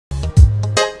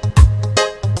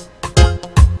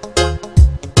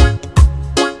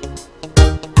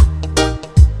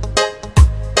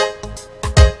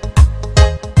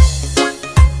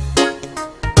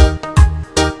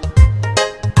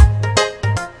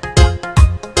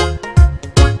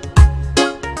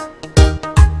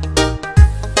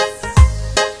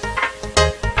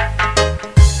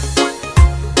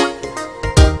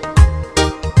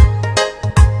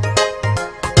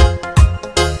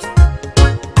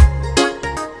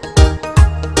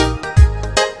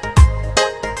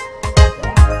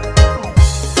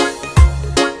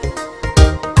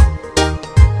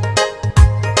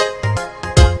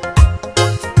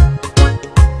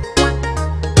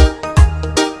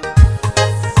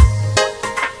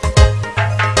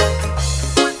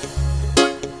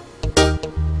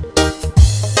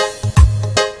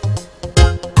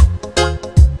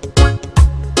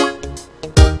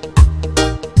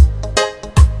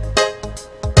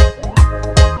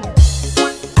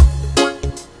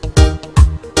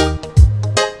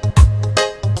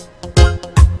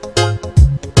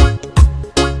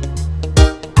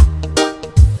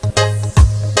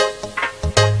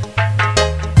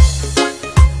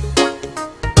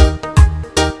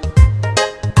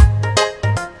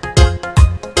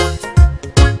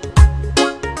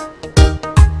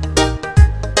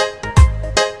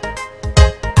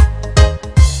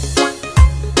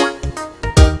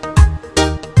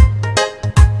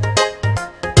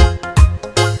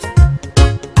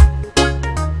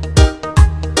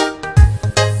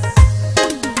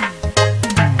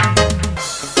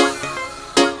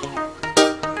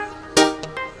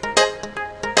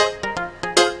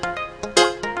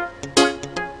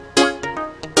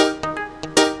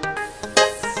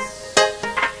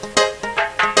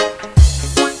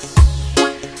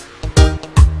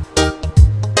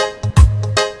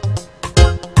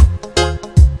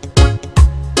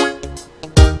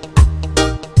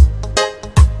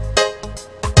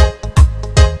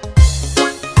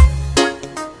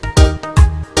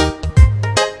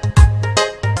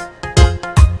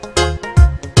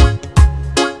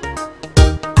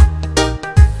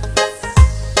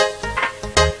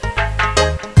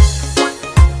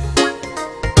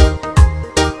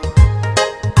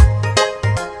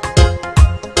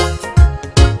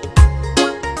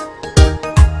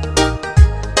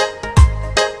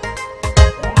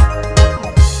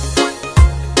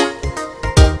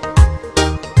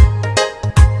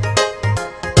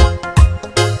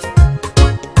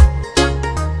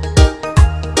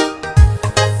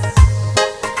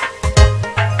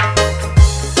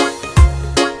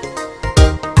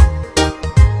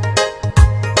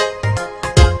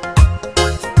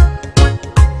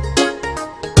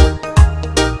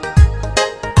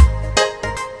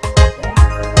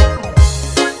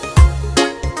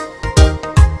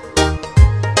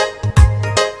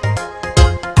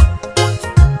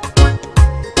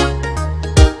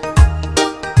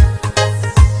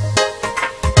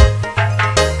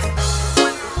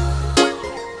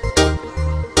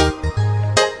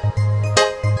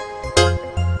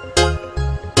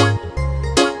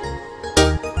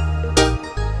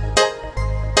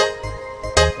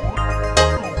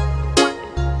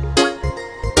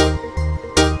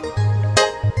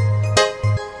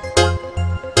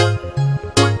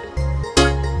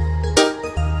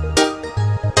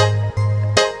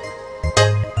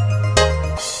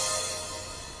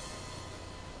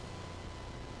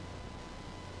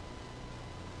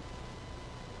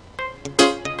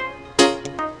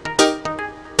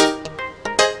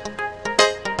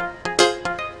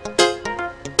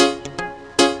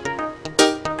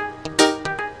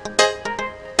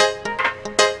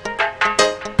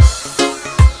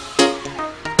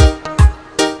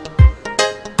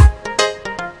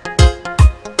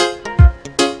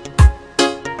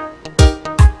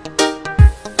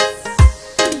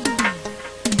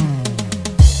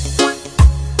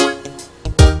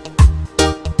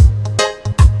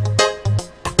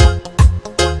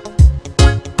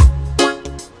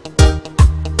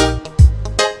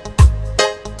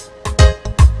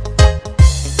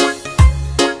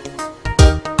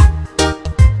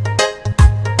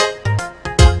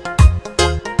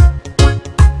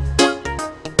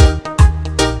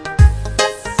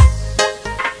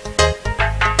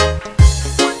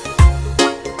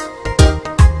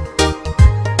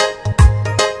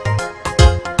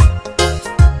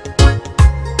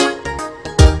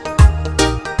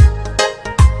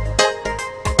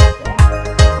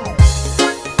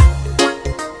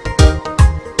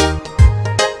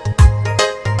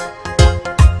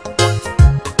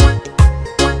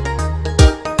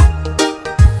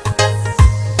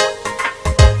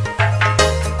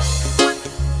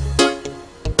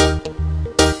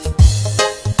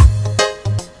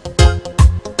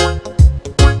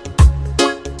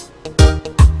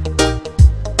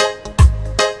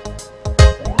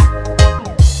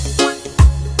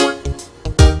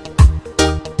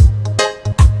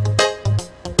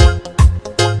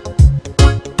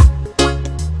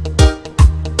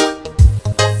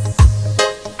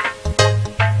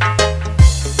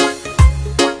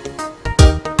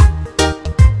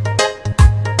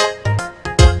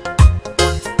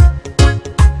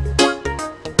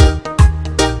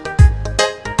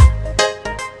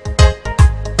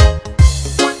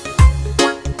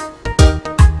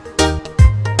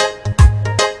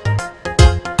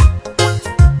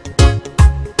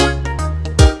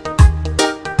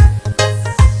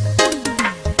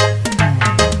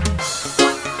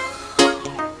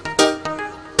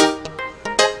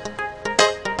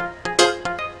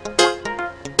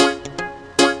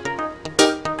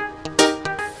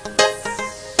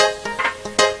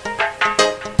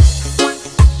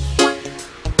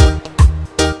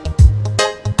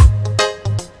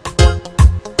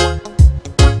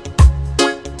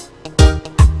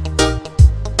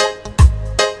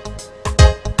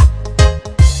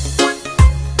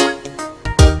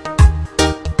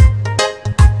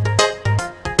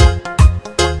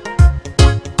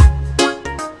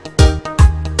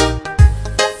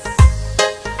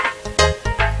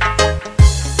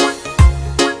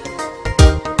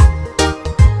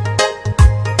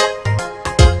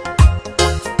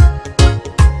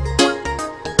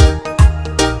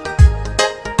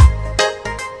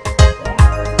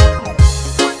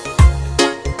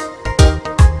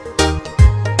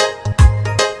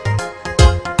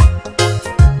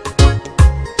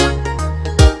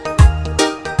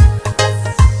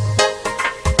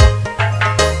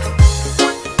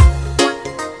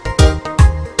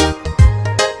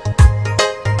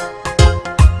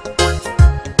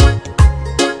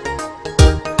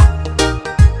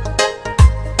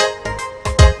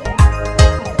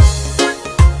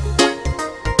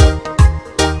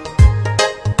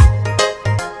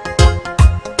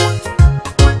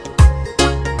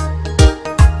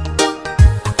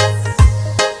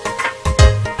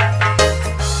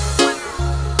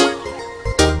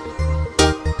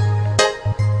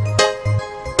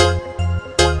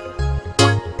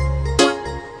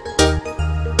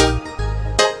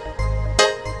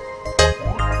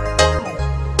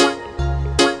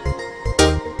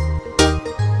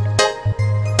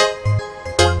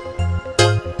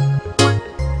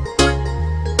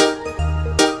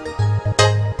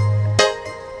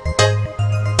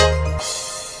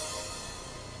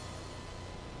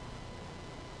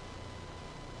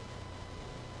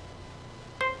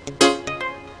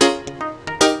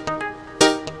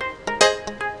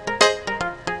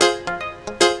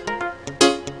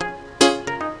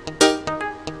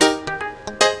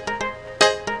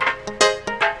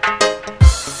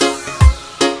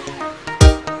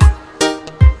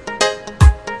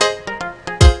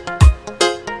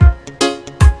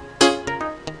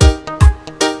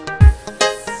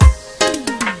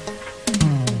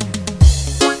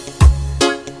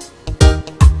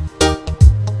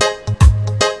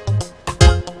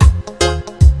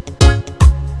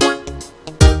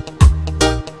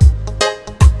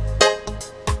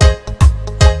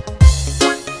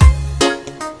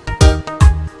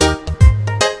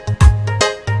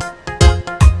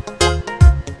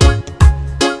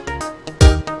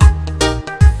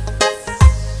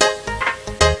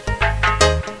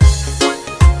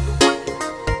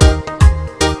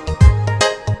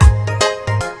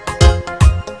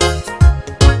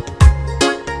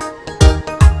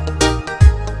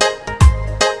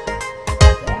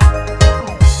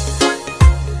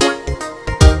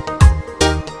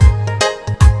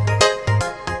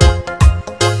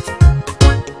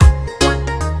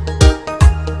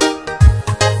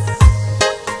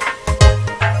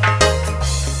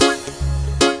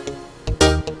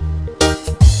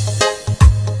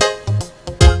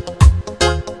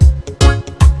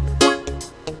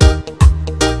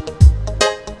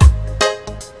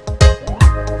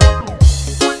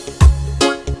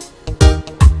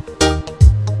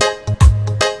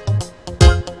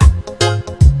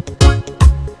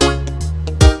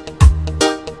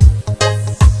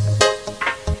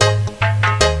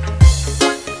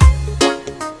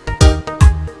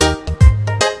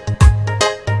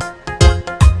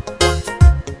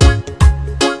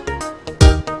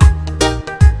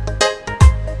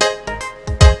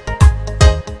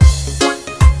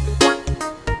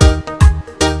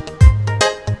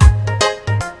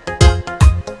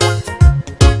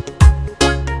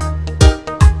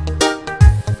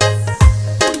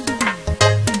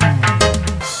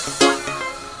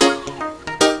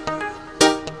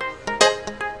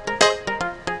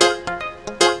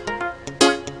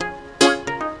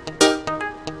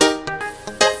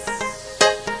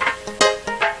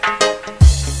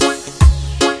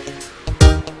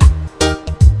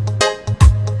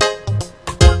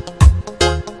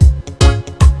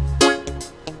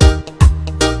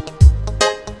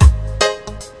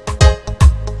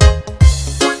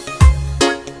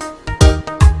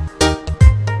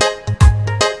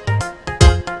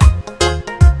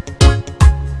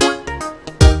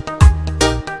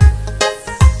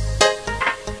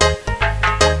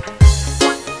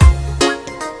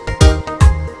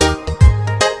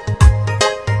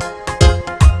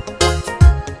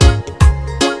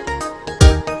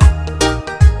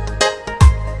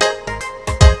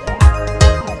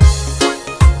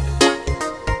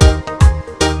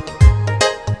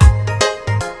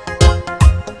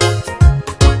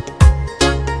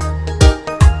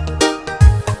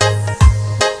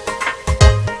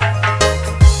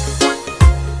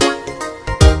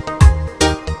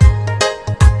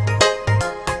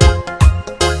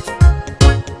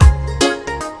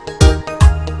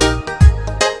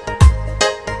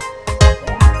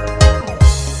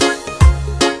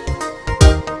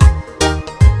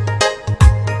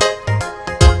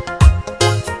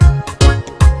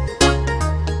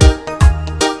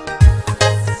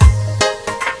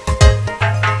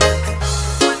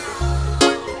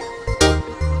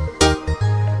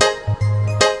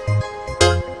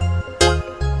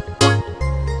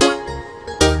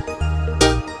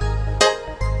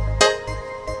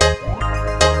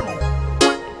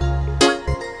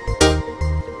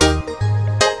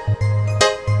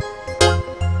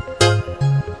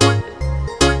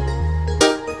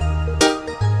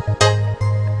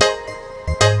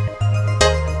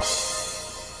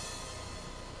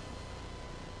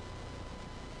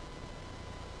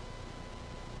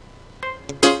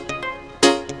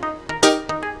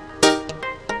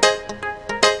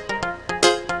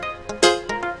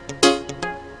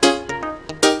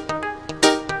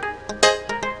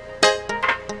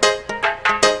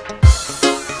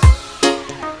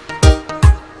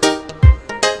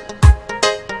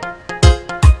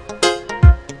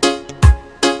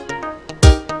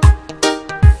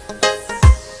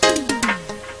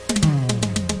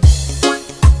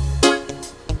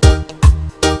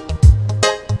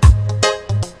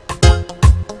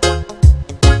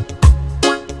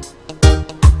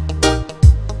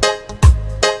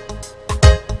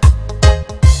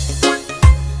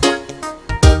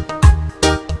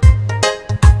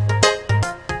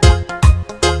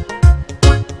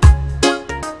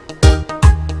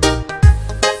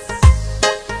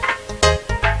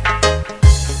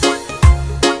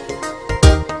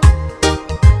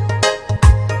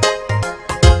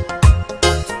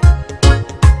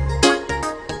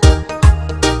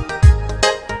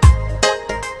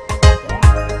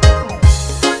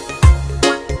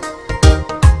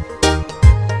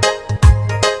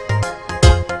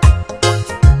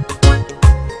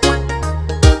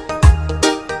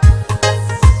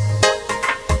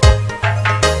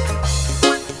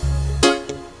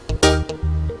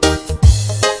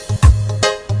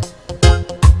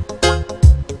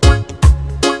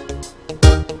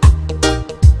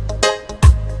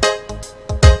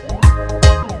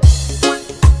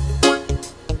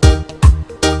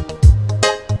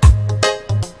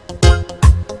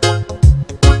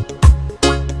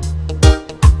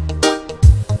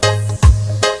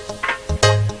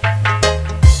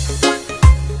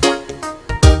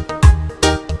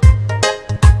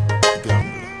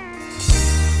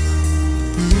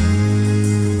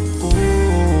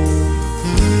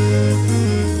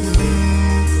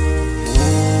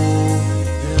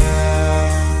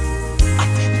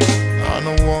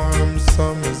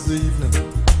evening,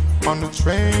 on the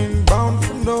train bound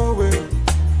for nowhere,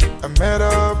 I met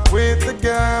up with a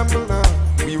gambler.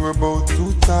 We were both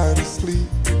too tired to sleep,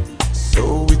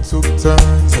 so we took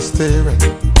turns of staring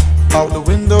out the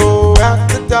window at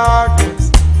the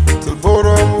darkness, till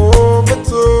boredom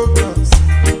overtook us,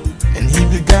 and he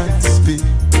began to speak.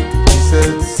 He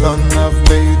said, "Son, I've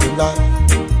made a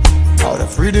life out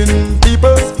of reading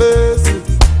people's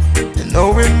faces and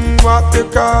knowing what their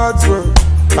cards were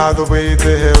by the way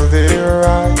they held their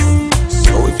eyes.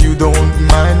 So if you don't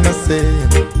mind my saying,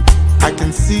 I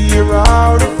can see your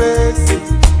outer faces.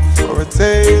 For a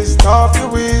taste of your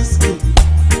whiskey,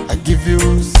 I give you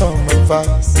some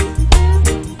advice."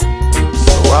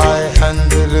 So I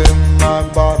handed him my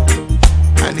bottle,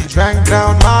 and he drank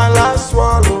down my last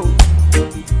swallow.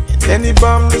 And then he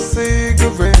bummed a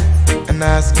cigarette and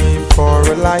asked me for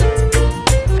a light.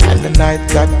 And the night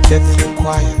got deathly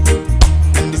quiet,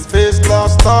 and his face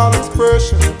lost all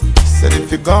expression. He said,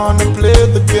 "If you're gonna play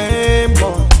the game,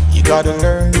 boy, you gotta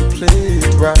learn to play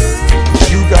it right.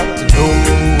 You got to know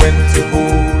when to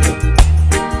hold it,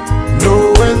 know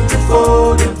when to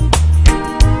fold it,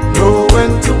 know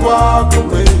when to walk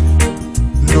away,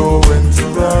 know when to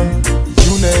run.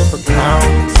 You never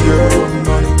count your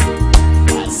money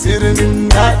while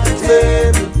sitting at the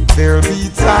table. There'll be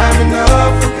time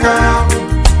enough for counting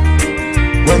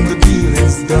when the deal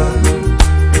is done."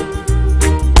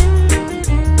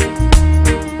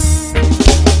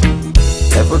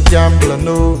 Every gambler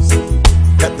knows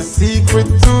that the secret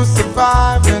to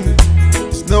surviving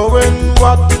is knowing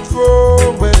what to throw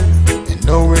away and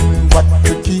knowing what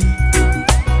to keep.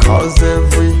 Cause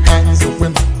every hand's a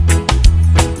winner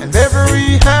and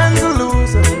every hand's a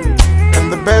loser, and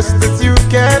the best that you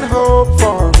can hope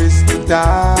for is to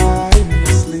die in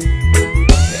your sleep.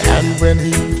 And when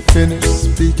he finished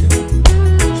speaking,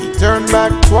 he turned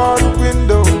back toward the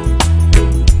window,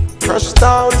 crushed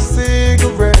out a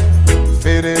cigarette,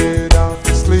 faded off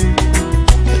to sleep.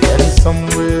 And then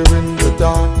somewhere in the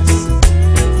darkness,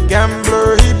 the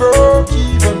gambler, he broke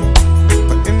even,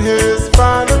 but in his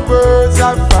final words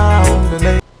I found an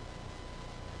angel.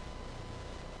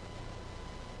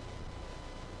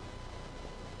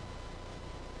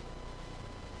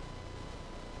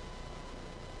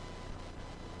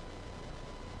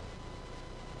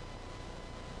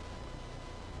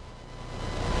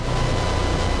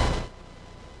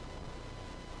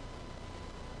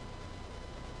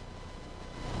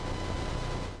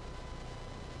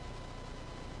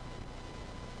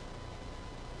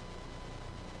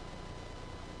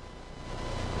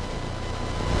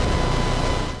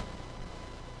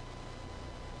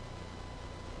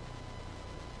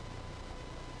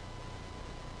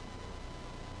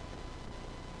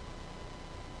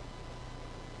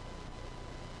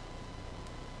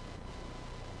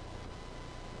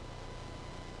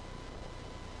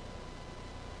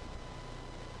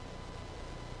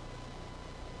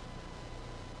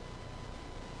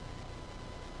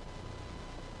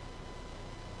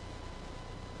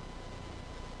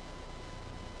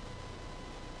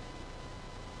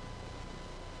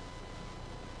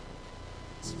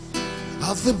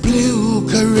 Of the blue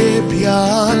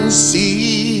Caribbean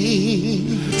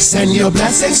Sea, send your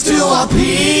blessings to our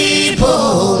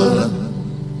people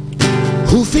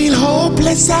who feel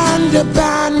hopeless and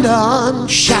abandoned.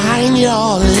 Shine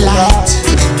your light.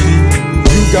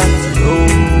 You got to know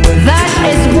that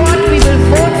is what we will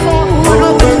vote for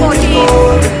on August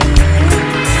 14th.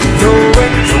 Know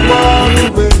when to walk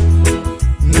away,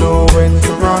 know when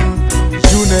to run.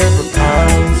 You never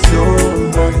count your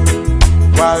money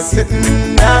while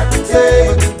sitting at the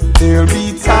table. There'll be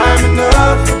time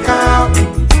enough for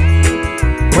counting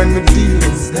when the deal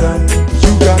is done.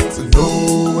 You got to know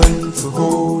when to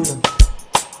hold 'em,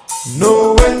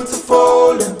 know when to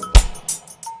fold 'em,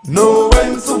 know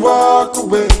when to walk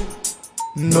away,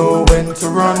 know when to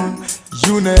run.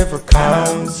 You never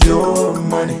count your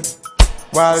money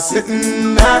while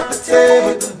sitting at the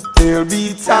table. There'll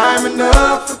be time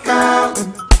enough for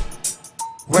counting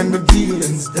when the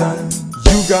dealing's done.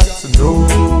 You got to know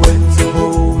when to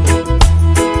hold 'em,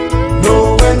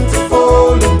 know when to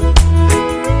fold 'em,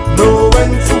 know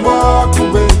when to walk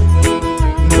away,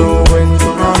 know when to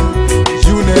run.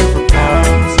 You never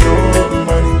count your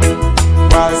money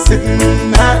while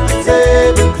sitting at the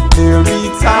table. There'll be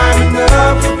time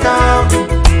enough for counting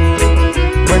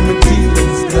when the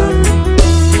dealing's done.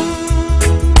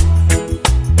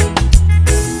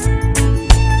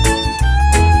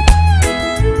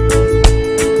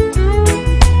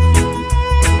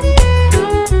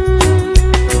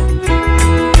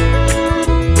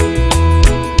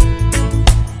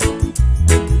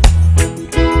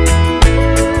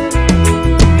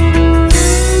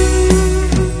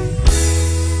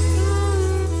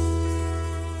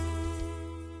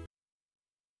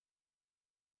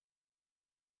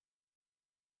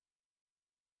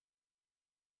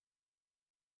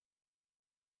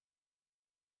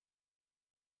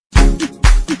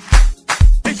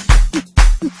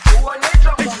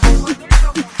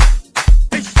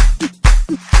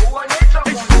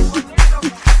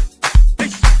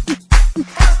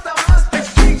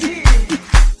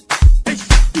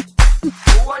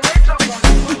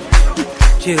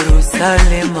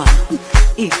 Jerusalema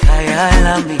ikhaya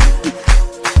lami,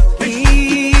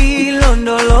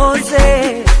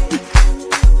 ilondoloze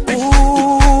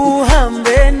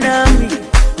uhambe nami,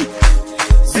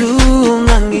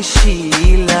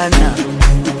 zungangishilana.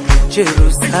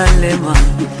 Jerusalema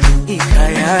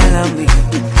ikhaya lami,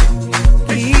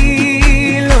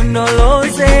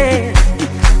 ilondoloze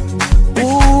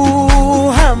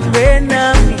uhambe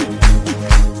nami,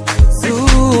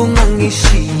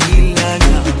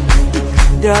 zungangishilana.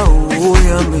 Dawo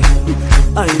yami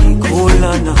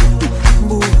ayikholana,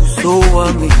 buso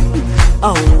wami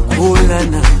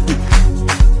awukholana.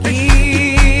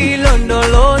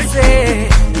 Ilondoloze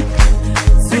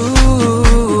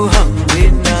zuhambe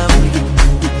nami,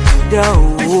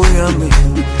 dawo yami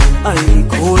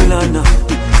ayikholana,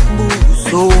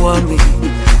 buso wami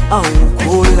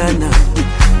awukholana.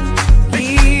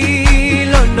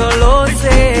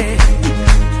 Ilondoloze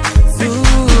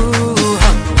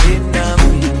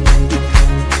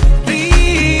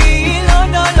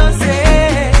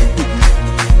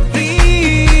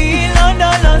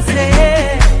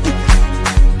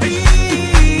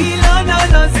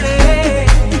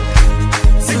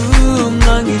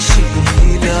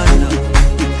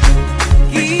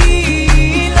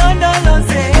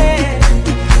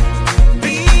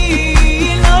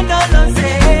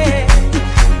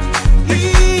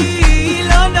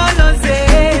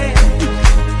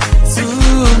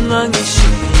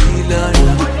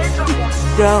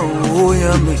dawo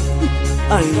yami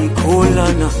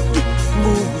ayikholana,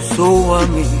 buso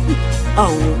wami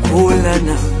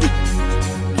awukholana.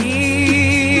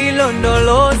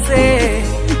 Ilondoloze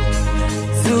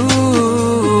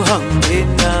zuhambe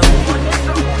nami,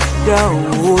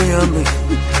 dawo yami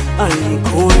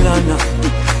ayikholana,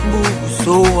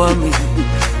 buso wami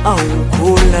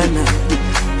awukholana.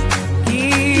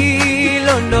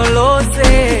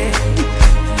 Ilondoloze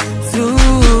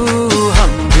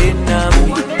zuhambe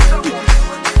nami.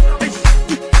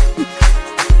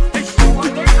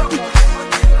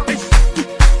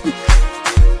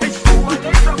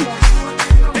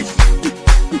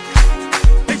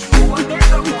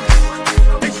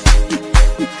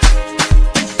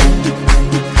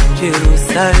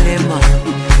 Jerusalema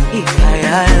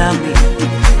ikhaya lami,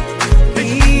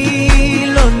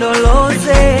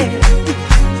 ilondoloze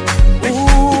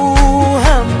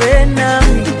uhambe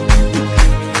nami,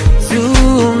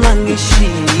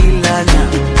 zungangishilana.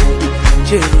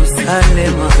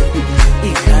 Jerusalema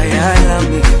ikhaya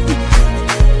lami,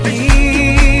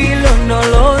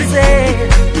 ilondoloze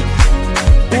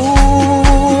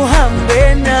uhambe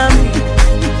nami,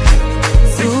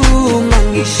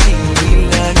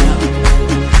 zungangishilana.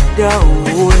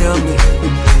 Dawo yami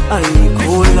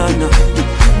ayikholana,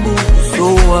 buso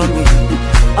wami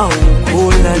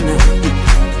awukholana.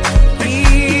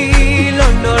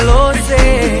 Ilondoloze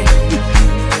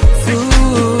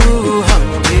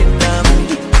zuhambe nami.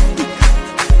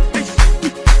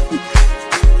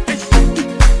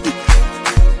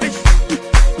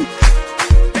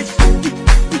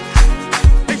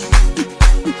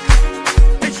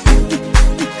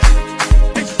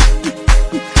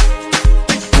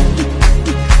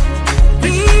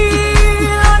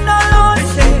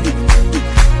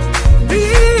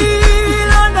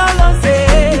 Ilondoloze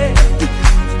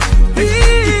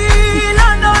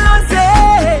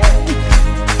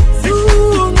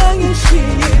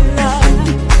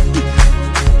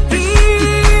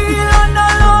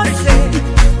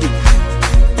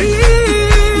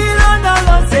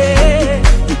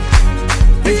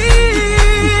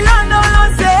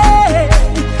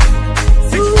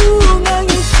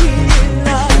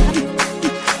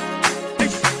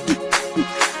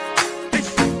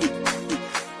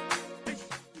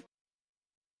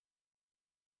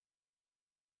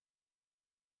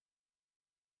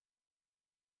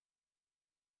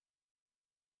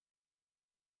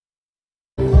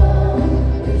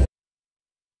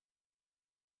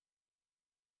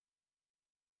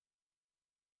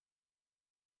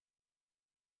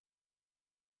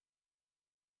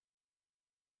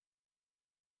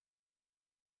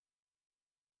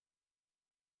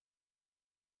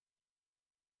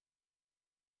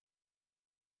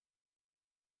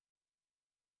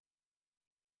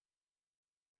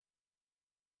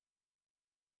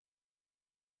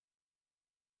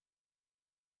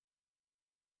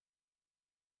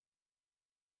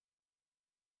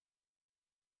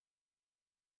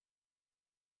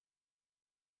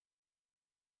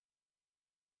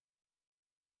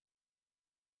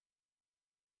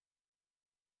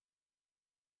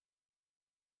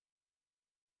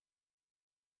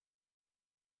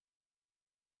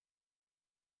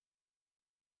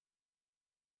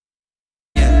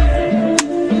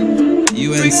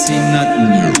UNC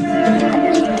nothing.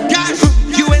 Cash,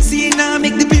 UNC now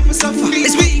make the people suffer.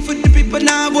 It's we for the people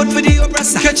now, vote for the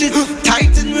oppressor. Catch it,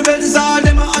 Titan rebels, all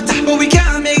them are utter. But we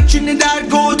can't make Trinidad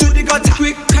go to the gutter.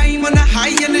 Quick crime on the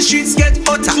high and the streets get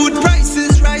hotter. Food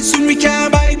prices rise soon, we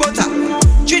can't buy butter.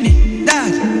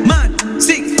 Trinidad, man,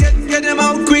 sick, get them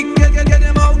out quick, get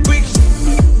them out quick.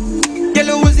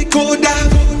 Yellow was the coda,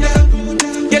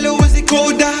 yellow was the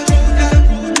coda,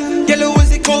 yellow was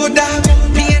the coda.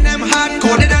 Me and them hard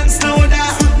coded and snowed.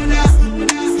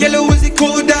 Yellow was the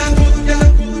coda,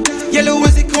 yellow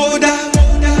was the coda,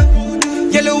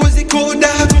 yellow was the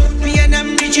coda. Me and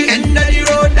them reaching end of the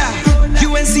road.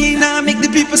 UNC now make the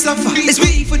people suffer. It's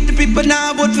we for the people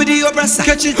now, vote for the oppressor.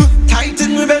 Catch it,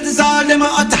 Titan rebels, all them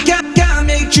are utter. Can't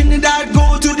make Trinidad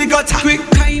go to the gutter. Quick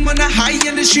crime on the high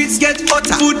and the streets get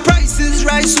hotter. Food prices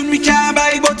rise soon, we can't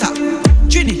buy butter.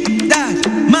 Trinidad,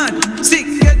 man, sick,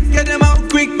 get them out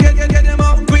quick, get them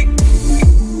out quick.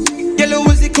 Yellow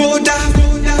was the coda,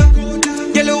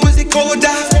 yellow was the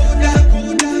coda,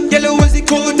 yellow was the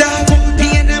coda. Me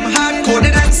and them hard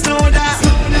coded and snowed.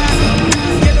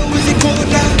 Yellow was the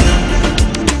coda,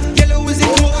 yellow was the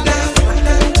coda,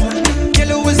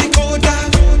 yellow was the coda.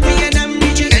 Me and them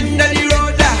reaching end of the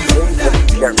road.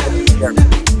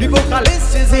 The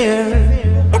vocalist is here.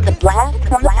 It's a blast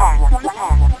from the air.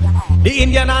 The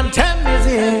Indian anthem is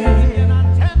here.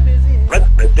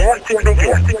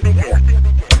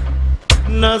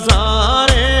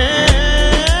 Nazare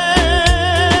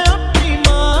apni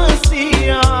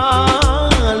masiya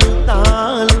luta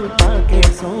luta ke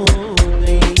so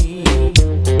gayi.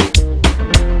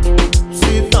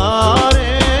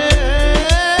 Sitare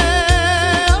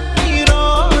apni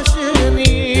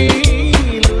roshni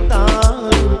luta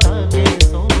luta ke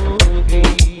so gayi.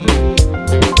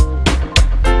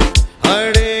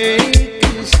 Har ek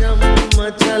sham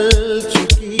chal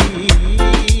chuki,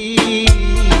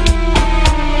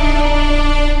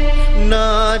 ना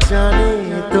जाने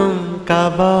तुम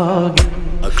कब आओगे,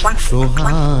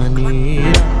 सुहानी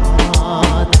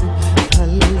रात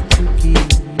ढल चुकी।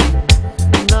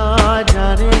 ना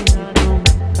जाने तुम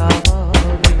कब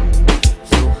आओगे,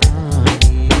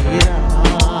 सुहानी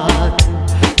रात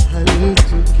ढल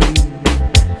चुकी।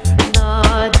 ना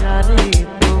जाने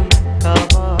तुम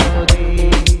कब आओगे।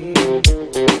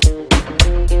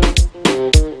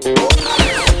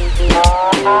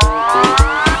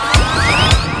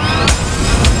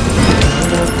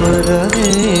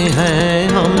 रहे हैं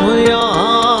हम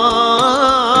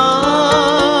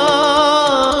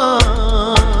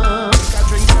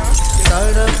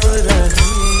तड़प रहे हैं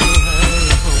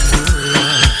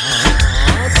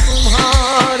हम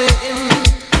तुम्हारे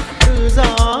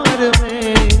इंतजार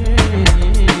में,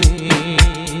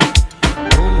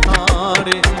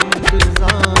 तुम्हारे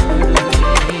इंतजार में।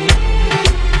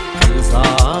 खिज़ा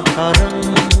का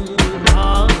रंग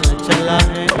चला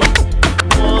है,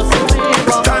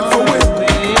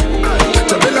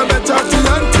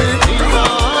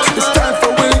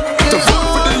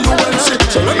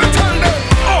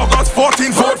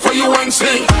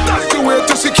 That's the way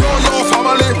to secure your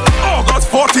family. August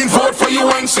 14, vote for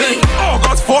UNC.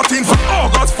 August 14,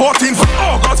 August 14,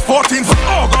 August 14,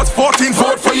 August 14,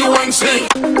 vote for UNC.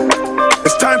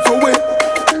 It's time for we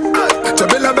to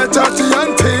build a better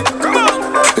TNT. Come on,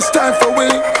 it's time for we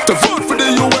to vote for the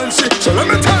UNC. So let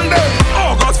me tell them,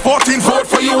 August 14, vote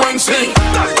for UNC.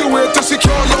 That's the way to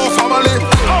secure your family.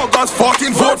 August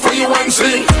 14, vote for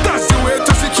UNC. That's the way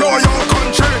to secure your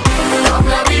country. Come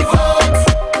let me vote.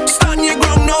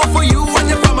 For you and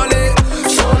your family,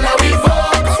 so let me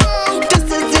vote. This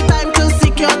is the time to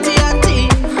secure TNT.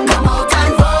 Come out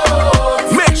and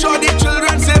vote. Make sure the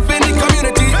children safe in the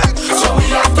community, so we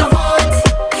have to vote.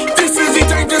 This is the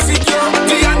time to secure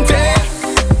TNT.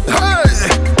 Hey,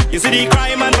 you see the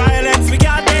crime and violence, we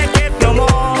can't take it no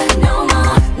more. No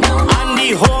more, no more. And the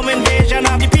home invasion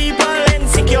of the people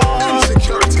insecure.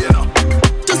 Insecurity, you know.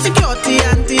 To secure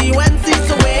TNT, when it's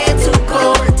the way to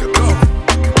go.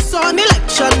 So on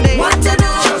election day, what to do?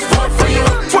 Just vote for you.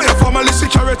 For your family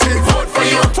security, vote for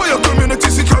you. For your community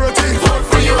security, vote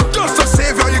for you. Just to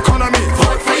save your economy,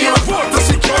 vote for you. Vote the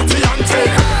security and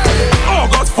take.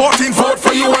 August 14, vote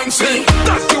for UNC.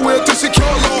 That's the way to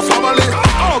secure your family.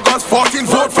 August 14,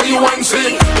 vote for UNC.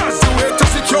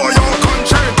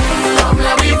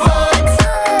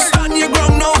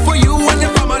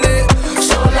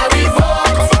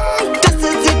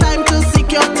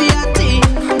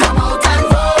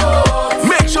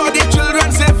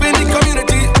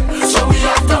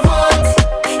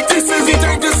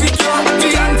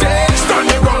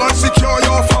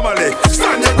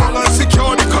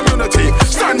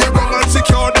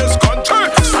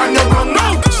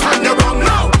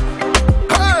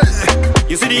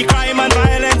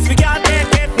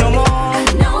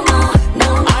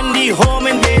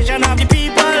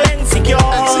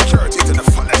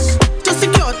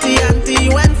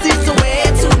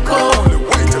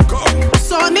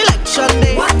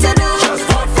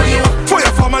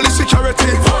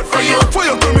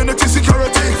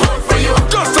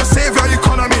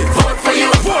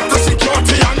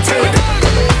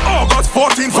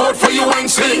 vote for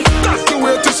UNC. That's the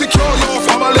way to secure your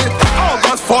family.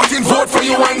 August 14, vote for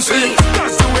UNC.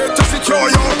 That's the way to secure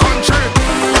your country.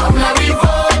 Come now we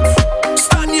vote.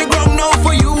 Stand your ground now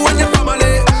for you and your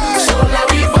family. So now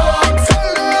we vote.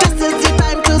 This is the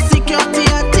time to secure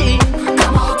TNT.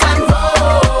 Come out and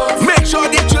vote. Make sure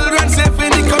the children safe in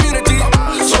the community.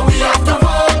 So we have to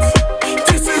vote.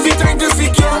 This is the time to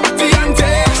secure TNT.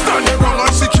 Stand your ground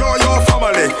and secure your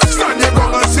family. Stand your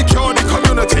ground and secure the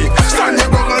community. Stand your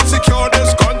ground and secure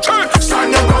this country.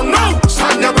 Stand your ground now.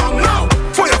 Stand your ground now.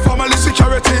 For your family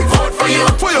security. Vote for you.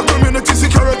 For your community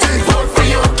security. Vote for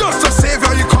you. Just to save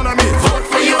your economy. Vote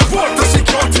for you. Vote to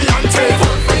secure TNT.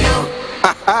 Vote for you.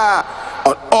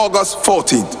 On August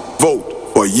 14th,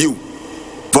 vote for you.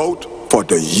 Vote for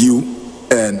the UNC.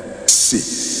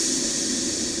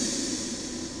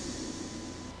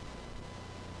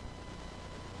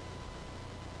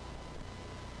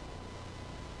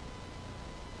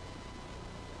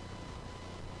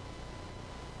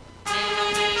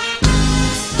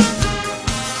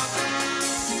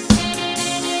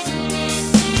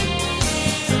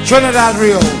 Trinidad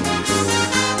Rio.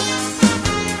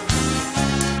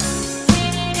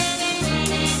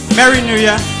 Merry New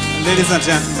Year, ladies and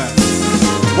gentlemen.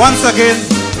 Once again,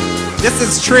 this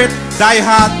is straight,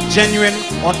 die-hard, genuine,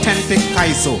 authentic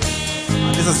Kaiso.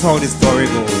 And this is how the story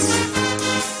goes.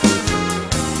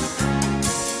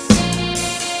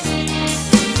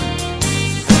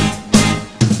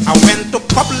 I went to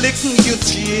public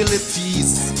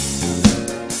utilities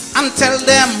and tell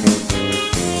them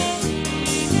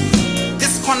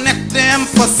disconnect them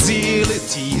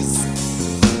facilities,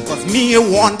 cause me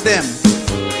want them.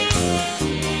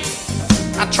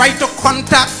 I tried to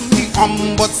contact the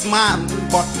ombudsman,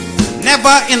 but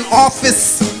never in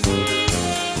office.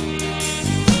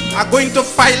 Are going to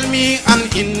file me an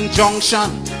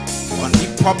injunction on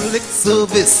the public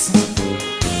service,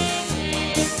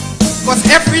 cause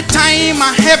every time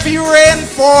a heavy rain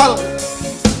fall,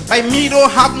 by me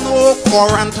don't have no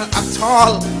current at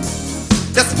all.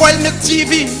 They spoil my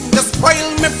TV, they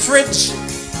spoil my fridge,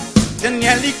 they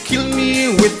nearly kill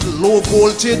me with low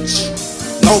voltage.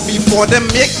 Now before they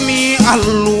make me a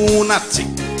lunatic,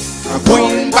 I'm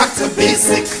going back to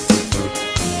basic.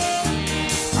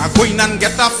 I'm going and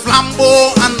get a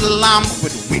flambeau and lamp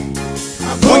with wick.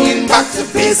 I'm going back to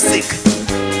basic.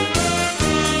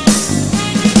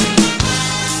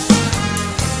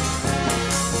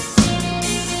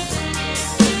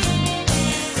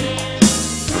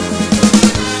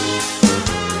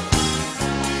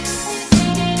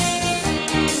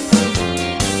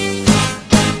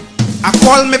 I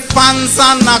call my fans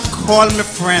and I call my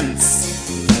friends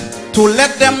to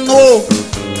let them know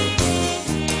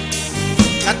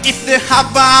that if they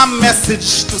have a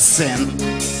message to send,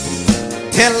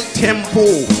 tell Tempo.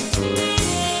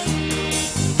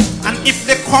 And if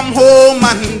they come home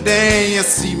and they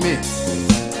see me,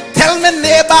 tell me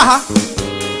neighbor,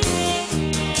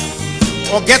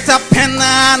 or get a pen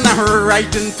and a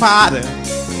writing pad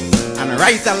and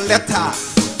write a letter.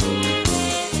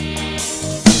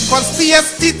 Cause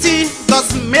CSTT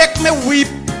does make me weep.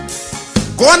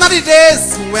 Gone are the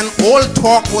days when old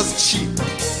talk was cheap.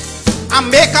 I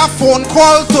make a phone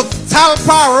call to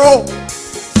Talparo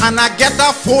and I get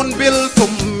a phone bill to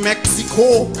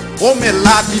Mexico. Oh my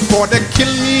lad, before they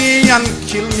kill me and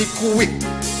kill me quick,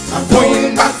 I'm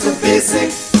going back to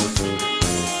basic.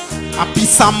 A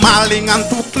piece of malling and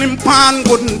two climpan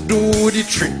wouldn't do the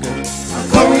trick. I'm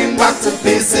going back to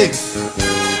basic.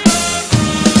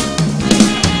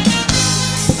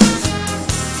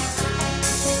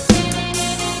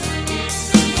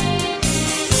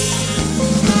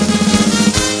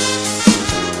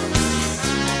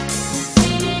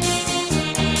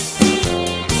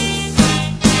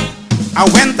 I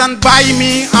went and buy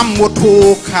me a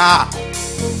motor car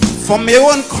for my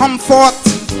own comfort,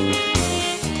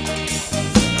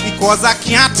 because I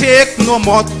can't take no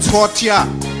more torture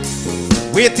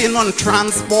waiting on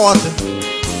transport.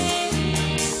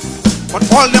 But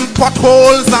all them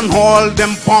potholes and all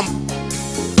them bumps,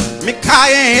 me car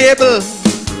ain't able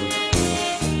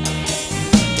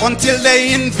until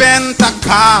they invent a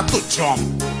car to jump.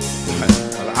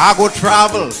 Well, I go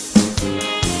travel.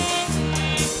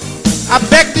 I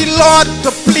beg the Lord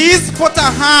to please put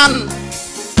a hand,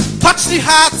 touch the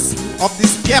hearts of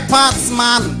this spare parts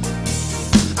man.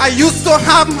 I used to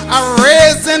have a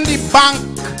raise in the bank,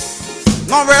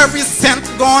 now every cent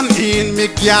gone in me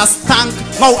gas tank.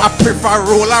 Now I prefer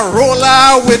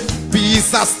roller with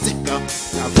piece of sticker.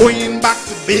 I'm going back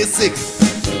to basic,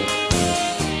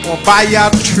 or buy a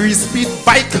 3-speed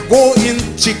bike, go in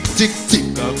tick.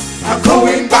 I'm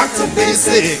going back to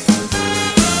basic.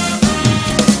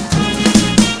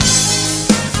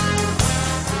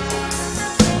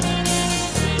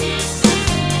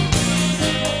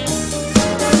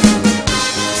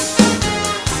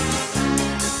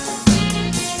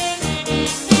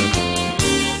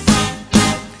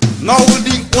 Now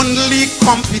the only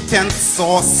competent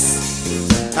source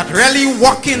that really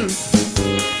working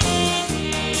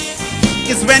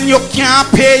is when you can't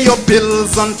pay your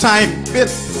bills on time.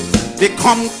 They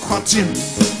come cutting.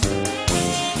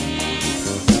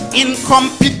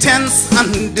 Incompetence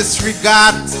and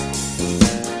disregard,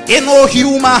 ain't no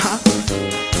humor,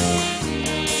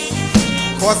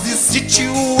 cause the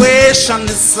situation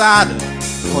is sad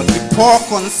for the poor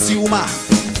consumer.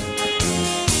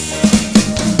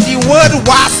 The word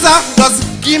water does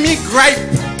give me gripe.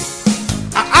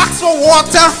 I ask for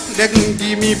water, they can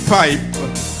give me pipe.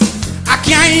 I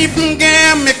can't even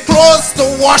get me clothes to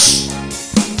wash.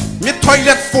 Me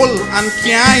toilet full and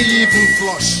can't even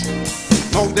flush.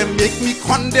 Now they make me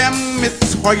condemn my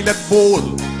toilet bowl.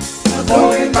 I'm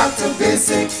going back to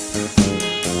basic.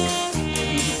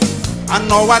 And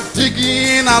now I dig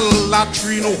in a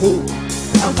latrine hole.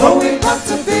 I'm going back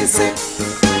to basic.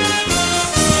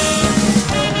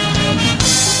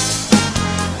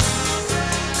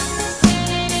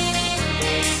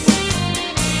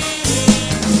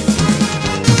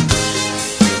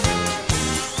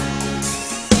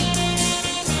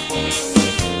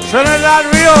 Trinidad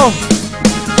Rio.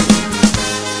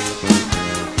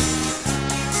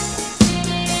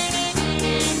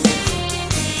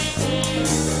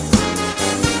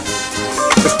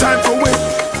 It's time for we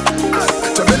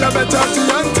to build a better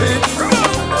TNT.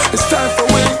 It's time for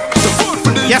we to vote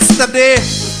for the. Yesterday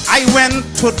I went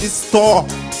to the store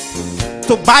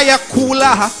to buy a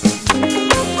cooler.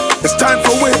 It's time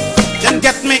for we. Then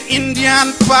get me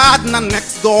Indian partner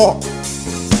next door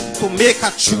to make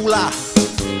a chula.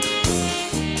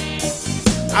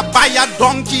 I buy a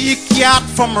donkey cat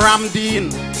from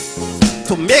Ramdeen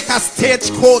to make a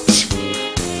stagecoach.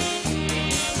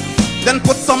 Then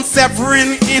put some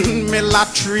Severin in my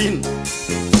latrine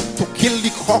to kill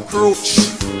the cockroach.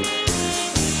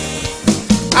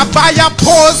 I buy a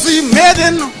posy made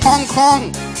in Hong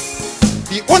Kong,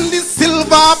 the only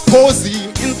silver posy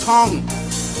in town.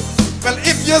 Well,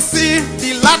 if you see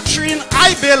the latrine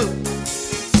I build,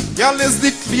 y'all is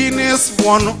the cleanest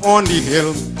one on the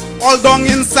hill. All down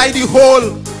inside the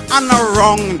hole and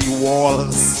around the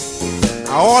walls.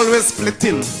 I always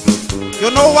splitting. You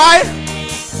know why?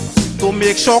 To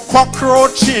make sure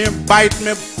cockroach ain't bite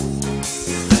me.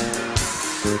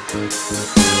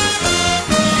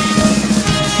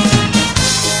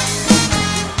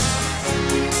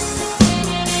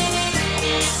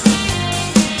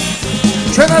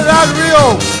 Trinidad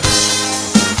Rio.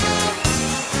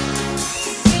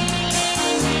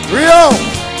 Rio.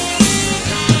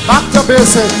 Back to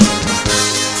basic.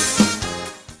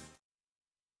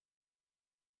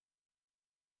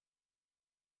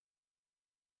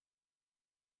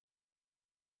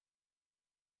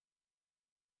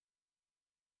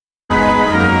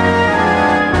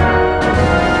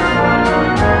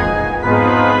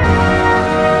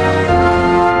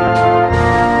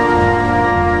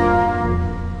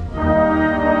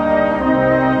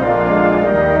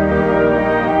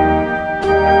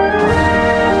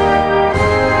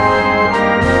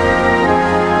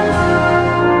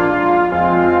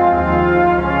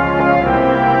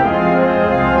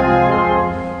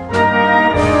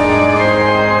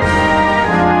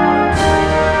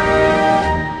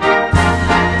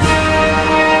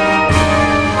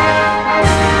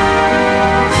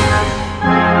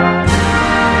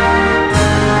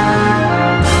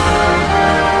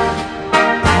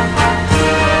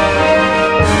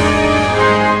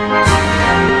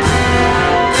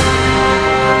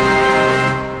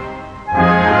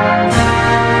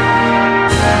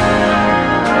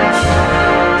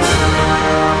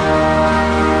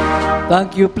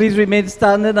 Thank you. Please remain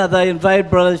standing as I invite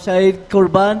Brother Shahid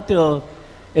Kurban to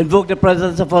invoke the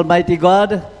presence of Almighty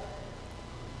God.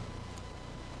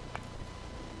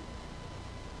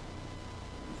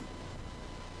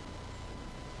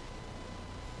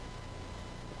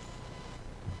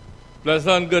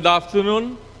 Pleasant good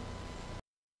afternoon.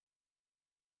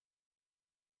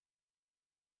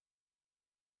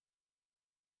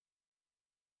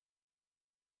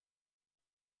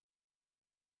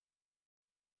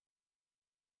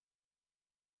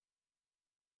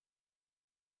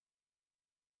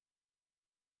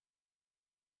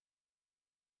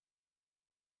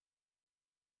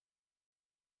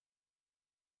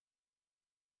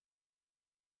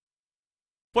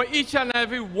 For each and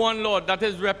every one, Lord, that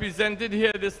is represented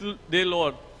here this day,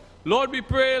 Lord. Lord, we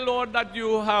pray, Lord, that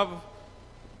you have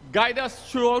guided us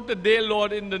throughout the day,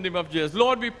 Lord, in the name of Jesus.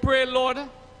 Lord, we pray, Lord,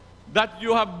 that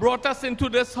you have brought us into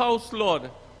this house, Lord,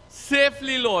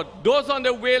 safely, Lord. Those on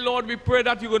the way, Lord, we pray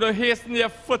that you're going to hasten their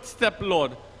footstep,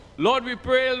 Lord. Lord, we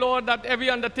pray, Lord, that every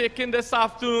undertaking this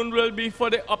afternoon will be for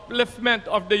the upliftment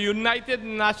of the United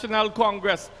National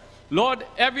Congress. Lord,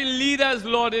 every leaders,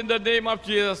 Lord, in the name of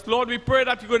Jesus. Lord, we pray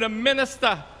that you're going to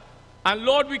minister. And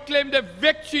Lord, we claim the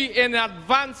victory in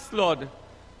advance, Lord.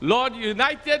 Lord,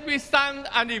 united we stand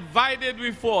and divided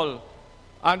we fall.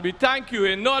 And we thank you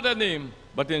in no other name,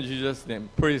 but in Jesus' name.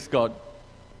 Praise God.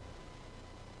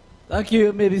 Thank you.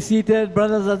 You may be seated,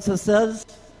 brothers and sisters.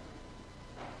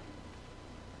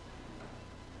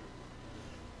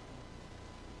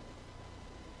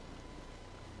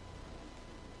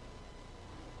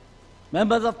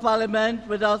 Members of Parliament,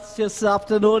 with us this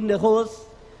afternoon, the host,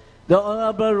 the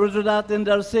Honorable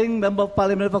Rujudat Singh, Member of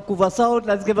Parliament for Couva South.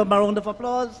 Let's give him a round of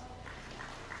applause.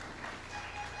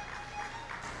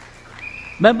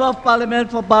 Member of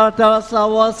Parliament for Baratara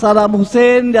Sawa, Saddam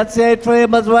Hussein, that's it for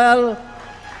him as well.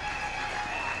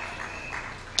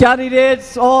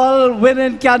 Candidates, all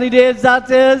winning candidates, that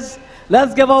is.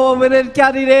 Let's give our winning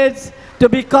candidates to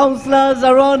be councillors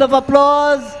a round of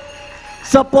applause.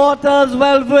 Supporters,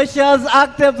 well-wishers,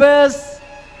 activists,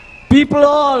 people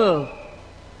all.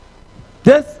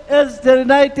 This is the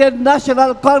United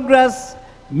National Congress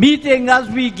meeting as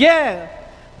we gear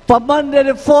for Monday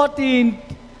the 14th,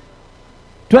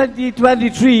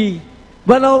 2023,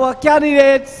 when our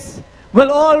candidates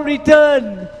will all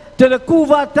return to the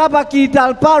Couva Tabaki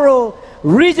Talparo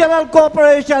Regional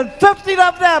Corporation, 15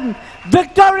 of them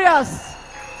victorious.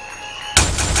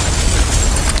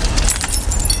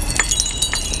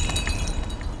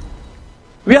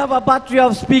 We have a battery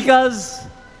of speakers,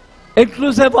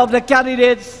 inclusive of the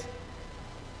candidates,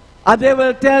 and they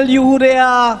will tell you who they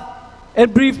are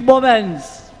in brief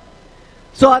moments.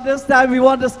 So at this time, we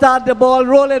want to start the ball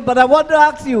rolling, but I want to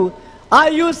ask you,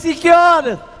 are you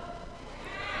secured?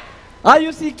 Are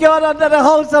you secured under the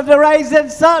house of the rising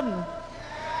sun?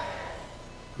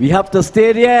 We have to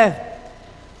stay there.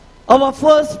 Our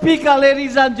first speaker,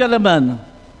 ladies and gentlemen,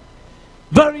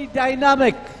 very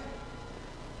dynamic.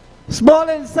 Small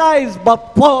in size,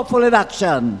 but powerful in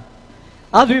action.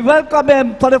 As we welcome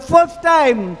him for the first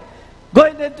time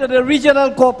going into the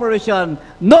regional corporation,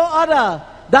 no other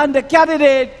than the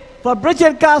candidate for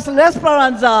Bridget Castle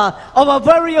Esperanza, our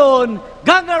very own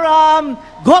Gangaram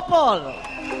Gopal.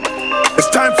 It's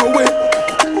time for we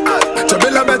to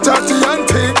build a better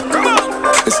TNT. Come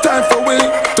on, it's time for we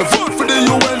to vote for the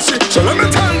UNC. So let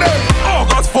me tell them,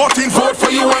 August 14, vote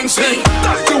for UNC.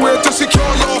 That's the way to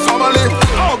secure your family.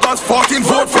 August 14,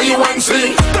 vote for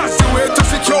UNC. That's the way to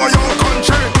secure your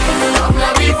country. Come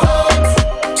let me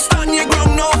vote. Stand your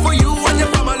ground now for you and your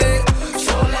family.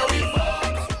 So let me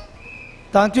vote.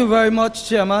 Thank you very much,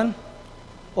 Chairman.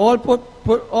 All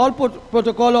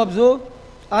protocol observed.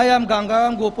 I am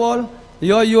Gangaram Gopal,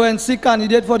 your UNC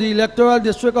candidate for the electoral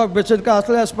district of Bridget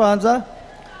Castle Esperanza.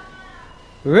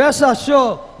 Rest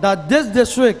assured that this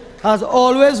district has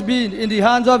always been in the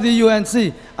hands of the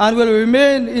UNC and will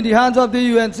remain in the hands of the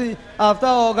UNC after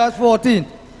August 14th.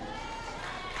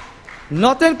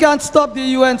 Nothing can stop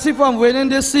the UNC from winning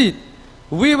this seat.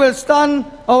 We will stand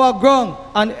our ground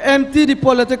and empty the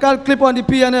political clip on the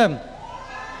PNM,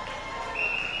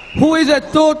 who is a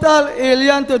total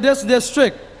alien to this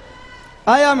district.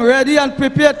 I am ready and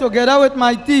prepared together with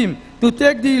my team to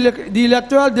take the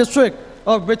electoral district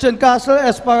of Bridget Castle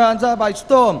Esperanza by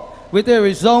storm with a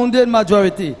resounding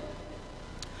majority.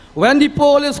 When the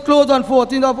poll is closed on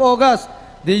 14th of August,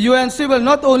 the UNC will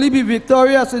not only be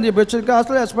victorious in the Bridget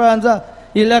Castle Esperanza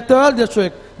electoral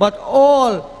district, but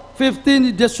all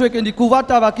 15 districts in the Couva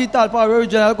Tabaki Talparo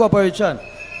Regional Corporation.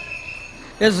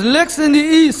 It's licks in the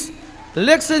east,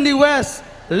 licks in the west,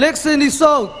 licks in the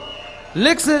south,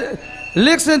 licks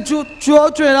in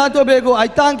throughout Trinidad and Tobago. I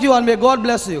thank you and may God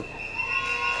bless you.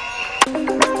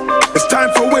 It's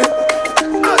time for we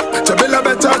to build a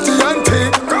better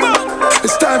TNT. Come on,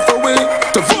 it's time for we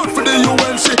to vote for the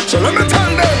UNC. So let me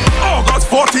tell them, August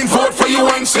 14, vote for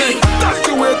UNC. That's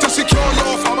the way to secure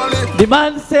your family. The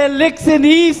man say licks in the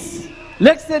east,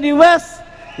 licks in the west,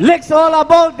 licks all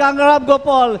about Gangaram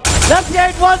Gopal. Let's hear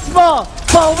it once more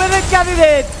for winning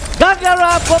candidate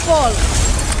Gangaram Gopal.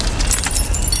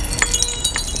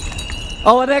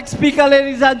 Our next speaker,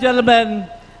 ladies and gentlemen,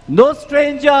 no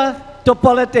stranger to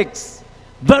politics,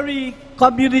 very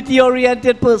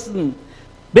community-oriented person,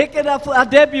 making a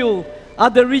debut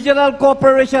at the regional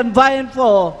corporation vying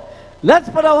for. Let's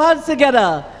put our hands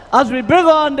together as we bring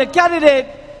on the candidate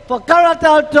for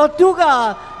Karatal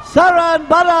Tortuga, Saran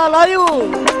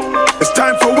Badalayu. It's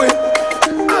time for we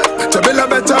to build a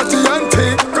better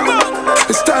TNT. Come on,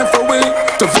 it's time for we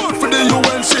to vote for the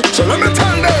UNC. So let me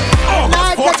tell them,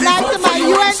 August 14, vote for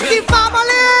UNC. UNC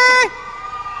family,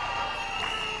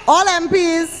 all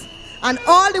MPs, and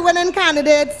all the winning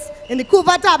candidates in the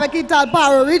Couva Tabaki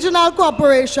Talparo Regional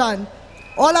Corporation,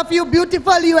 all of you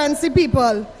beautiful UNC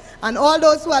people, and all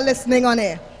those who are listening on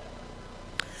air.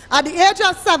 At the age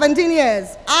of 17 years,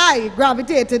 I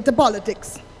gravitated to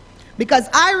politics because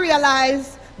I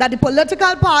realized that the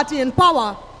political party in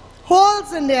power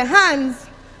holds in their hands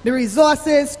the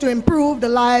resources to improve the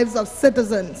lives of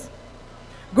citizens.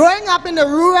 Growing up in the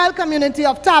rural community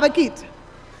of Tabakit,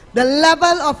 the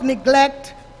level of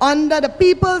neglect under the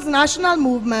People's National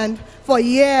Movement for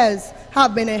years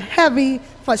have been a heavy,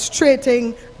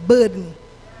 frustrating burden.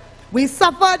 We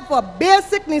suffered for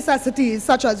basic necessities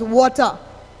such as water,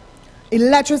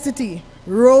 electricity,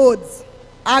 roads,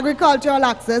 agricultural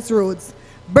access roads,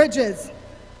 bridges,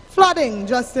 flooding,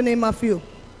 just to name a few.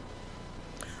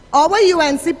 Our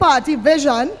UNC party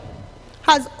vision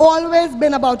has always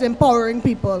been about empowering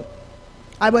people.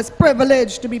 I was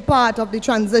privileged to be part of the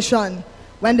transition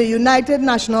when the United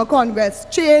National Congress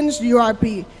changed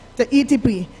URP to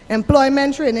ETP,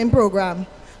 Employment Training Program,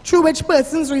 through which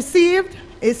persons received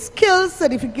a skills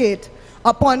certificate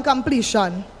upon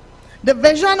completion. The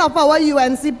vision of our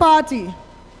UNC party: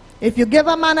 if you give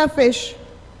a man a fish,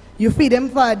 you feed him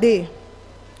for a day.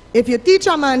 If you teach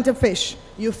a man to fish,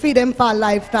 you feed him for a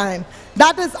lifetime.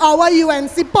 That is our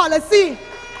UNC policy.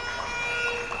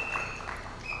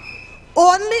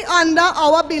 Only under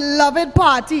our beloved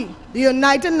party, the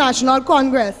United National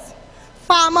Congress,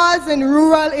 farmers in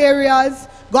rural areas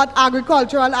got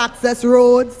agricultural access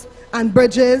roads and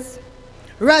bridges.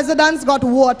 Residents got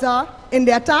water in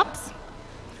their taps.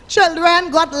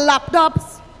 Children got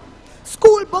laptops,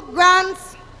 school book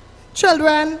grants,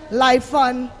 children life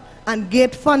fund, and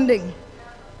gate funding.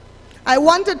 I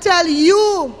want to tell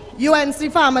you,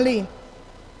 UNC family,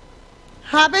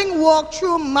 having walked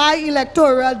through my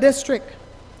electoral district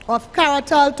of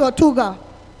Caratal, Tortuga,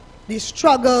 the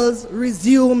struggles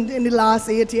resumed in the last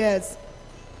 8 years.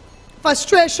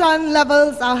 Frustration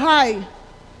levels are high.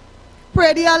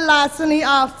 Predial larceny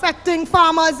are affecting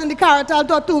farmers in the Caratal,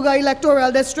 Tortuga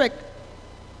electoral district.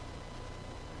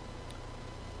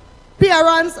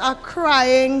 Parents are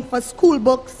crying for school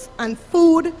books, and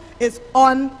food is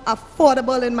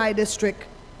unaffordable in my district.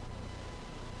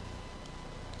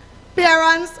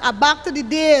 Parents are back to the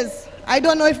days, I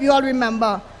don't know if you all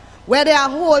remember, where they are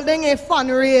holding a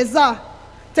fundraiser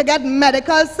to get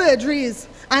medical surgeries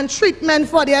and treatment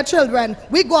for their children.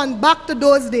 We're going back to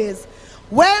those days,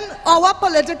 when our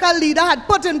political leader had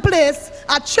put in place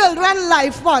a children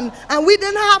life fund, and we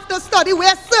didn't have to study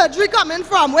where surgery coming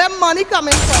from, where money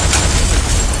coming from.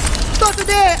 So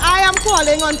today, I am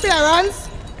calling on parents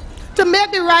to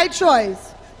make the right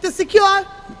choice, to secure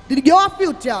your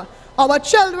future, our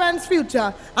children's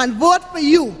future, and vote for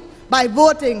you by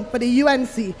voting for the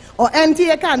UNC or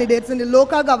NTA candidates in the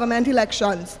local government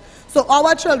elections, so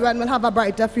our children will have a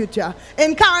brighter future.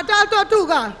 In Caratal,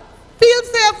 Tortuga, feel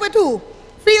safe with who?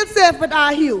 Feel safe with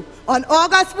RU. On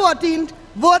August 14th,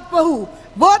 vote for who?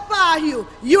 Vote for RU.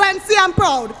 UNC, I'm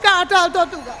proud. Caratal,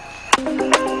 Tortuga.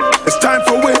 It's time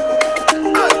for we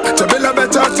to build a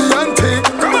better TNT.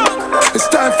 Come on. It's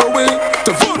time for we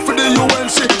to vote for the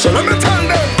UNC. So let me tell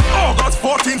them, August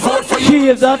 14th, vote for you. She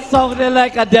is not sounding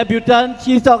like a debutant.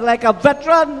 She sounds like a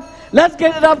veteran. Let's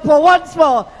get it up for once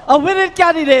more. A winning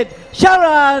candidate,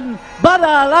 Sharon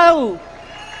Badalau.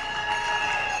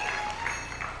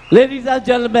 Ladies and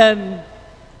gentlemen,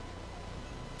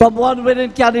 from one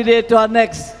winning candidate to our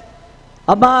next,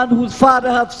 a man whose father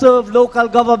had served local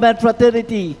government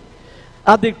fraternity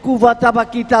at the Couva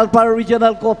Tabaki Talparo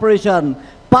Regional Corporation,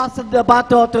 passing the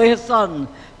baton to his son,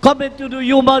 coming to do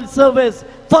human service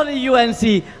for the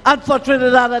UNC and for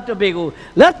Trinidad and Tobago.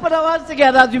 Let's put our hands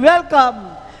together as we welcome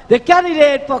the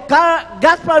candidate for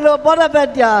Gasparilla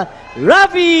Bonaventure,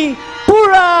 Ravi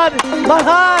Puran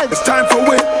Maharaj. It's time for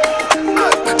we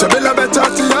to build a better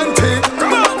TNT.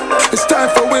 Come on. It's time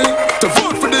for we to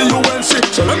vote for the UNC.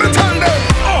 So let me tell them,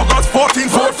 August 14th,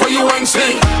 vote for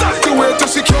UNC. That's the way to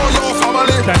secure your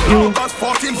family. Thank you. August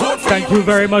 14th, vote for Thank you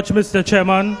very much, Mr.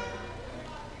 Chairman.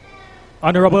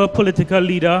 Honorable political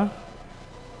leader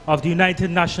of the United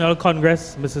National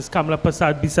Congress, Mrs. Kamala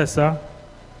Prasad Bisesa,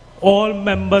 all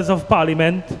members of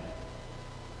parliament,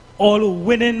 all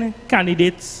winning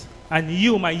candidates, and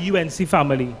you, my UNC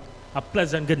family, a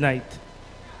pleasant good night.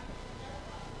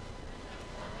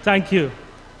 Thank you.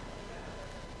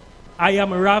 I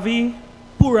am Ravi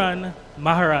Puran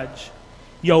Maharaj,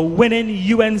 your winning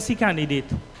UNC candidate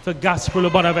for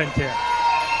Gasparilla Bonaventure.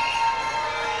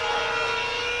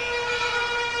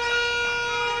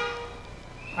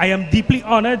 I am deeply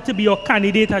honored to be your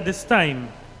candidate at this time,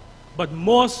 but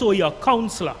more so your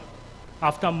counselor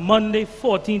after Monday,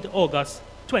 14th August,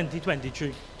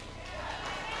 2023.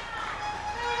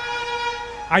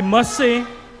 I must say,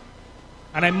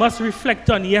 and I must reflect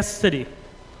on yesterday,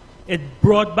 it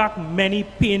brought back many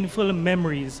painful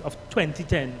memories of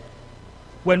 2010,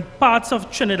 when parts of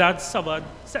Trinidad suffered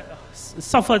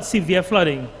severe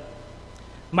flooding.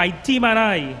 My team and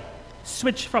I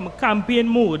switched from campaign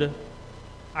mode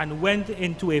and went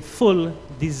into a full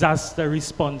disaster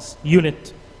response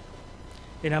unit.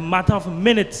 In a matter of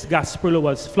minutes, Gasparilla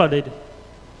was flooded.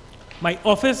 My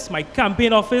office, my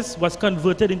campaign office, was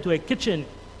converted into a kitchen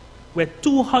where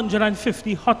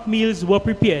 250 hot meals were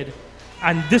prepared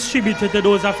and distributed to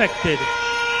those affected.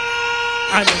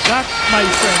 And that, my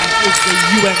friends, is the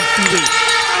UNC way.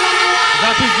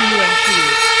 That is the UNC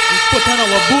way. We put on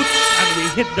our boots and we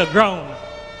hit the ground.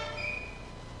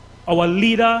 Our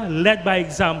leader led by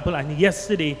example, and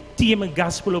yesterday, Team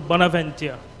Gasparilla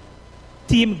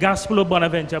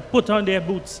Bonaventure put on their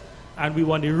boots and we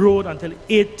were on the road until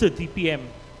 8:30 p.m.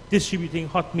 distributing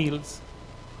hot meals.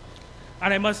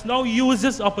 And I must now use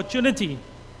this opportunity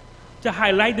to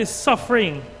highlight the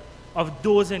suffering of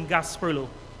those in Gasparilla,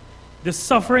 the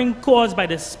suffering caused by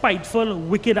the spiteful,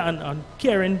 wicked, and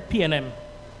uncaring PNM.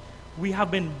 We have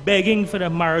been begging for the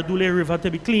Maradule River to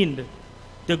be cleaned,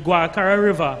 the Guacara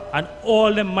River, and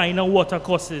all the minor water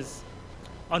courses.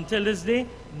 Until this day,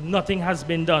 nothing has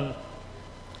been done.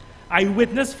 I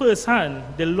witnessed firsthand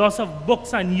the loss of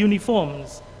books and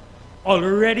uniforms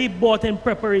already bought in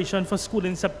preparation for school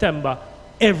in September.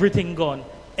 Everything gone,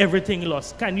 everything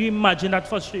lost. Can you imagine that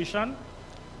frustration?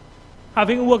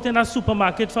 Having worked in a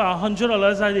supermarket for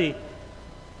 $100 a day,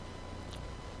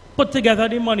 put together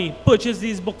the money, purchase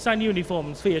these books and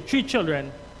uniforms for your 3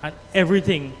 children, and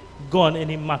everything gone in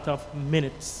a matter of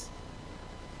minutes.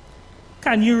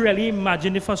 Can you really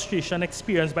imagine the frustration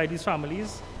experienced by these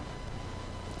families?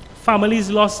 Families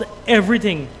lost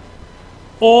everything,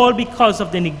 all because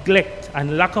of the neglect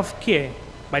and lack of care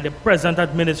by the present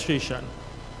administration.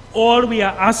 All we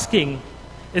are asking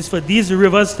is for these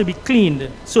rivers to be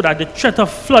cleaned so that the threat of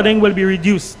flooding will be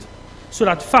reduced, so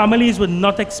that families will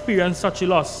not experience such a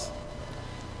loss.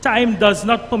 Time does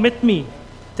not permit me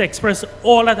to express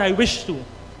all that I wish to,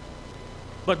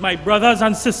 but my brothers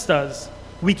and sisters,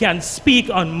 we can speak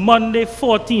on Monday,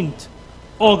 14th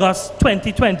August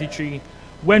 2023,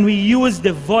 when we use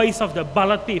the voice of the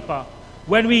ballot paper,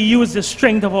 when we use the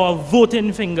strength of our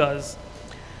voting fingers,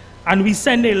 and we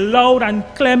send a loud and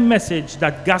clear message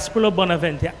that Gasparilla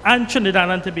Bonaventure and Trinidad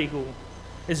and Tobago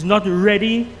is not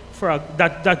ready for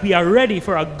that we are ready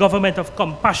for a government of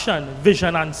compassion,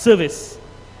 vision, and service.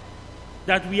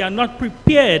 That we are not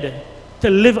prepared to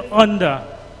live under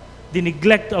the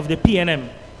neglect of the PNM.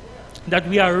 That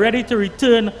we are ready to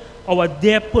return our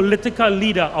dear political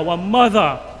leader, our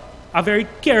mother, a very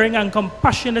caring and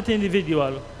compassionate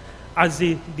individual, as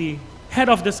the head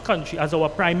of this country, as our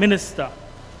Prime Minister.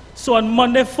 So on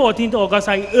Monday, 14th August,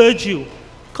 I urge you,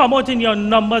 come out in your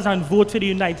numbers and vote for the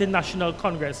United National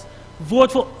Congress.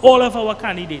 Vote for all of our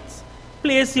candidates.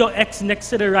 Place your X next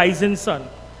to the rising sun.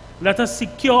 Let us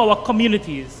secure our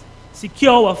communities,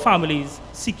 secure our families,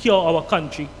 secure our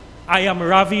country. I am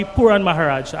Ravi Puran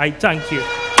Maharaj. I thank you.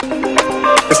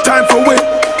 It's time for we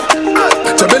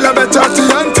to build a better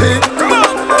TNT. Come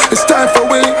on. It's time for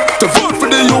we to vote for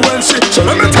the UNC. So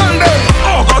let me tell them,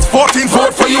 August 14th,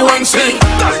 vote for UNC.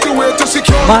 That's the way to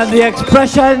secure. And the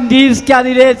expression these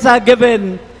candidates are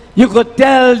given, you could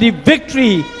tell the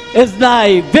victory is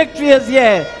nigh. Victory is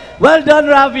here. Well done,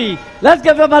 Ravi. Let's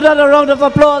give him another round of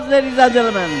applause, ladies and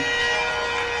gentlemen.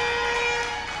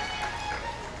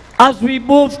 As we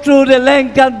move through the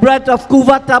length and breadth of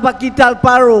Couva, Tabaki,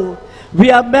 Talparo, we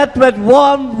are met with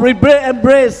warm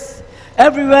embrace.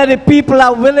 Everywhere the people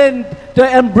are willing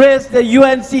to embrace the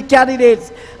UNC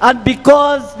candidates. And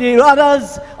because the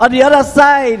others on the other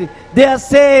side, they are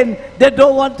saying they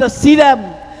don't want to see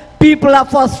them. People are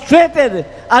frustrated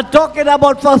and talking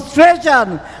about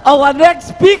frustration. Our next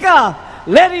speaker,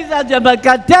 ladies and gentlemen,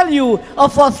 can tell you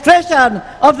of frustration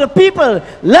of the people.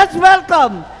 Let's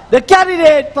welcome the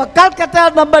candidate for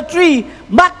Calcutta number 3,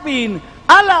 Macbean,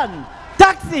 Alan,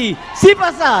 Taxi,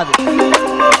 Sipasad.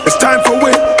 It's time for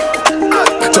we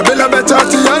to build a better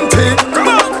TNT. Come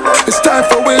on. It's time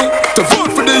for we to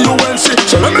vote for the UNC.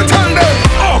 So let me tell them,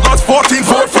 August 14th,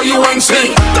 vote for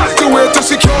UNC. That's the way to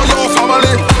secure your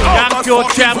family. Thank you,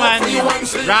 Chairman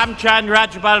Ramchand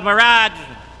Rajbal Maharaj.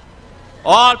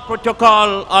 All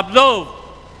protocol observed.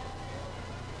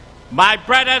 My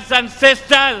brothers and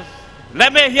sisters,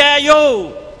 let me hear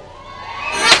you.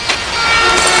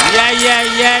 Yeah, yeah,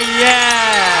 yeah,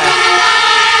 yeah.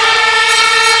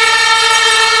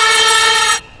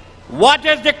 What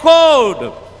is the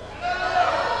code?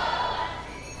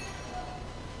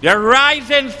 The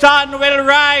rising sun will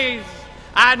rise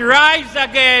and rise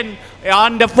again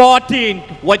on the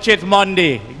 14th, which is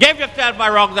Monday. Give yourself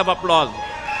a round of applause.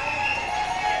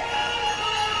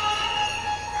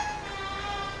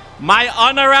 My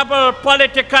honorable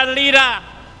political leader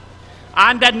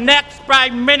and the next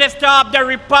Prime Minister of the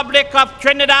Republic of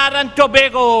Trinidad and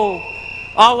Tobago,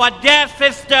 our dear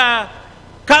sister,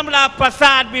 Kamla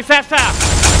Prasad Bisesa.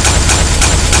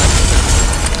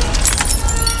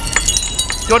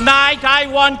 Tonight, I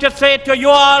want to say to you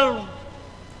all,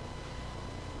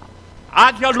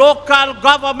 as your local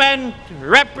government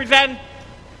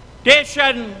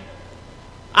representation,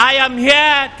 I am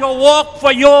here to work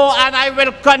for you, and I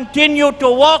will continue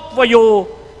to work for you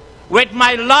with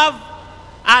my love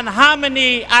and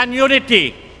harmony and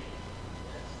unity.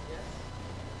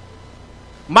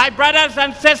 My brothers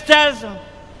and sisters,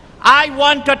 I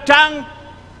want to thank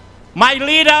my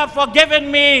leader for giving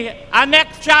me a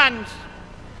next chance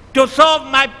to serve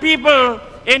my people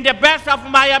in the best of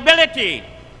my ability.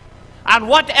 And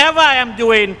whatever I am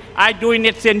doing, I'm doing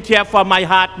it sincere from my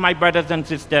heart, my brothers and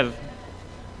sisters.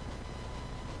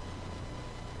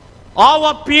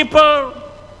 Our people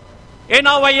in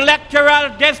our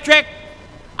electoral district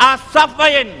are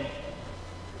suffering.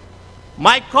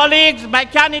 My colleagues, my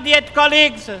candidate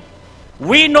colleagues,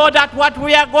 we know that what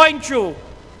we are going through,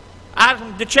 as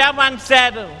the chairman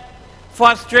said,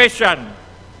 frustration.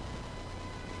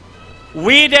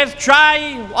 We just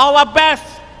try our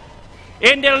best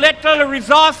in the little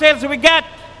resources we get.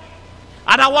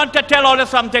 And I want to tell you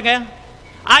something.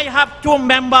 I have 2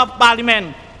 members of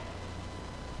parliament,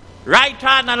 right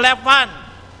hand and left hand.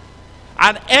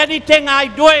 And anything I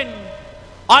doing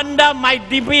under my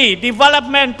DB,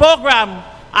 development program,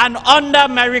 and under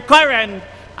my recurrent,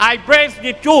 I brace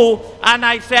the 2, and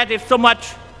I said it's so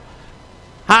much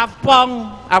half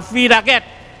pound, a feed I get.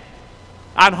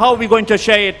 And how are we going to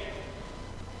share it?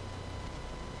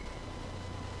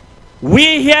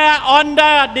 We here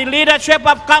under the leadership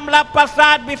of Kamla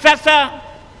Prasad Bisesa,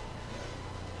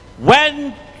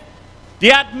 when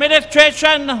the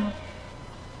administration,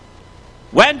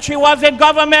 when she was in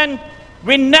government,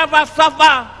 we never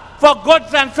suffer for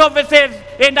goods and services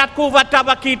in that Couva,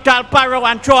 Tabaki, Talparo,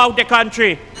 and throughout the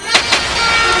country.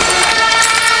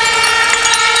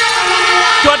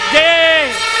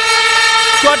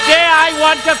 Today I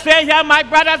want to say here, my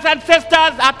brothers and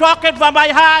sisters are talking from my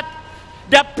heart,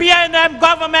 the PNM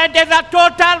government is a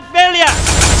total failure.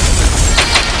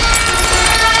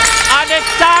 And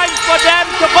it's time for them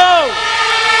to go.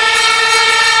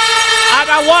 And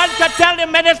I want to tell the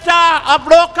Minister of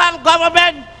Local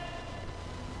Government,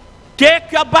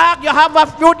 take your bag, you have a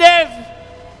few days.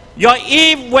 Your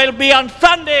eve will be on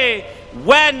Sunday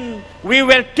when we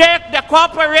will take the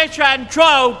corporation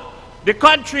throughout the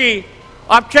country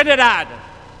of Trinidad.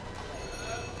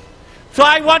 So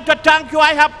I want to thank you.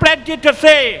 I have plenty to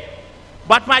say,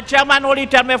 but my chairman only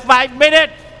tell me 5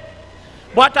 minutes.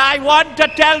 But I want to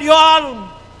tell you all,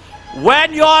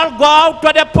 when you all go out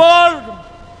to the poll,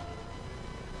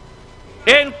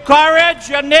 encourage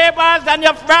your neighbors and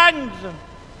your friends,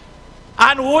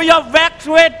 and who you're vexed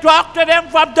with, talk to them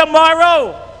from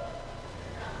tomorrow,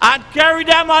 and carry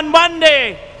them on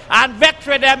Monday, and vex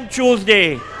with them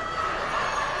Tuesday.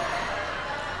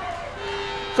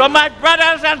 So my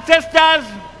brothers and sisters,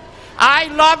 I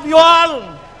love you all,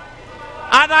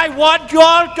 and I want you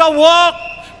all to work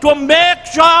to make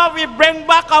sure we bring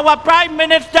back our Prime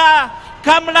Minister,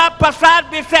 Kamla Prasad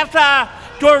Bisesa,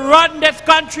 to run this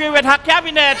country with her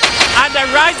cabinet, and the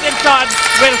rising sun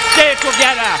will stay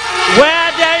together.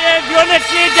 Where there is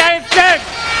unity, there is strength.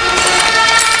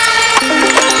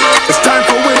 It's time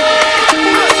for we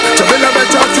to build a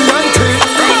better TNT.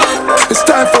 It's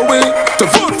time for we to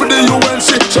vote for the UNC.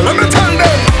 So let me tell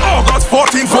them, August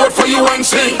 14, vote for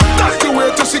UNC. That's the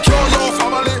way to secure your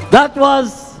family. That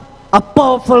was a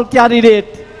powerful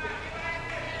candidate,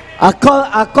 a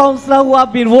councillor who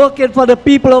have been working for the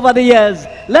people over the years.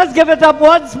 Let's give it up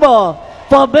once more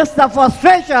for Mr.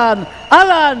 Frustration,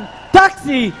 Alan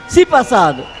Taxi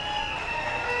Sipasad.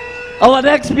 Our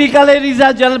next speaker, ladies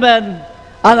and gentlemen,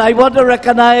 and I want to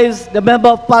recognize the Member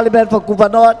of Parliament for Couva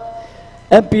North,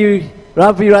 MP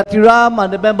Ravi Ratiram,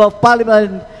 and the Member of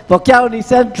Parliament for County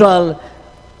Central,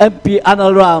 MP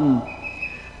Anil Ram.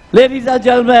 Ladies and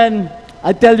gentlemen,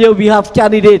 I tell you, we have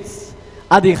candidates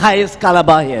at the highest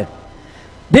caliber here.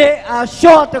 They are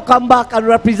sure to come back and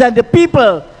represent the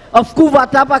people of Couva,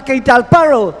 Tabaki,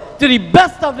 Talparo to the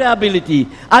best of their ability.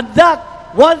 And that,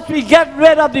 once we get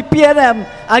rid of the PNM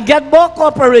and get more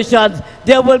corporations,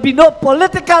 there will be no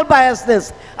political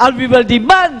biasness, and we will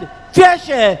demand fair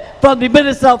share from the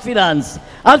Minister of Finance.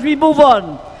 As we move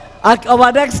on,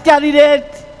 our next candidate,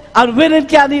 and winning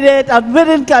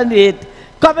candidate,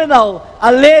 coming out,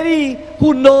 a lady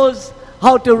who knows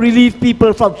how to relieve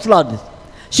people from flood.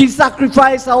 She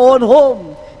sacrificed her own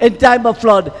home in time of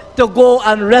flood to go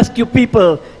and rescue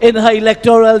people in her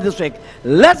electoral district.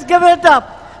 Let's give it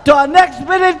up to our next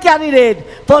winning candidate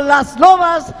for Las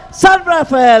Lomas, San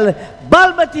Rafael,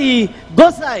 Balmati,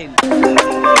 Gosain.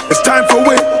 It's time for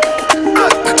we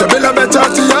to build a better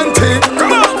TNT.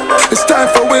 Come on, it's time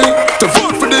for we to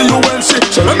vote for the UNC.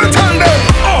 So let me tell them,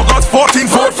 August 14,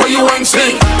 vote for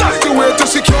UNC. That's the way to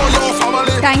secure your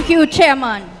family. Thank you,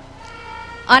 Chairman.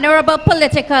 Honorable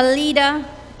political leader,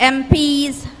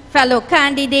 MPs, fellow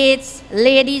candidates,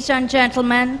 ladies and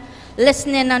gentlemen,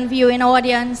 listening and viewing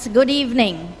audience, good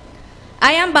evening.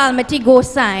 I am Balmati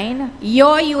Gosain,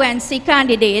 your UNC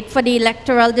candidate for the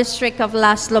electoral district of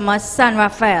Las Lomas, San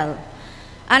Rafael.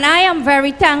 And I am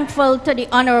very thankful to the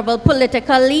honorable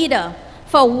political leader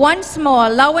for once more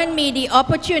allowing me the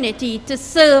opportunity to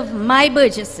serve my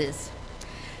burgesses.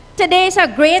 Today is a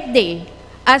great day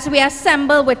as we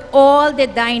assemble with all the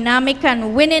dynamic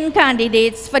and winning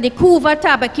candidates for the Couva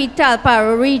Tabaki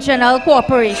Talparo Regional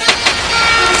Corporation.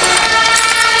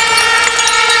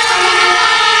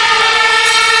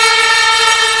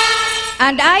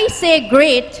 And I say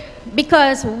great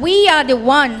because we are the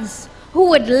ones who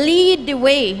would lead the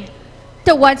way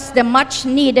towards the much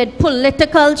needed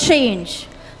political change,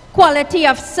 quality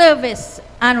of service,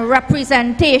 and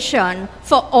representation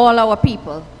for all our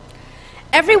people.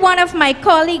 Every one of my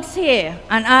colleagues here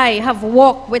and I have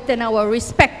walked within our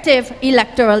respective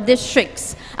electoral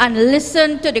districts and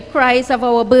listened to the cries of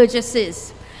our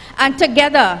burgesses. And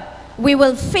together, we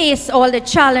will face all the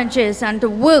challenges and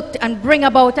work and bring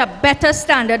about a better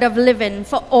standard of living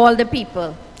for all the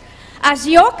people. As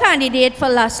your candidate for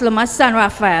Las Lomas San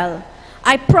Rafael,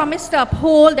 I promise to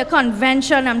uphold the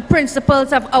convention and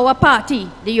principles of our party,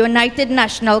 the United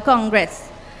National Congress.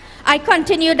 I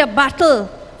continue the battle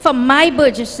for my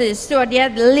burgesses so their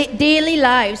daily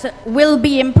lives will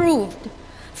be improved,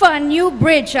 for a new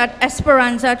bridge at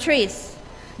Esperanza Trace,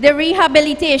 the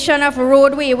rehabilitation of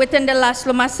roadway within the Las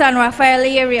Lomas San Rafael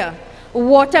area,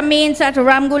 water mains at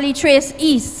Ramguli Trace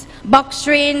East, box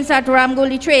trains at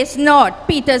Ramguli Trace North,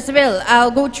 Petersville,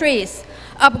 Algo Trace,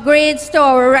 upgrades to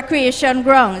our recreation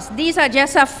grounds. These are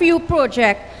just a few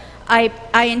projects I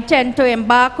intend to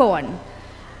embark on.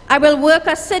 I will work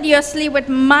assiduously with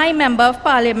my Member of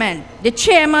Parliament, the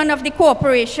Chairman of the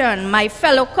Corporation, my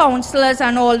fellow councillors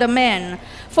and aldermen,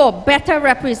 for better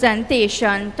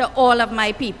representation to all of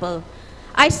my people.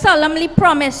 I solemnly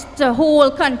promise to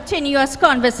hold continuous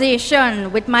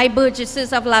conversation with my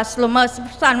burgesses of Las Lomas,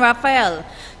 San Rafael,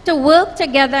 to work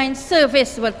together in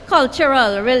service with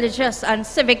cultural, religious, and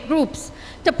civic groups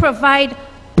to provide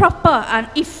proper and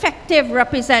effective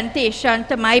representation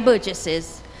to my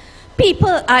burgesses.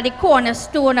 People are the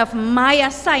cornerstone of my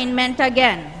assignment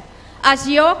again. As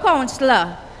your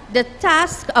councillor, the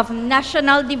task of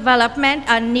national development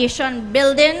and nation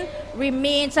building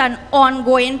remains an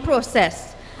ongoing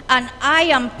process, and I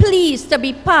am pleased to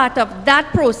be part of that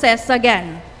process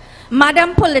again.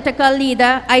 Madam Political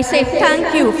Leader, I say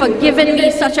thank you for giving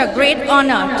me such a great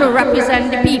honor to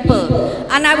represent the people,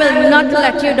 and I will not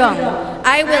let you down.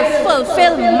 I will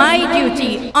fulfill my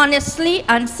duty honestly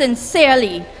and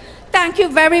sincerely. Thank you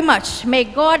very much. May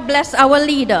God bless our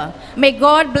leader. May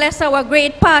God bless our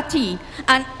great party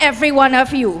and every one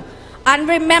of you. And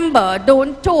remember,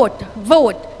 don't tote,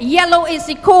 vote. Yellow is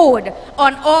the code.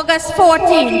 On August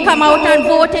 14, come out and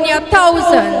vote in your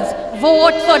thousands.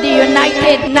 Vote for the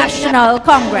United National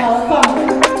Congress.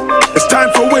 It's time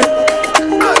for we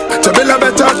to build a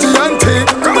better TNT.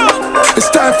 Come on, it's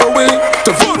time for we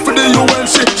to vote for the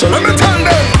UNC. So let me tell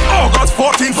them, August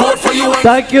 14, vote for UNC.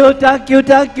 Thank you, thank you,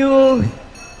 thank you.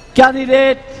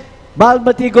 Candidate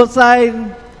Balmati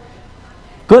Gosain.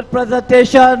 Good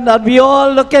presentation, and we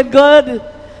all looking good.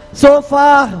 So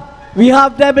far, we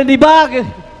have them in the bag.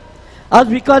 As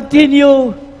we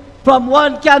continue from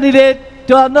one candidate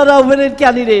to another winning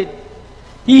candidate.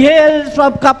 He hails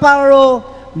from Caparo,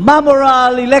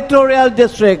 Mamoral Electoral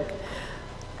District.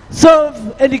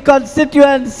 Served in the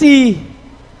constituency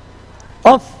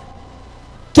of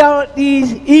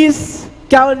East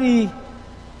County,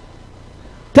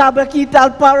 Tabaki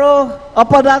Talparo,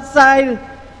 upon that side,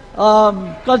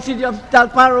 constituency of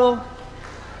Talparo.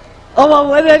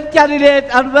 Our winning candidate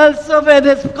and well served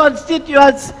his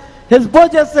constituents, his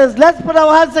burgesses. Let's put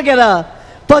our hands together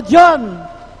for John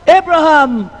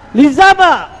Abraham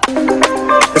Lizama.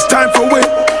 It's time for we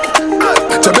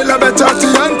to build a better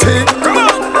TNT. Come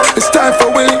on, it's time for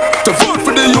we to vote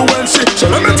for the UNC. So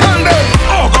let me tell them,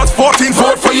 August 14,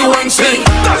 vote for UNC.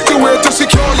 That's the way to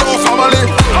secure your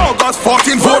family. August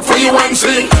 14, vote for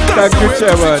UNC. Thank you,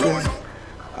 Chairman.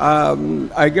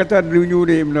 I get a new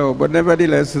name now, but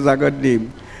nevertheless, it's a good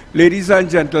name. Ladies and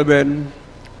gentlemen,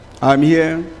 I'm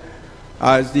here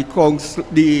as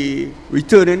the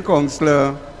returning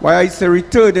councillor. Why I say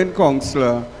returning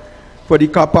councillor? For the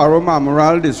Caparo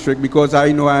Memorial District, because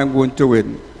I know I'm going to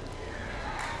win.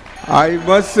 I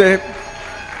must say,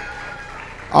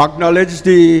 acknowledge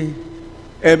the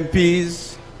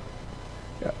MPs,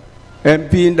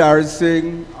 MP Indar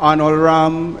Singh, Anol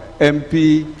Ram,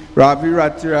 MP Ravi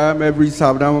Rathiram, every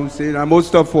Sabdam Hussain, and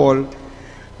most of all,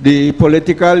 the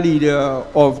political leader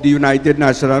of the United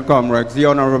National Congress, the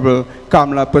Honorable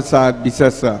Kamla Prasad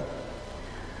Bisesa.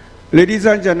 Ladies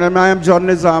and gentlemen, I am John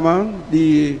Nizama,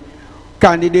 the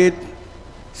candidate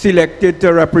selected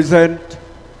to represent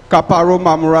Caparo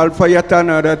Memorial for yet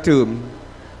another term.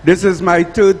 This is my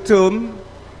third term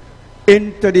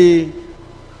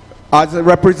as a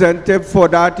representative for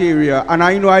that area, and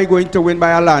I know I'm going to win by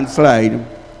a landslide.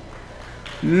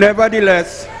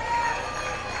 Nevertheless,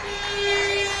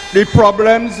 the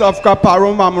problems of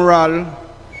Caparo Memorial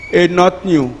are not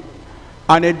new,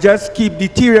 and it just keeps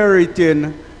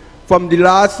deteriorating from the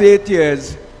last 8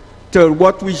 years to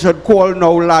what we should call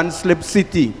now landslip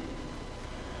city.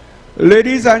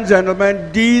 Ladies and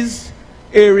gentlemen, these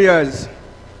areas,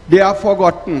 they are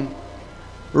forgotten,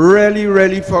 really,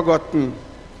 really forgotten.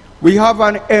 We have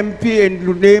an MP in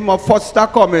the name of Foster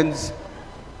Cummins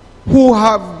who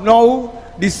have now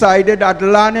decided that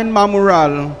land in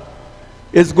Memorial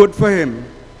is good for him.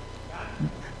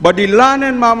 But the land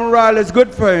in Memorial is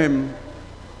good for him,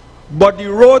 but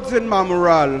the roads in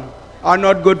Memorial are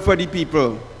not good for the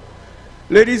people.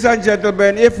 Ladies and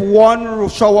gentlemen, if one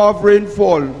shower of rain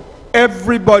fall,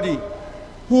 everybody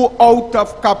who out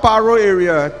of Caparo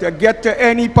area to get to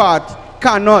any part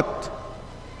cannot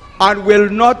and will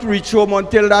not reach home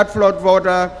until that flood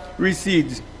water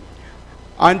recedes.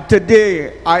 And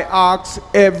today I ask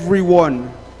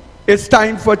everyone, it's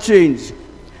time for change.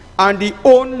 And the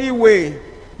only way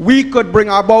we could bring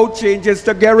about change is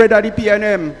to get rid of the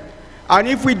PNM. And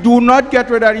if we do not get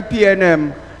rid of the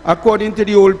PNM, according to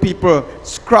the old people,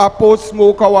 scrap or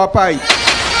smoke our pipe.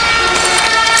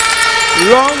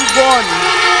 Long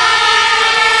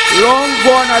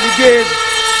gone are the days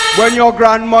when your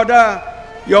grandmother,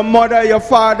 your mother, your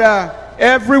father,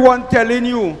 everyone telling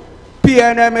you,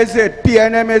 PNM is it,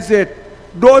 PNM is it.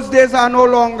 Those days are no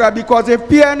longer, because if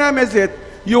PNM is it,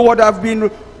 you would have been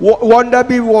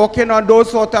walking on those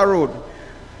sort of road.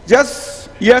 Just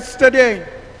yesterday,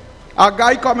 a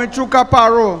guy coming through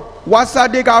Caparo, Wassa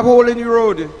dig a hole in the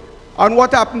road. And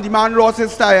what happened? The man lost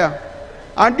his tire.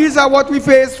 And these are what we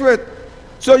face with.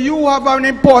 So you have an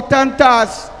important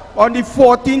task on the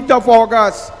 14th of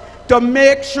August to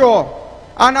make sure,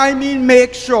 and I mean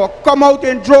make sure, come out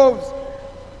in droves,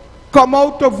 come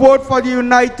out to vote for the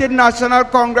United National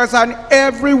Congress and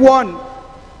every one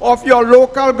of your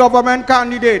local government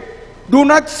candidate. Do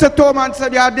not sit home and say,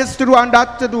 yeah, this to do and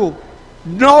that to do.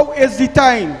 Now is the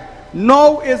time.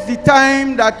 Now is the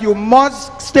time that you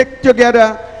must stick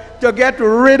together to get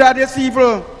rid of this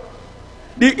evil.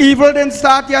 The evil didn't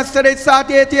start yesterday, it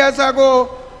started 8 years ago.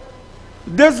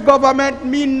 This government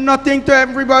means nothing to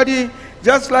everybody.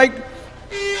 Just like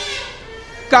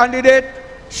candidate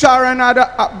Sharon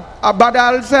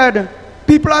Abadal said,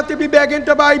 people have to be begging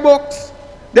to buy books.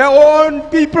 Their own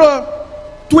people,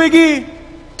 Twiggy,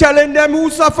 telling them who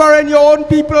suffer in your own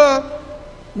people.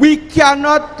 We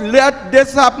cannot let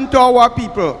this happen to our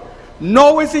people.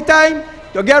 Now is the time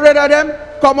to get rid of them,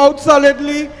 come out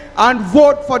solidly, and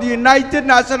vote for the United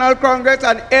National Congress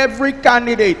and every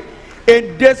candidate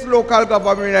in this local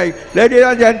government. Ladies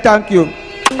and gentlemen, thank you.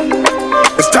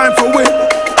 It's time for we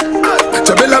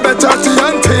to build a better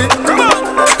TNT. Come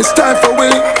on. It's time for we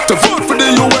to vote for the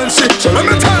UNC. So let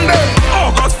me tell them,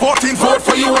 August 14th, vote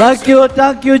for UNC.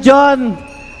 Thank you, John.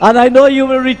 And I know you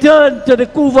will return to the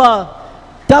Couva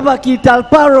Tabaki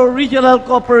Talparo Regional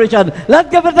Corporation. Let's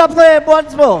give it up for him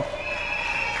once more.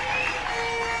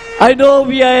 I know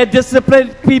we are a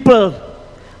disciplined people,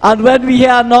 and when we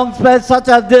hear announcements such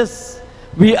as this,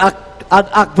 we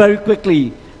act very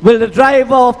quickly. Will the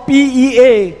driver of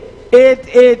PEA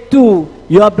 882,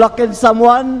 you are blocking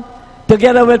someone,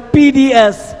 together with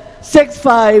PDS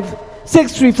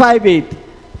 656358,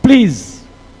 please.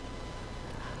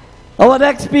 Our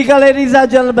next speaker, ladies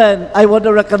and gentlemen, I want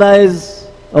to recognize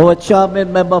our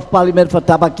Chairman Member of Parliament for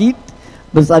Tabakit,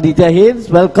 Ms. Aditya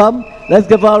Haynes. Welcome. Let's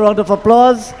give her a round of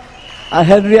applause.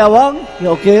 Henry Awang,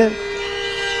 okay.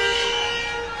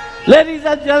 Ladies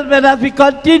and gentlemen, as we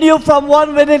continue from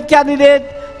one winning candidate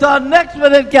to our next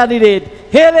winning candidate,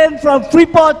 hailing from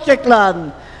Freeport,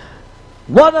 Chicland,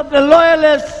 one of the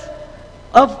loyalists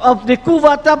of the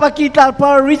Couva Tabaki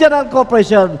Talpara Regional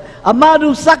Corporation, a man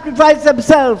who sacrificed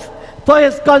himself for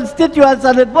his constituents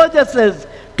and advocacies,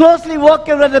 closely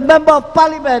working with a member of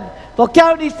parliament for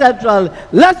County Central.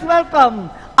 Let's welcome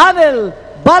Anil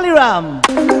Baliram.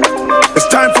 It's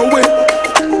time for we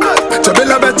to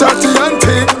build a better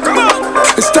TNT. Come on.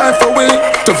 It's time for we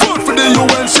to vote for the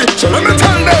UNC. So let me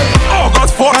tell them,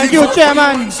 August 14th. Thank you,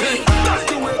 Chairman.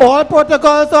 All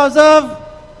protocols observed.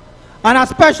 And a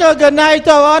special good night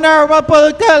to our honorable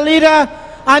political leader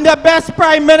and the best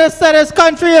Prime Minister this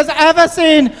country has ever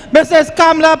seen, Mrs.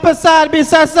 Kamla Prasad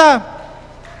Bisesa.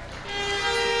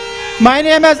 My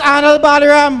name is Anil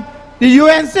Baliram, the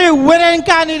UNC winning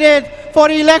candidate for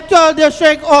the electoral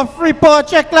district of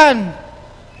Freeport-Chiclan.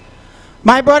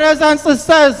 My brothers and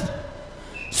sisters,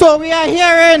 so we are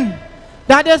hearing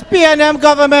that this PNM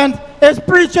government is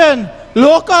preaching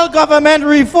local government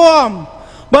reform.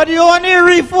 But the only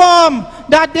reform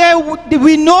that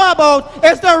we know about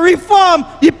is the reform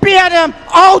the PNM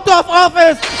out of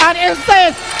office and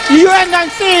insert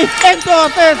UNC into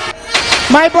office.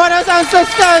 My brothers and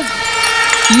sisters,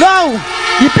 now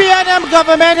the PNM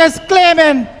government is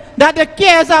claiming that it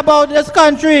cares about this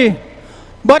country.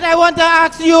 But I want to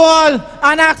ask you all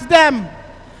and ask them,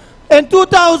 in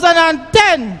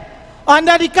 2010,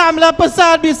 under the Kamla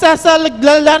Prasad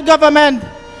Bisesa-led government,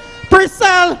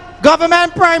 Priscilla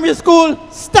Government Primary School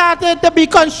started to be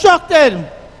constructed.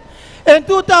 In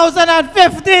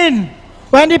 2015,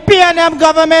 when the PNM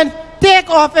government take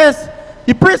office,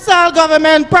 the Priscilla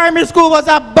Government Primary School was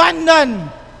abandoned.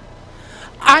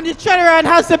 And the children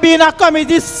has to be in a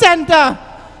community center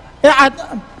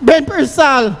at Ben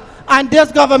Priscilla. And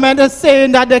this government is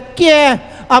saying that they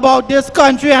care about this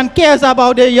country and cares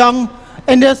about the young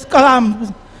in this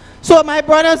So my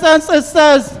brothers and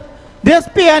sisters, this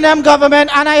PNM government,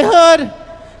 and I heard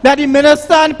that the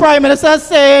minister and prime minister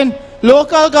saying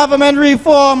local government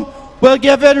reform will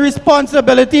give it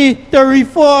responsibility to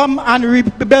reform and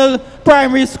rebuild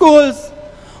primary schools.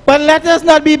 But let us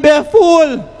not be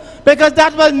fooled, because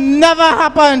that will never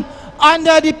happen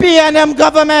under the PNM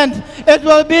government. It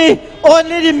will be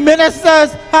only the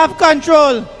ministers have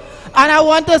control. And I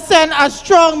want to send a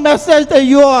strong message to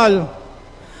you all.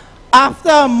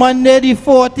 After Monday the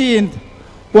 14th,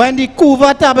 when the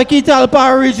Couva Tabaki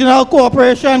Talpara Regional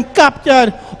Corporation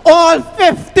captured all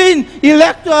 15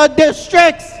 electoral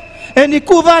districts in the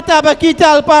Couva Tabaki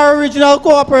Talpara Regional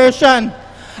Corporation,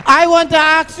 I want to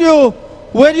ask you,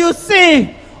 will you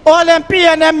see all them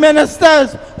PNM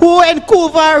ministers who in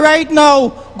Couva right now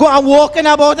go and walking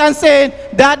about and saying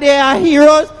that they are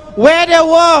heroes? Where they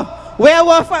were? Where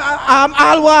were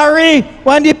Alwari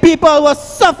when the people were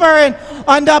suffering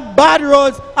under bad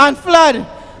roads and flood?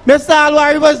 Mr.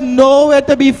 Alwari was nowhere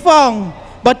to be found.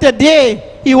 But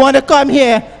today, he want to come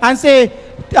here and say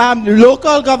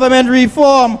local government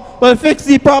reform will fix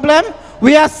the problem.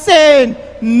 We are saying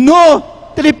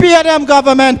no to the PNM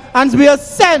government, and we will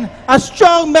send a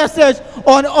strong message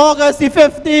on August the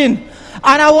 15th.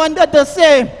 And I wanted to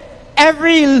say,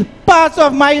 every part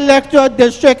of my electoral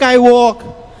district I walk,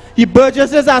 the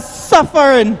burgesses are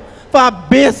suffering for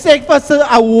basic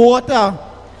water.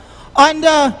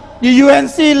 Under the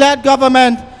UNC-led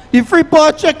government, the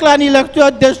Freeport-Chiclan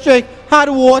electoral district had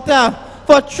water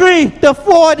for 3 to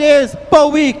 4 days per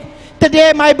week.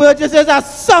 Today, my burgesses are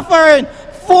suffering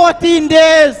 14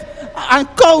 days and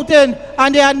counting,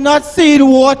 and they are not seeing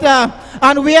water.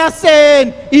 And we are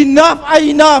saying enough is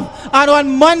enough. And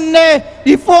on Monday,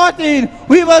 the 14th,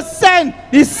 we will send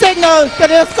the signal to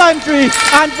this country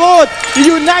and vote the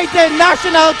United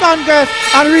National Congress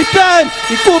and return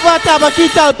the Couva Tabaki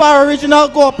Talpara Regional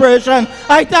Corporation.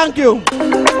 I thank you.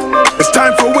 It's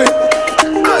time for we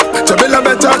to build a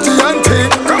better TNT.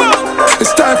 Come on.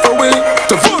 It's time for we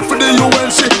to vote for the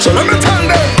UNC. So let me tell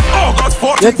them, August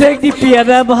 14th. You think the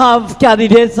PNM have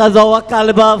candidates as our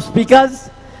caliber of speakers?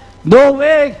 No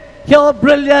way. You're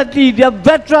brilliantly. They're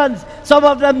veterans. Some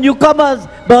of them newcomers,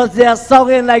 but they are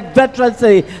sounding like veterans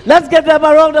say. Let's give them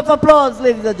a round of applause,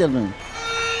 ladies and gentlemen.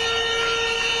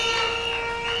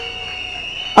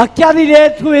 A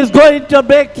candidate who is going to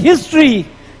make history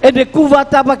in the Couva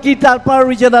Tabaki Talpara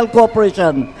Regional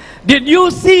Corporation. The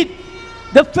new seat,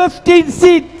 the 15th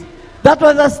seat that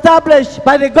was established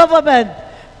by the government,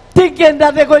 thinking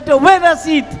that they're going to win a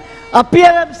seat, a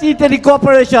PNM seat in the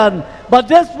corporation. But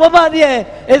this woman here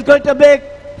is going to make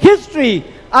history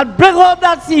and bring home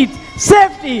that seat,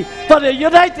 safety for the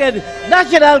United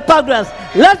National Congress.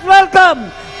 Let's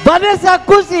welcome Vanessa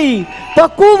Kusi for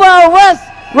Couva West,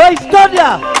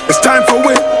 Roystonia. It's time for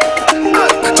we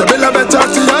to build a better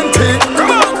TNT.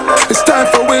 Come on. It's time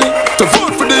for we to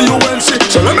vote for the UNC.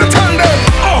 So let me tell them,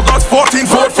 August 14th,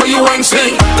 vote for UNC.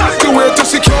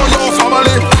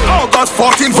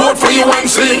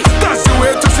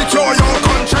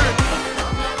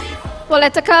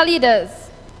 political leaders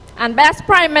and best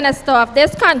Prime Minister of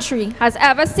this country has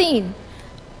ever seen,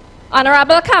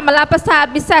 Honorable Kamala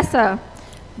Persad-Bissessar,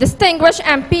 distinguished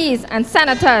MPs and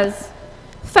senators,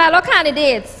 fellow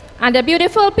candidates, and the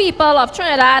beautiful people of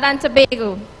Trinidad and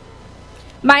Tobago.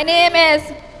 My name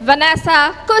is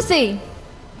Vanessa Kusi,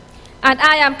 and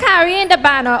I am carrying the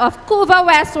banner of Couva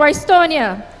West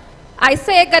Estonia. I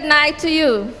say good night to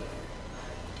you.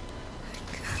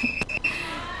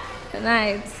 Good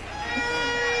night.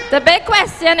 The big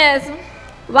question is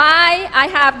why I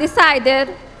have decided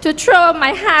to throw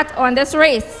my hat on this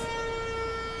race.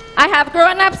 I have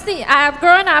grown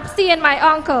up seeing my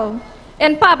uncle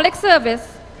in public service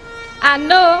and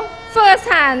know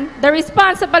firsthand the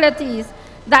responsibilities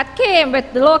that came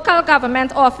with the local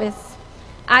government office.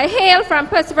 I hail from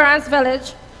Perseverance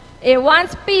Village, a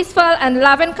once peaceful and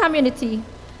loving community,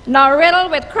 now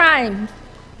riddled with crime,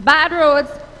 bad roads,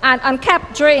 and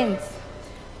unkept drains.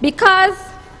 Because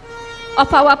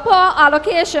of our poor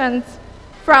allocations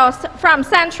from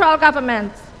central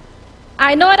government,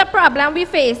 I know the problem we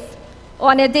face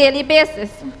on a daily basis,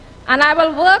 and I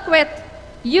will work with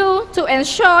you to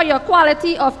ensure your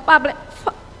quality of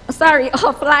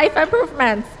life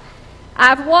improvements.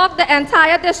 I've walked the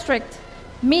entire district,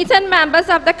 meeting members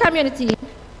of the community,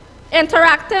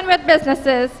 interacting with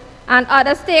businesses and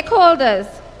other stakeholders.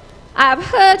 I've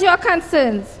heard your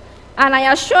concerns, and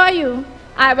I assure you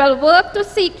I will work to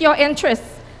seek your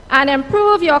interests and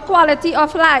improve your quality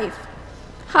of life.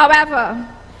 However,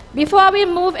 before we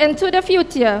move into the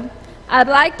future, I'd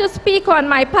like to speak on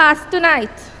my past tonight.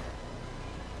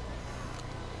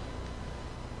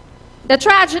 The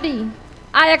tragedy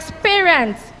I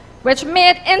experienced, which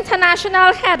made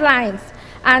international headlines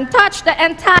and touched the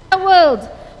entire world,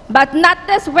 but not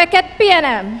this wicked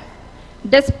PNM.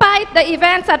 Despite the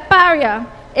events at Paria,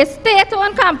 a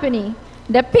state-owned company,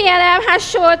 the PNM has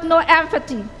showed no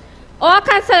empathy or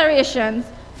considerations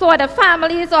for the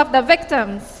families of the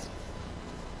victims.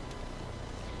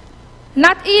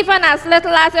 Not even as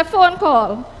little as a phone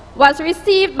call was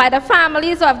received by the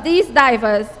families of these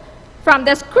divers from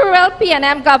this cruel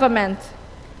PNM government.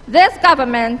 This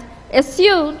government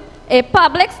issued a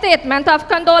public statement of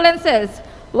condolences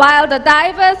while the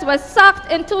divers were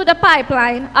sucked into the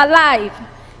pipeline alive.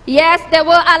 Yes, they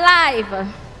were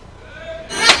alive.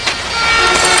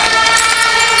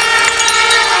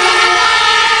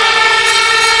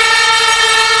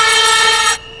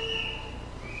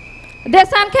 This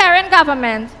uncaring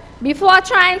government, before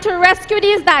trying to rescue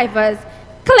these divers,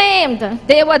 claimed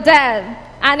they were dead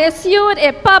and issued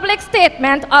a public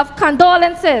statement of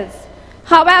condolences.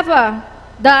 However,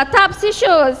 the autopsy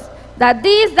shows that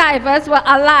these divers were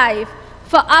alive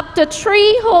for up to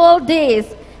 3 whole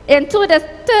days into the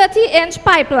 30-inch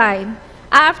pipeline.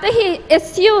 After he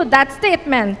issued that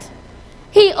statement,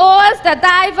 he owes the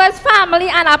divers' family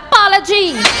an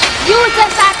apology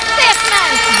using that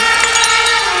statement.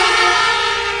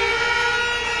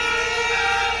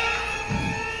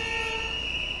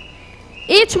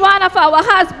 Each one of our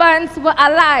husbands were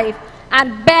alive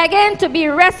and begging to be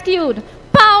rescued,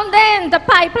 pounding the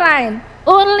pipeline,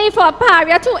 only for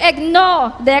Paria to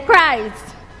ignore their cries.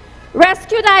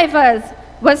 Rescue divers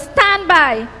would stand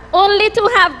by, only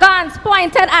to have guns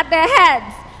pointed at their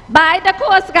heads by the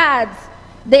Coast Guards.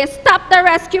 They stopped the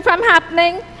rescue from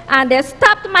happening, and they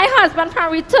stopped my husband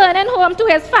from returning home to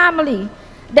his family.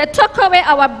 They took away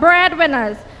our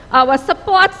breadwinners, our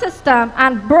support system,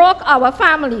 and broke our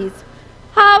families.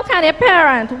 How can a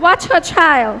parent watch her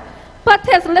child put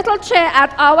his little chair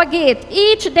at our gate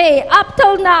each day up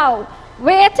till now,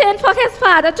 waiting for his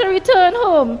father to return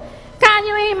home? Can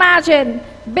you imagine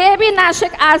baby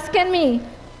Nashik asking me,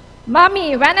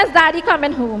 "Mommy, when is daddy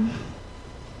coming home?"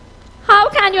 How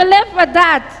can you live with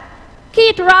that?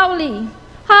 Keith Rowley,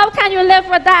 how can you live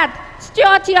with that?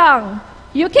 Stuart Young,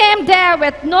 you came there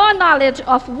with no knowledge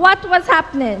of what was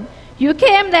happening. You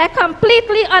came there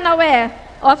completely unaware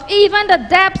of even the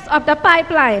depths of the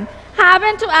pipeline,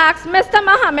 having to ask Mr.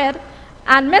 Mohammed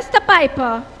and Mr.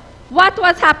 Piper what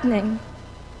was happening.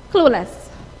 Clueless.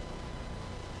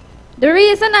 The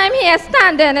reason I'm here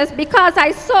standing is because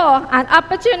I saw an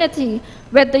opportunity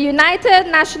with the United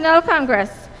National Congress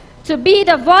to be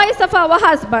the voice of our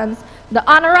husbands. The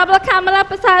Honorable Kamala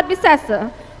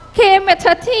Persad-Bissessar came with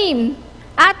her team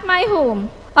at my home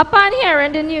upon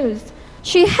hearing the news.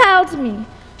 She held me.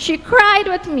 She cried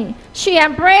with me, she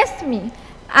embraced me,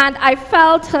 and I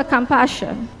felt her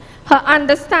compassion, her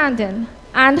understanding,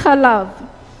 and her love.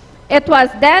 It was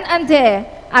then and there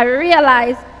I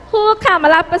realized who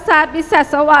Kamala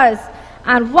Persad-Bissessar was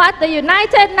and what the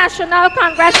United National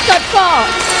Congress stood for.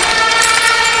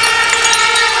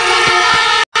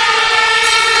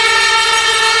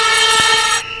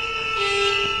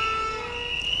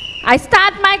 I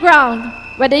stand my ground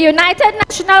with the United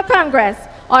National Congress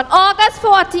on August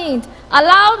 14th.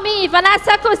 Allow me,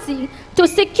 Vanessa Kusi, to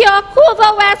secure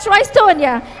Couva West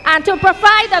Roystonia and to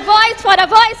provide a voice for the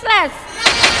voiceless.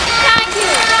 Thank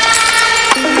you.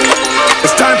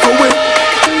 It's time for we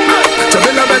to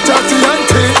build a better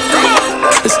TNT.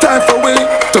 It's time for we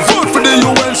to vote for the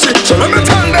UNC. So let me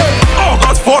tell them,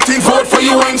 August 14, vote for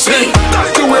UNC.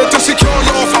 That's the way to secure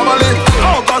your family.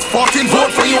 August 14,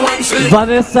 vote for UNC.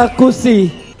 Vanessa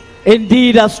Kusi,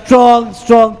 indeed a strong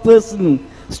person,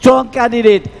 strong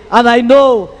candidate, and I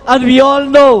know, and we all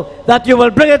know, that you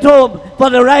will bring it home for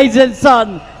the rising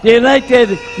sun, the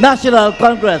United National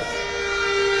Congress.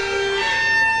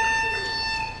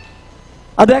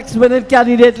 Our next winning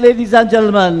candidate, ladies and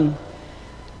gentlemen,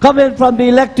 coming from the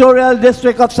electoral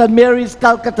district of St. Mary's,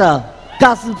 Calcutta,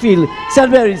 Castlefield,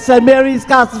 St. Mary's,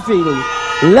 Castlefield.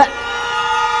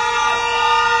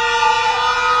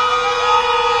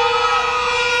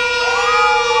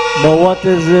 But what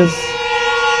is this?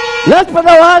 Let's put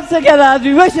our hands together as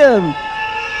we wish him.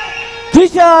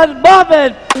 Trisha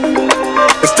Mohammed.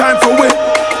 It's time for we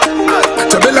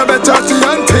to build a better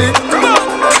TNT.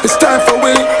 It's time for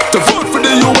we to vote for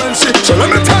the UNC. So let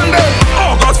me tell them,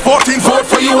 August 14, vote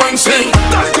for UNC.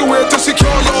 That's the way to secure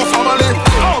your family.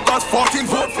 August 14,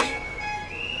 vote for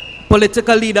UNC.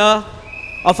 Political leader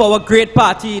of our great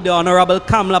party, the Honorable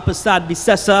Kamla Prasad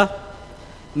Bisesa,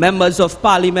 members of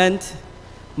parliament,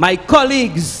 my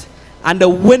colleagues, and the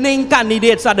winning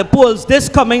candidates at the polls this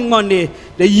coming Monday,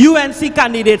 the UNC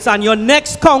candidates and your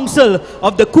next council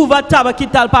of the Couva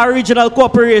Tabaki Talpa Regional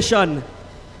Corporation.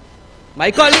 My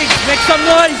colleagues, make some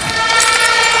noise.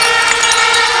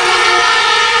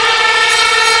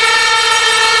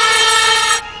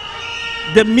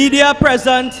 The media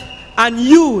present and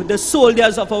you, the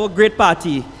soldiers of our great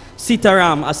party,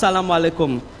 Sitaram, Assalamu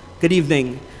alaikum, good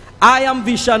evening. I am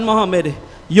Vishan Mohammed,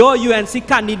 your UNC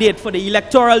candidate for the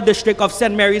electoral district of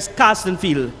St. Mary's,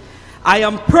 Castlefield. I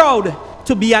am proud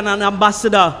to be an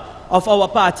ambassador of our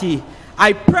party.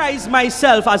 I prize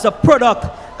myself as a product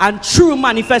and true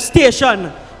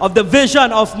manifestation of the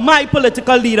vision of my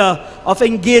political leader of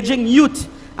engaging youth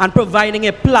and providing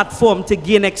a platform to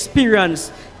gain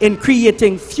experience in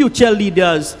creating future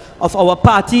leaders of our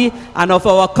party and of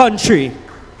our country.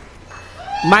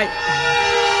 My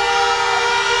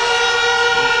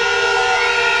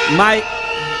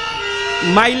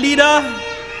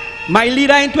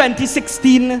leader in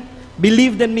 2016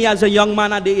 believed in me as a young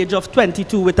man at the age of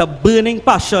 22 with a burning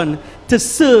passion to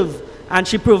serve, and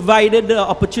she provided the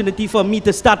opportunity for me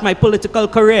to start my political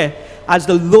career as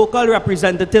the local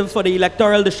representative for the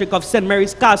electoral district of St.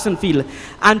 Mary's, Castlefield.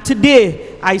 And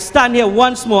today, I stand here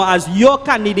once more as your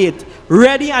candidate,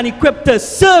 ready and equipped to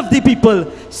serve the people,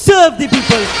 and serve the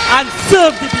people.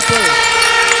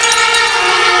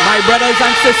 My brothers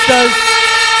and sisters,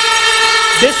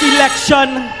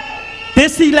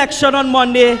 this election on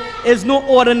Monday is no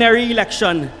ordinary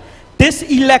election. This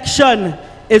election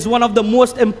is one of the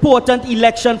most important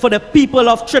elections for the people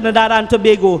of Trinidad and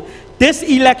Tobago. This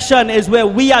election is where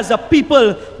we as a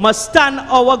people must stand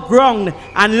our ground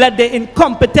and let the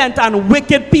incompetent and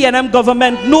wicked PNM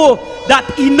government know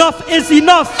that enough is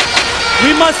enough.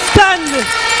 We must stand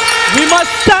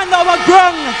our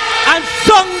ground and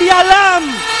sound the alarm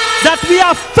that we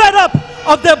are fed up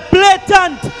of the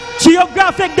blatant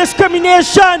geographic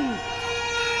discrimination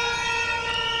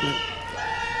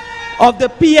of the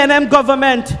PNM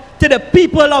government to the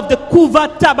people of the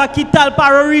Couva Tabaki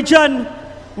Talparo region.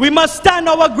 We must stand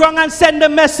our ground and send a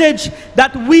message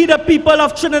that we, the people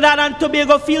of Trinidad and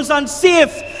Tobago, feels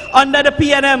unsafe under the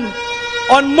PNM.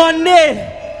 On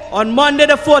Monday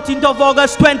the 14th of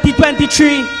August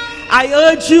 2023, I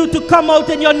urge you to come out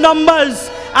in your numbers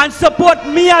and support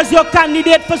me as your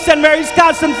candidate for St. Mary's,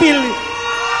 Castlefield.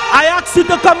 I ask you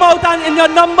to come out in your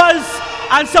numbers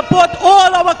and support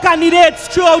all our candidates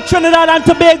throughout Trinidad and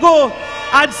Tobago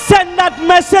and send that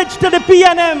message to the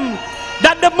PNM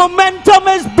that the momentum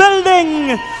is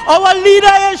building. Our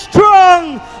leader is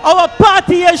strong, our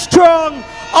party is strong,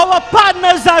 our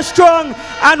partners are strong,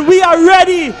 and we are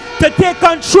ready to take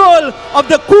control of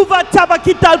the Couva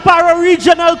Tabaki Talparo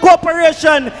Regional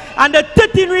Corporation and the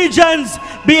 13 regions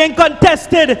being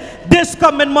contested this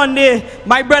coming Monday.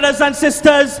 My brothers and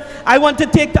sisters, I want to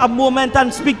take a moment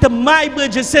and speak to my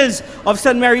burgesses of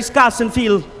St. Mary's,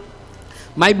 Castlefield.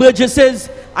 My burgesses,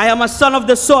 I am a son of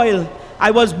the soil. I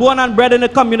was born and bred in the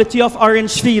community of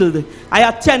Orangefield. I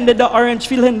attended the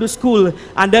Orangefield Hindu School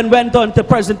and then went on to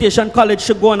Presentation College,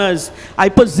 Shogunas. I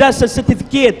possess a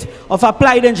certificate of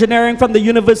applied engineering from the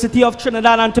University of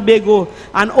Trinidad and Tobago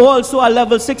and also a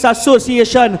level 6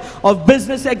 association of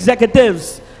business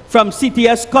executives from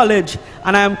CTS College,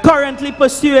 and I am currently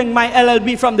pursuing my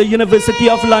LLB from the University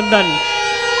of London.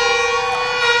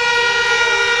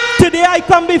 Today I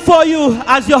come before you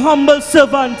as your humble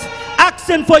servant,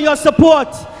 asking for your support.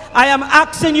 I am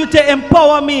asking you to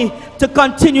empower me to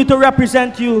continue to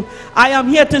represent you. I am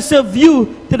here to serve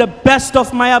you to the best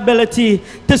of my ability,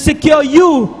 to secure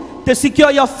you, to secure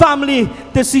your family,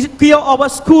 to secure our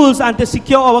schools, and to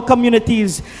secure our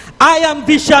communities. I am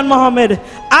Vishan Mohammed.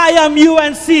 I am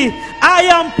UNC. I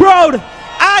am proud.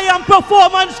 I am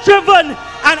performance driven,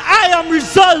 and I am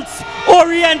results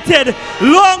oriented.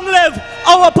 Long live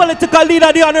our political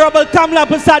leader, the Honorable Kamla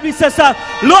Prasad Visesa.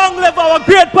 Long live our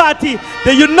great party,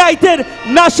 the United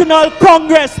National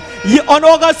Congress. On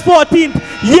August 14th,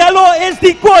 yellow is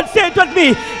the code. Say it with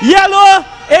me. Yellow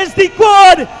is the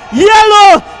code.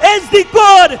 Yellow is the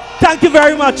code. Thank you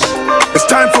very much. It's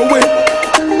time for we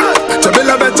to build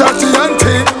a better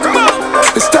TNT. Come on.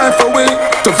 It's time for we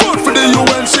to vote for the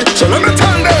UNC. So let me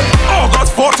tell them,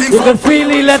 August 14th. You can feel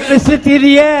the electricity in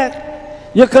the air.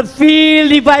 You can feel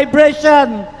the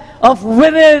vibration of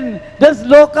winning this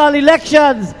local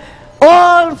elections.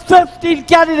 All 15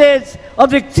 candidates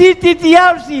of the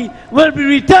CTTRC will be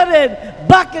returning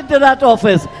back into that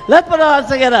office. Let's put our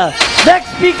hands together.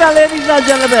 Next speaker, ladies and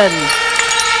gentlemen.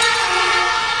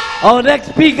 Our next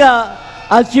speaker,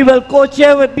 and she will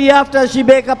co-chair with me after she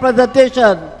makes a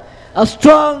presentation, a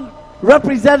strong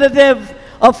representative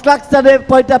of Claxton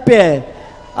Point-a-Pierre.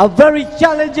 A very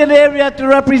challenging area to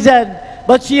represent,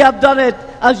 but she has done it,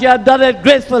 and she has done it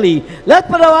gracefully. Let's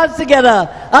put our hands together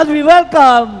as we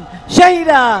welcome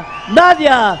Shahida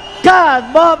Nadia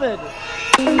Khan Mohammed.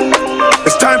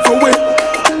 It's time for we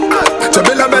to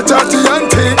build a better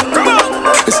TNT. Come on.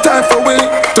 It's time for we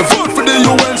to vote for the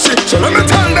UNC. So let me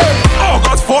tell them,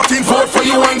 August 14th, vote for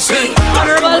UNC.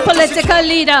 Honorable political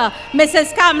leader,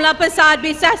 Mrs. Kamla Prasad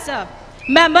Visesa,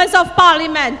 members of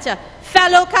parliament,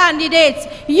 fellow candidates,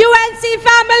 UNC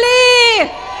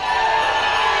family.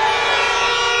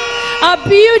 A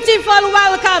beautiful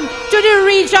welcome to the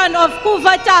region of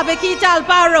Couva, Tabaki,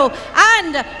 Talparo.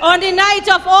 And on the night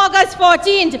of August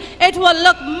 14th, it will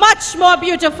look much more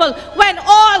beautiful when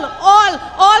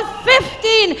all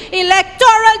 15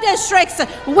 electoral districts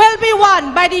will be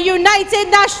won by the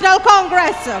United National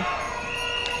Congress.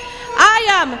 I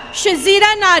am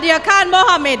Shahida Nadia Khan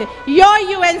Mohammed, your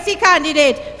UNC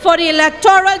candidate for the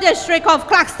electoral district of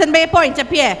Claxton Bay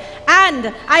Point-a-Pierre.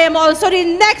 And I am also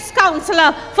the next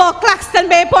councillor for Claxton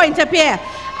Bay Point-a-Pierre.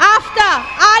 After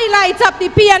I light up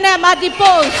the PNM at the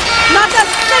polls, not a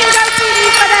single PD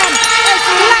for them. It's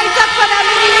light up for them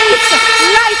in the east,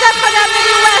 light up for them in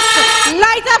the west,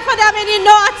 light up for them in the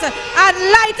north, and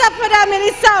light up for them in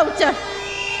the south.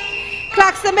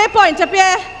 Claxton Bay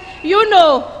Point-a-Pierre, you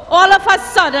know, all of a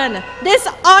sudden, this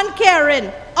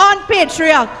uncaring,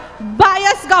 unpatriotic,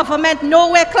 biased government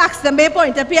know where Claxton Bay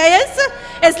Point-a-Pierre is.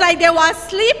 It's like they were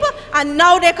asleep and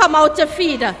now they come out to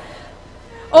feed.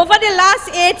 Over the last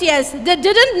 8 years, they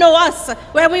didn't know us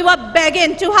when we were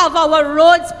begging to have our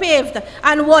roads paved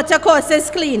and water courses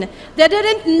clean. They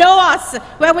didn't know us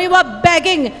when we were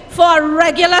begging for a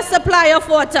regular supply of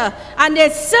water. And they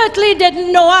certainly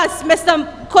didn't know us,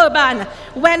 Mr. Coban,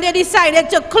 when they decided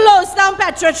to close down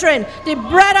Petrotrin, the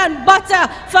bread and butter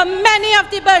for many of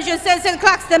the burgesses in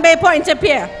Claxton Bay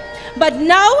Point-a-Pierre. But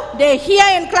now they're here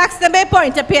in Claxton Bay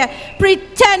Point-a-Pierre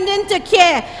pretending to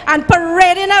care and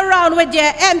parading around with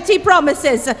their empty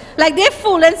promises like they're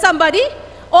fooling somebody.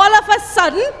 All of a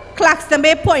sudden, Claxton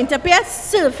Bay Point-a-Pierre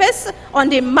surfaced on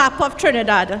the map of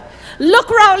Trinidad. Look,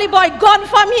 Rowley boy, gone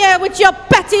from here with your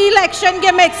petty election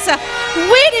gimmicks.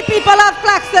 We, the people of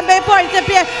Claxton Bay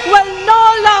Point-a-Pierre, will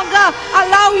no longer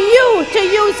allow you to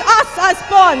use us as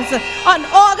pawns. On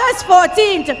August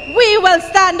 14th, we will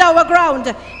stand our ground.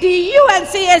 The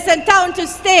UNC is in town to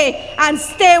stay, and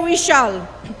stay we shall.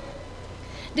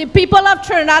 The people of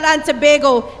Trinidad and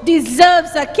Tobago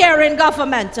deserves a caring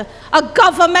government, a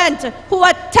government who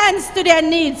attends to their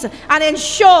needs and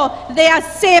ensure they are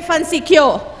safe and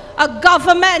secure. A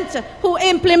government who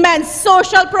implements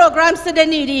social programs to the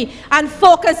needy and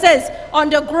focuses on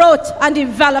the growth and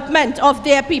development of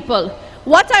their people.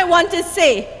 What I want to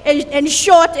say in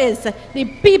short is the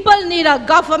people need a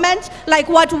government like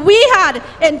what we had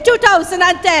in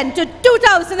 2010 to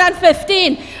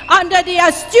 2015 under the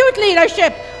astute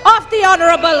leadership of the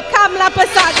Honorable Kamla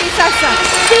Prasad Visesa,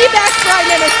 the best Prime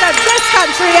Minister this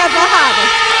country ever had.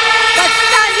 But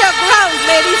stand your ground,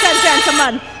 ladies and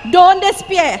gentlemen. Don't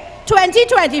despair.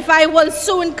 2025 will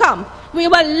soon come. We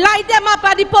will light them up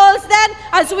at the polls then,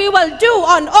 as we will do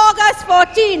on August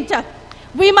 14th.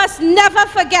 We must never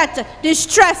forget the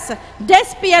stress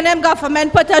this PNM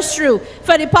government put us through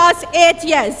for the past 8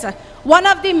 years. One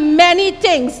of the many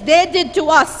things they did to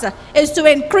us is to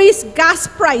increase gas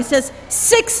prices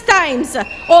 6 times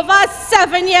over a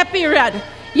 7-year period.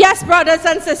 Yes, brothers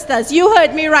and sisters, you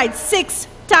heard me right, 6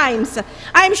 times.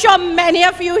 I'm sure many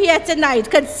of you here tonight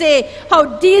could say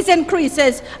how these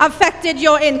increases affected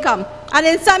your income, and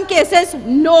in some cases,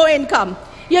 no income.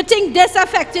 You think this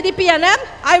affected the PNM?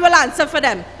 I will answer for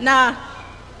them. Nah.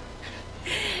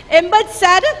 Imbert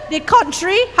said the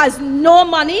country has no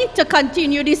money to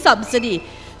continue the subsidy,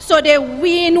 so they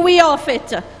wean we off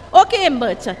it. Okay,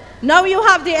 Imbert, now you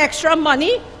have the extra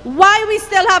money. Why we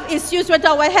still have issues with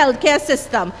our healthcare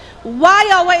system? Why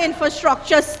our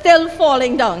infrastructure still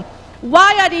falling down?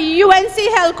 Why are the UNC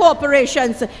health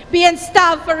corporations being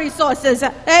starved for resources?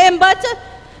 Imbert,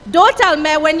 don't tell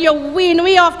me when you wean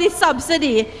we off the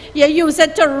subsidy, you use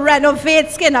it to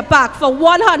renovate Skinner Park for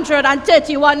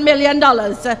 $131 million.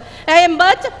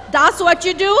 But that's what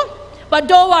you do? But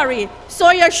don't worry, so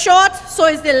you're short, so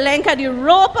is the length of the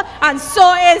rope, and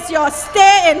so is your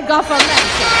stay in government.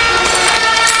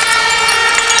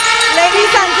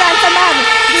 Ladies and gentlemen,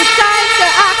 the time to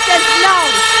act is now.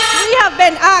 We have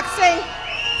been asking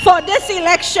for this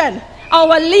election.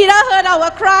 Our leader heard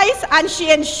our cries, and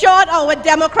she ensured our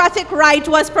democratic right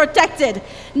was protected.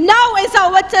 Now is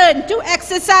our turn to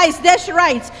exercise this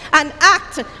right and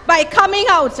act by coming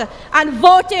out and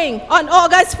voting on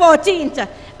August 14th.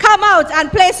 Come out and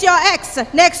place your X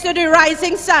next to the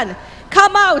rising sun.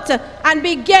 Come out and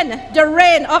begin the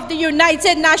reign of the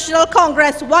United National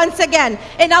Congress once again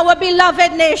in our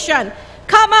beloved nation.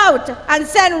 Come out and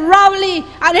send Rowley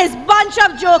and his bunch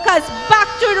of jokers back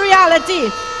to reality.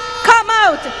 Come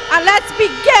out and let's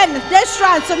begin this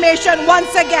transformation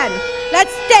once again.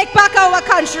 Let's take back our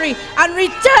country and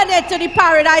return it to the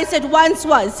paradise it once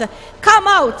was. Come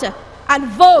out and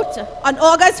vote on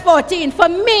August 14th for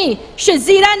me,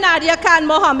 Shazida Nadia Khan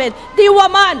Mohammed, the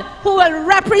woman who will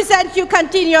represent you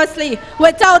continuously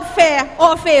without fear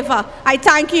or favor. I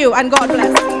thank you and God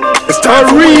bless.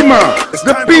 Arima,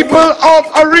 the people of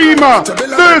Arima,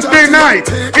 Thursday night,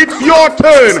 it's your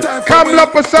turn. Kamla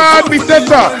Prasad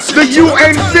Bisesa, the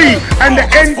UNC and the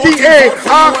NTA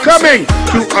are coming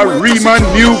to Arima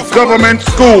New Government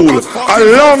School.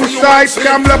 Alongside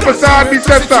Kamla Prasad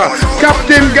Bisesa,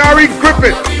 Captain Gary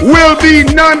Griffith will be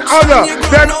none other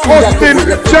than Austin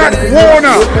Jack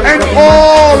Warner and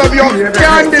all of your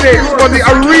candidates for the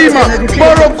Arima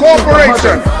Borough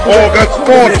Corporation. August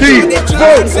 14th,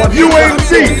 vote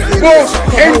UNC, vote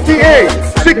NTA,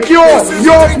 secure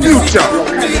your future,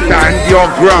 stand your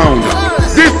ground.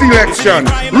 This election,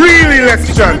 real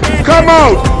election, come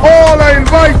out, all are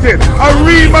invited.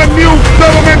 Arima New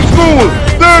Government School,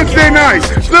 Thursday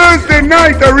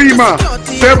night Arima,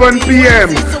 7 p.m.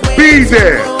 Be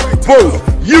there, vote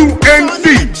UNC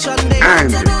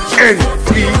and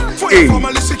NTA.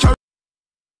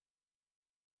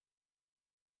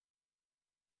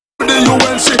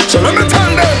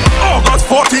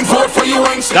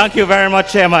 Thank you very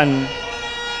much, Chairman.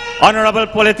 Honorable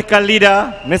Political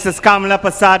Leader, Mrs. Kamla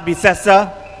Prasad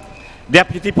Bisesa,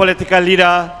 Deputy Political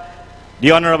Leader,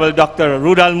 the Honorable Dr.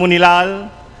 Rudal Munilal,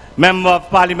 Member of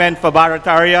Parliament for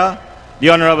Barataria, the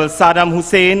Honorable Saddam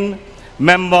Hussein,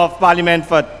 Member of Parliament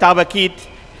for Tabakit,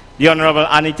 the Honorable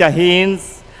Anita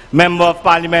Haynes, Member of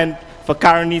Parliament for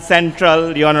Karani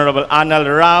Central, the Honorable Anal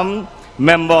Ram,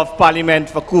 Member of Parliament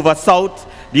for Couva South,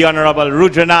 the Honorable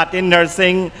Rudranath Inder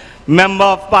Singh, Member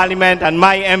of Parliament and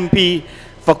my MP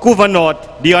for Couva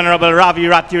North, the Honorable Ravi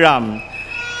Ratiram.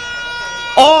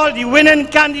 All the winning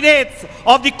candidates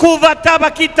of the Couva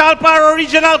Tabakit Talparo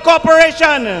Regional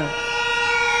Corporation,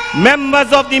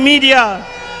 members of the media,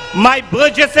 my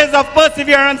burgesses of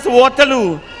Perseverance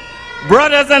Waterloo,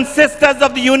 brothers and sisters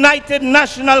of the United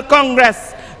National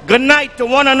Congress, good night to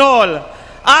one and all.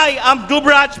 I am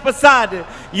Dubraj Prasad,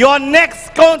 your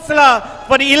next councillor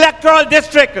for the electoral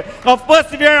district of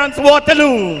Perseverance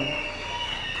Waterloo.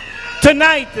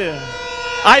 Tonight,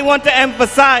 I want to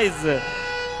emphasize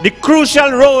the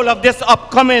crucial role of this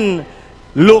upcoming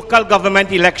local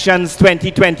government elections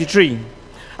 2023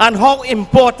 and how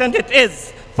important it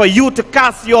is for you to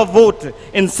cast your vote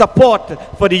in support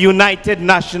for the United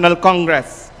National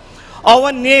Congress.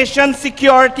 Our nation's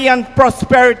security and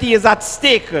prosperity is at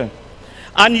stake,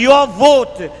 and your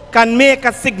vote can make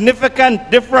a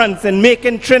significant difference in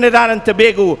making Trinidad and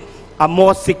Tobago a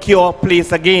more secure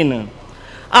place again.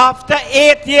 After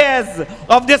 8 years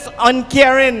of this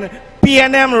uncaring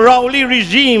PNM Rowley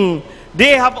regime,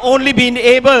 they have only been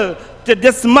able to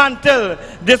dismantle,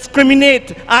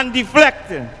 discriminate, and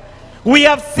deflect. We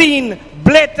have seen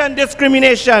blatant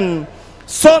discrimination,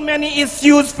 So many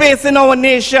issues facing our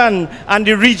nation and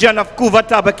the region of Couva,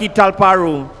 Tabaki,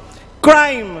 Talparu.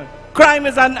 Crime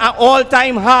is an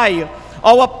all-time high.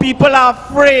 Our people are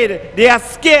afraid, they are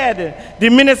scared. The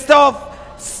Minister of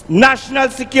National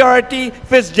Security,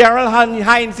 Fitzgerald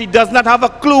Hines, he does not have a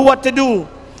clue what to do.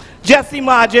 Just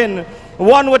imagine,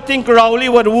 one would think Rowley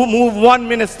would move one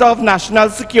Minister of National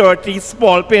Security,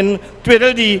 small pin,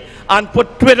 Tweedledee, and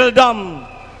put Tweedledum.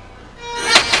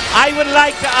 I would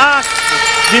like to ask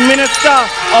the Minister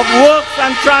of Works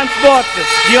and Transport,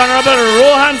 the Honorable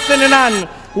Rohan Sinanan,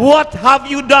 what have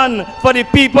you done for the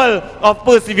people of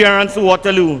Perseverance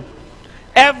Waterloo?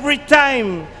 Every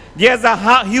time there's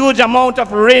a huge amount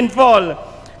of rainfall,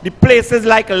 the places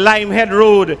like Limehead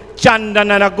Road,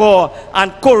 Chandananagar,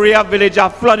 and Korea Village are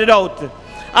flooded out.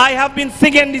 I have been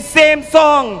singing the same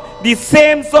song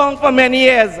for many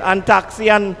years, and Taxi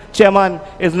and Chairman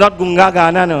is not Gunga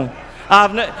Ghana, no.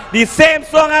 The same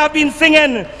song I have been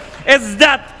singing is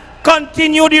that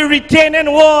continue the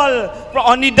retaining wall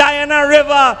on the Diana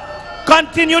River.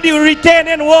 Continue the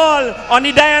retaining wall on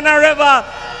the Diana River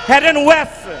heading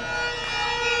west.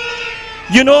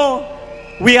 You know,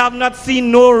 we have not seen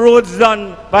no roads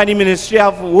done by the Ministry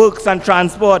of Works and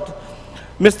Transport.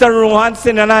 Mr. Rohan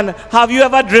Sinanan, have you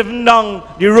ever driven down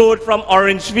the road from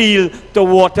Orangefield to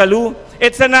Waterloo?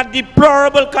 It's in a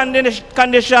deplorable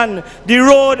condition. The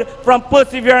road from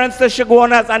Perseverance to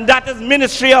Chaguanas, and that is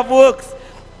Ministry of Works.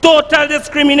 Total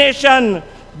discrimination,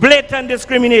 blatant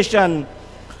discrimination.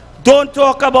 Don't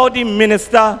talk about the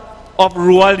Minister of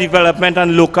Rural Development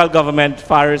and Local Government,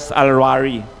 Faris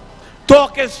Alrawi.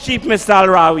 Talk is cheap, Mr.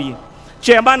 Alrawi.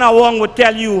 Chairman Awong would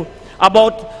tell you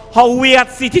about how we at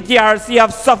CTTRC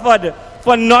have suffered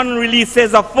for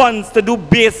non-releases of funds to do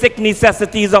basic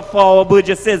necessities of our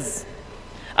burgesses,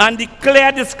 and the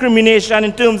clear discrimination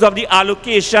in terms of the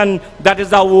allocation that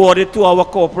is awarded to our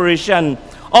corporation.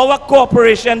 Our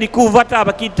corporation, the Couva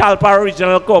Tabaki Talparu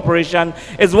Regional Corporation,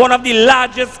 is one of the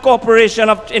largest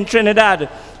corporations in Trinidad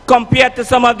compared to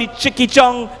some of the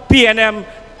Chiquichong PNM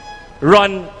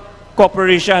run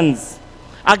corporations.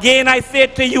 Again, I say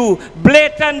to you,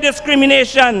 blatant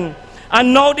discrimination,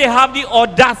 and now they have the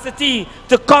audacity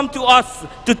to come to us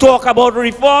to talk about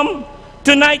reform.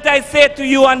 Tonight I say to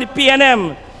you and the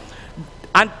PNM,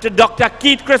 and to Dr.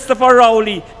 Keith Christopher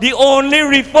Rowley, the only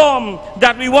reform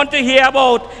that we want to hear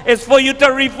about is for you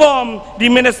to reform the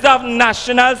Minister of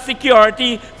National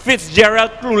Security,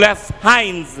 Fitzgerald Clueless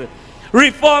Hines.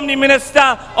 Reform the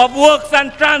Minister of Works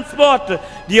and Transport,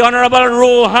 the Honorable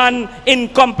Rohan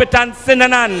Incompetent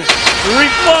Sinanan.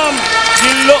 Reform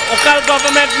the local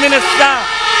government minister,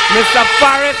 Mr.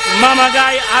 Faris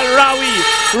Mamagai Alrawi.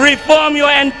 Reform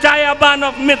your entire band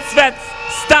of misfits,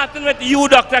 starting with you,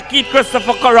 Dr. Keith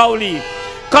Christopher Rowley.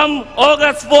 Come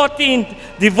August 14th,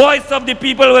 the voice of the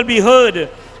people will be heard.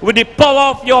 With the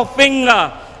power of your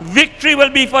finger, victory will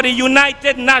be for the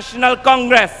United National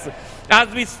Congress as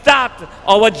we start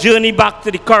our journey back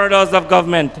to the corridors of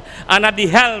government. And at the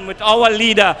helm with our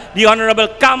leader, the Honorable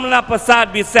Kamla Prasad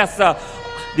Bisesa,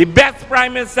 the best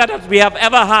Prime Minister that we have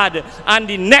ever had, and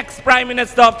the next Prime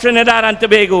Minister of Trinidad and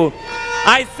Tobago.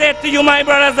 I say to you, my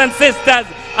brothers and sisters,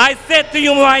 I say to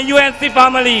you, my UNC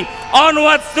family,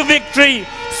 onwards to victory,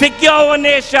 secure our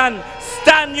nation,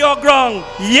 stand your ground,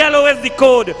 yellow is the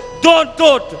code, don't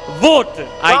vote, vote.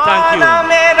 I thank you.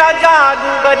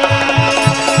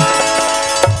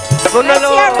 Let's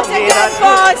hear it again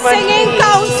for singing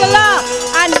counselor,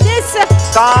 and this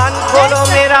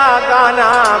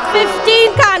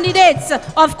 15 candidates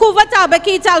of Couva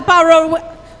Tabaki Talparu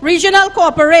Regional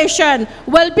Corporation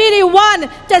will be the one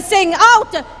to sing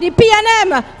out the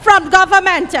PNM from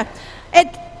government.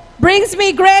 It brings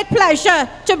me great pleasure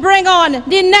to bring on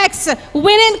the next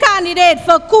winning candidate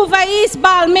for Couva East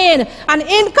Balmain, an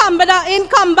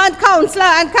incumbent councillor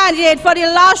and candidate for the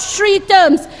last 3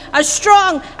 terms, a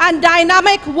strong and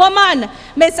dynamic woman,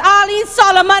 Miss Ali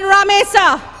Solomon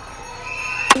Ramesa.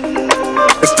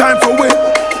 It's time for we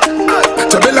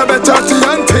to build a better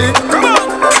TNT. Come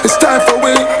on, it's time for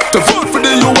we to vote for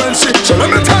the UNC. So let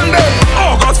me tell them,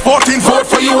 August 14, vote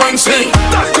for UNC.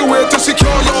 That's the way to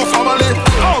secure your family.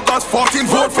 August 14,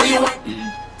 vote for UNC.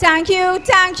 Thank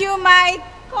you, my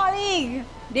colleague.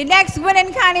 The next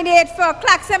winning candidate for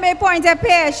Claxame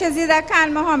Point-a-Pair, Shazida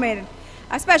Khan Mohammed.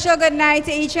 A special good night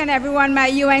to each and everyone, my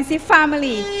UNC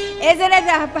family. Isn't it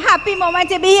a happy moment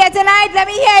to be here tonight? Let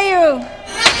me hear you.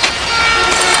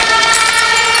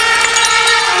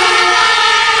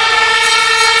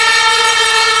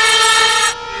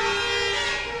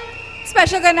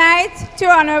 Special good night to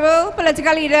Honorable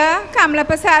Political Leader Kamla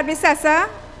Prasad Bisesa,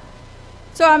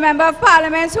 to our Member of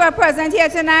Parliament who are present here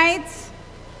tonight,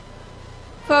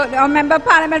 for our Member of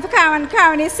Parliament for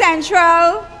County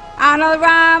Central, Arnold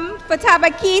Ram. For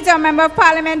Tabakit, our Member of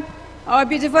Parliament, our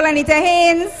beautiful Anita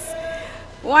Haynes.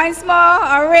 Once more,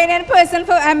 our reigning person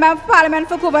for Member of Parliament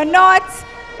for Couva North,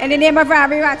 in the name of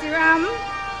Ravi Ratiram.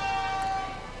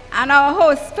 And our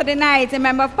host for the night, the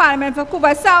Member of Parliament for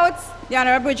Couva South, the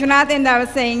Honorable Jonathan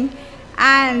Indar Singh.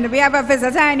 And we have a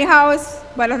visitor in the house,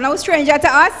 but no stranger to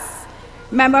us,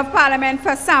 Member of Parliament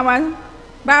for Sawa,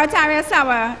 Barataria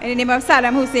Sawa, in the name of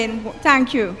Saddam Hussein.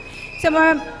 Thank you.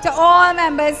 To all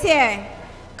members here,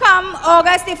 come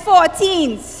August the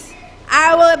 14th,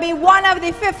 I will be one of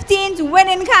the 15th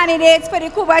winning candidates for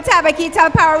the Couva Tabaki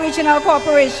Talparo Regional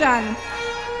Corporation.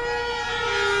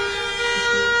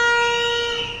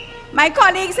 My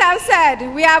colleagues have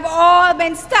said we have all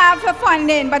been starved for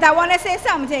funding, but I want to say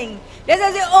something. This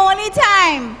is the only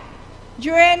time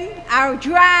during our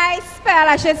dry spell,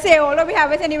 I should say, although we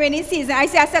have it in the rainy season, I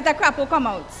see a set of crapo come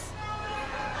out.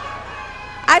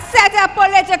 A set of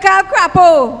political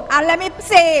crapo, and let me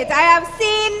say it, I have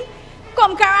seen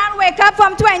Kumkaran wake up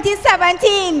from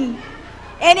 2017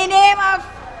 in the name of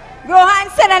Rohan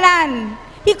Sinanan.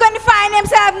 He couldn't find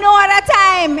himself no other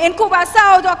time in Couva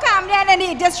South or Camden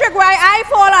in the district where I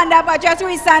fall under, but just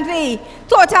recently,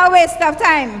 total waste of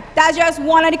time. That's just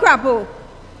one of the crapo.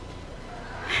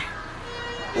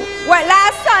 Well,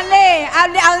 last Sunday,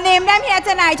 I'll name them here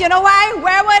tonight. You know why?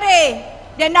 Where were they?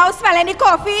 They're now smelling the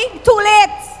coffee. Too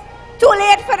late. Too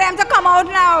late for them to come out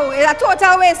now. It's a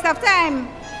total waste of time.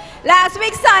 Last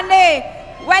week Sunday,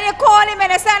 when you call the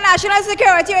Minister of National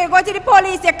Security or you go to the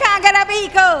police, you can't get a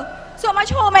vehicle. So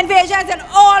much home invasions in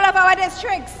all of our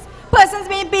districts. Persons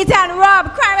being beaten,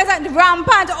 robbed, crime is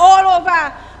rampant all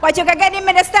over. But you can get the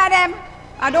minister them.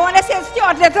 I don't want to say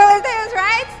Stuart Little it is,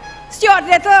 right? Stuart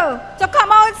Little. To come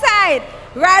outside,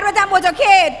 ride with a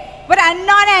motorcade, with a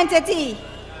non-entity.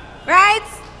 Right?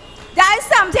 That is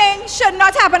something should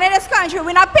not happen in this country.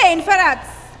 We're not paying for that.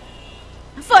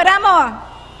 Furthermore,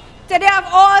 today of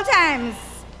all times,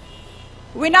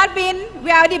 we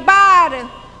are debarred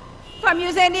from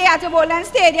using the Atabolan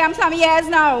Stadium some years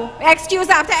now. Excuse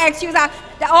after excuse,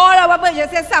 all our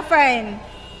budgets is suffering.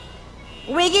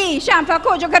 Wiggy, Shamfa,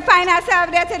 Kojo could find herself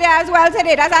there today as well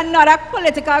today. That's another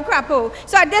political crapo.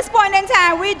 So at this point in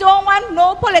time, we don't want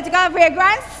no political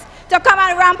vagrants to come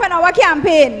and ramp on our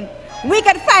campaign. We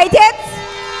can fight it.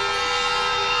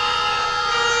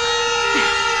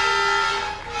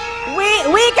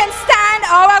 We can stand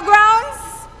our grounds.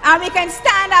 And we can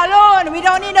stand alone. We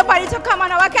don't need nobody to come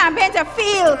on our campaign to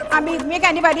feel and make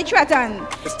anybody threatened.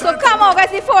 So come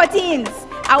August the 14th.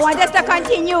 I want us to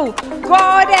continue.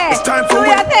 Go there. Do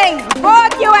your thing.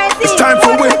 Vote UNC. It's time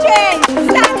for vote for change.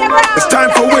 Stand your ground. It's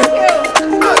time for win.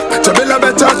 To build a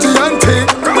better TNT.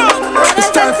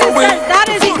 It's time for win. That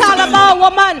is the Calabar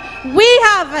woman we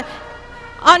have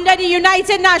under the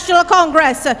United National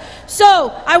Congress.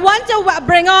 So I want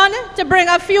to bring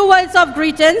a few words of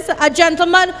greetings. A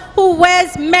gentleman who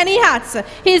wears many hats.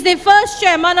 He's the first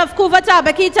chairman of Couva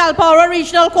Tabaki Talparo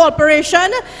Regional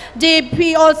Corporation.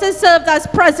 He also served as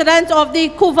president of the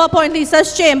Couva Point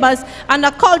Lisas Chambers and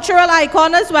a cultural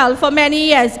icon as well for many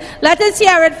years. Let us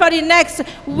hear it for the next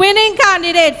winning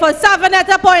candidate for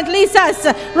Savanetta Point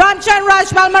Lisas, Ramchan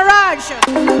Rajpal Maharaj.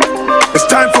 It's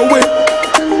time for win.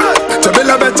 To build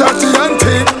a better TNT.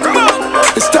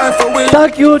 It's time for win.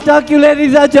 Thank you,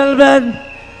 ladies and gentlemen.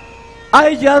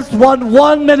 I just want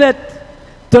 1 minute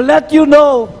to let you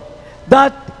know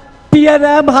that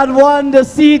PNM had won the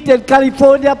seat in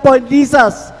California Point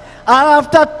Lisas. And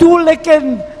after 2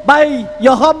 licking by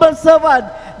your humble servant,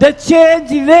 they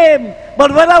changed the name.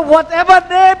 But whatever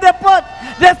name they put,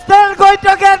 they're still going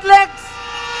to get licks.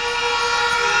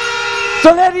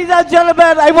 So ladies and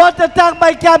gentlemen, I want to thank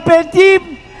my campaign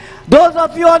team. Those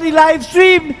of you on the live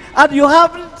stream and you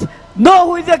haven't know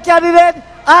who is the candidate,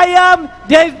 I am.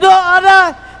 There is no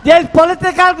other. There is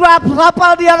political rap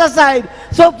on the other side.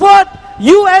 So vote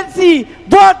UNC.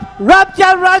 Vote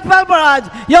Ramchan Rajpal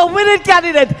Maharaj, your winning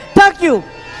candidate. Thank you.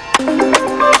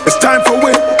 It's time for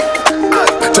win.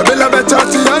 To build a better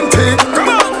TNT.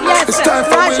 Yes, it's time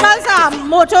for Rajpal's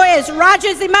motto is Raj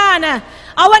is the man.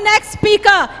 Our next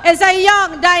speaker is a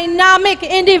young, dynamic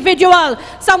individual,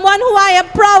 someone who I am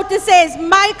proud to say is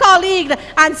my colleague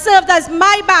and served as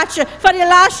my batch for the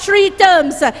last 3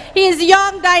 terms. He is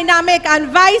young, dynamic, and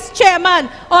vice chairman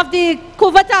of the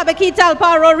Couva Tabaki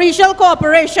Talparo Regional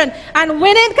Corporation and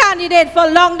winning candidate for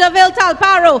Longdaville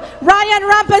Talparo, Ryan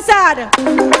Rampasad.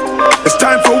 It's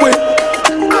time for win.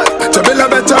 To build a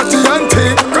better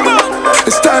TNT.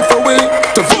 It's time for win.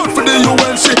 To vote for the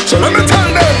UNC. So let me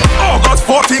tell them.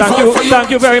 Thank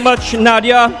you very much,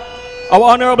 Nadia. our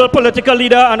honorable political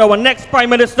leader and our next Prime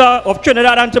Minister of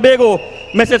Trinidad and Tobago,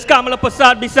 Mrs. Kamala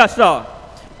Prasad Bisesa,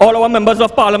 all our members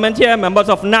of parliament here, members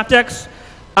of NATEX,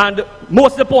 and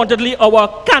most importantly,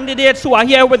 our candidates who are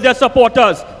here with their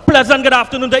supporters. Pleasant good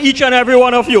afternoon to each and every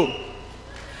one of you.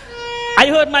 I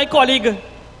heard my colleague,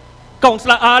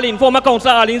 Councillor Arlene, former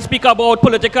Councillor Arlene, speak about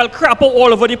political crap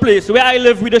all over the place. Where I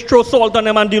live, we just throw salt on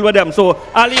them and deal with them. So,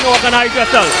 Arlene, organize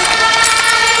yourself.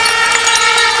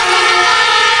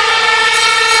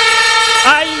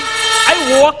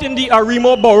 I walked in the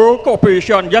Arimo Borough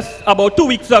Corporation just about 2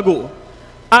 weeks ago.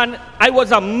 And I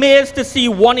was amazed to see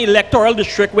one electoral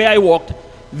district where I walked.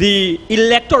 The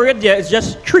electorate there is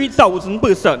just 3,000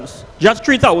 persons. Just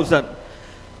 3,000.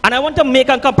 And I want to make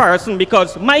a comparison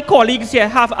because my colleagues here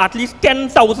have at least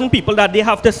 10,000 people that they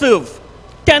have to serve.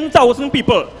 10,000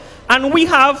 people. And we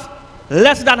have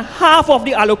less than half of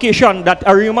the allocation that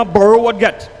Arima Borough would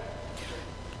get.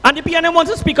 And the PNM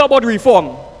wants to speak about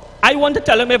reform. I want to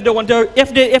tell them if they want to,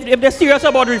 if they're serious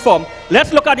about reform,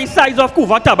 let's look at the size of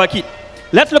Couva Tabakit.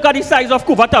 Let's look at the size of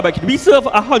Couva Tabakit. We serve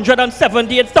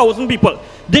 178,000 people.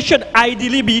 This should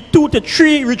ideally be 2 to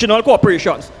 3 regional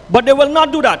corporations. But they will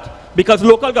not do that because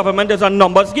local government is a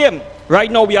numbers game. Right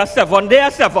now we are 7, they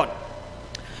are 7.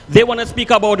 They want to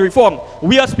speak about reform.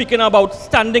 We are speaking about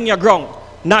standing your ground,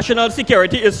 national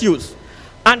security issues.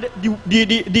 And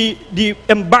the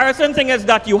embarrassing thing is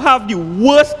that you have the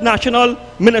worst national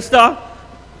minister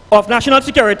of national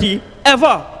security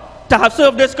ever to have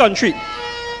served this country.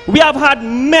 We have had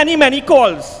many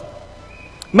calls,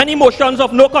 many motions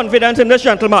of no confidence in this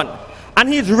gentleman. And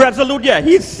he's resolute there,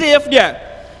 he's safe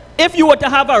there. If you were to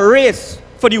have a race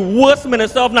for the worst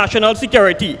minister of national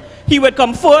security, he would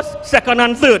come first, second,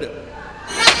 and third.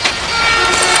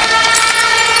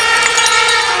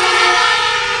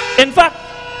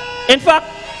 In fact,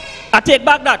 I take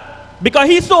back that. Because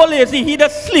he's so lazy, he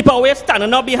just slip away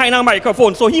standing up behind a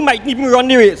microphone, so he might even run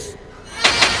the race.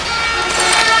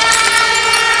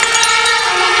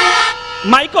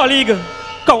 My colleague,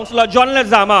 Councillor John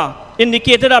Lezama,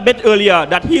 indicated a bit earlier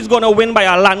that he's going to win by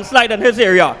a landslide in his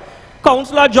area.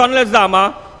 Councillor John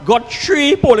Lezama got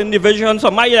 3 polling divisions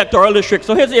from my electoral district,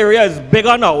 so his area is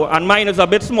bigger now and mine is a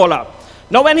bit smaller.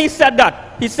 Now when he said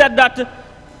that,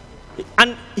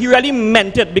 and he really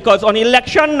meant it, because on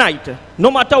election night, no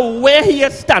matter where he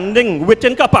is standing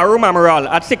within Kaparo Memorial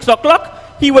at 6 o'clock,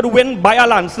 he would win by a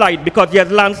landslide, because he has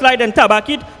landslide in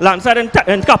Tabakit, landslide in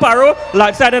Kaparo,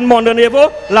 landslide in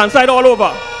Mondonevo, landslide all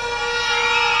over.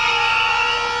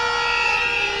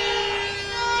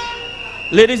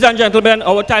 Ladies and gentlemen,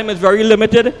 our time is very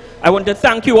limited. I want to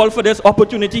thank you all for this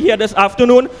opportunity here this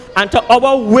afternoon, and to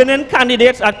our winning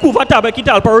candidates at Couva Tabakit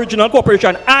Talpa Regional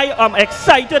Corporation. I am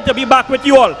excited to be back with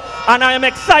you all, and I am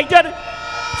excited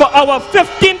for our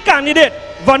 15th candidate,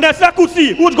 Vanessa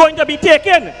Kusi, who's going to be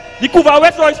taking the Couva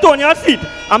West Roystonia seat.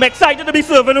 I'm excited to be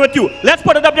serving with you. Let's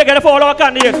put it up together for all our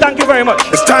candidates. Thank you very much.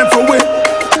 It's time for we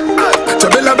to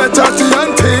build a better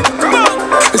TNT. Come on.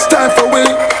 It's time for we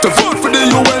to vote for the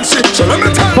UNC. So let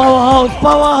me tell you.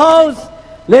 Powerhouse.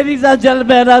 Ladies and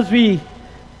gentlemen, as we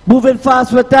moving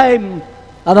fast with time,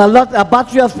 and a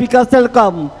battery of speakers still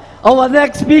come. Our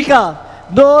next speaker,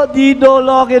 no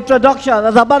long introduction.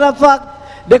 As a matter of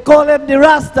fact, they call him the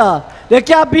Rasta. They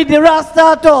can't be the Rasta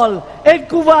at all. In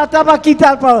Couva Tabakit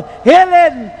Talpa,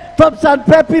 hailing from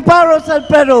Piparo, San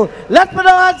Pedro. Let's put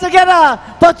our hands together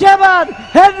for Chairman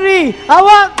Henry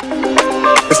Awang.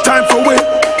 It's time for we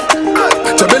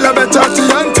to build a better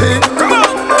TNT. Come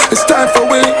on. It's time for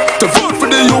we to vote for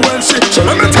the UNC. So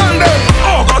let me tell them,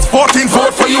 August 14,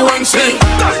 vote for UNC.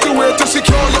 That's the way to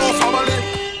secure your family.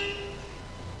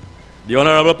 The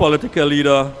Honorable Political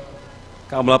Leader,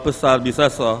 Kamala Prasad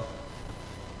Bisesa,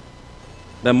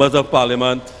 members of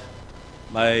Parliament,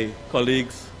 my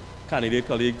colleagues, candidate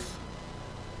colleagues,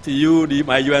 to you,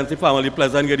 my UNC family,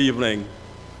 pleasant good evening.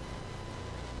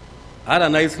 I had a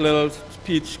nice little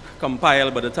speech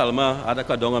compiled by the Talma. I had to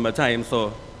cut down on my time,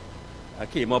 so I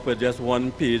came up with just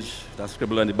one page that's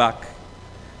scribbled on the back.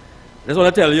 I just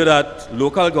want to tell you that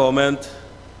local government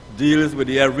deals with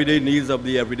the everyday needs of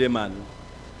the everyday man.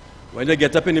 When you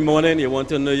get up in the morning, you want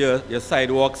to know your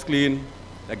sidewalks clean,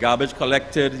 the garbage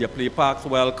collected, your play parks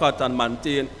well cut and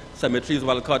maintained, cemeteries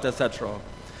well cut, etc.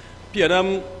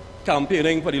 PNM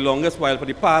campaigning for the longest while for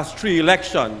the past 3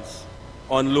 elections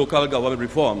on local government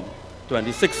reform,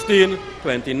 2016,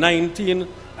 2019,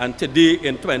 and today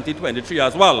in 2023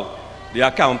 as well. They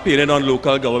are campaigning on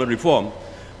local government reform.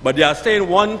 But they are saying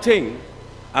one thing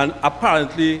and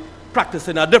apparently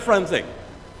practicing a different thing.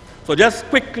 So just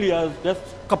quickly, as just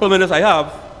a couple of minutes I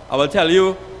have, I will tell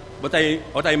you what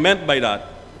I meant by that.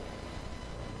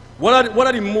 one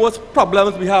of the most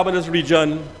problems we have in this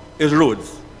region is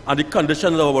roads and the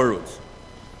conditions of our roads.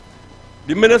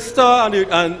 The minister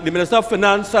and the Minister of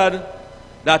Finance said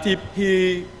that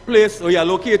he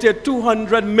allocated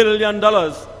 $200 million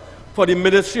for the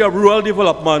Ministry of Rural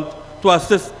Development to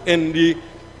assist in the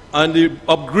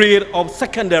upgrade of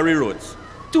secondary roads.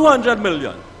 200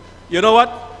 million. You know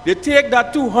what? They take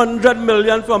that 200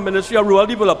 million from Ministry of Rural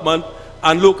Development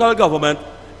and local government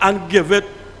and give it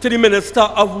to the Minister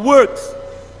of Works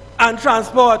and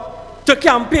Transport to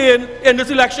campaign in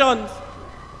these elections.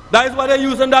 That is what they're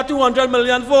using that 200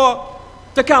 million for,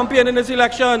 to campaign in these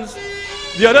elections.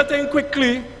 The other thing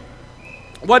quickly,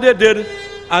 what they did,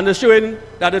 and they're showing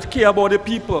that they care about the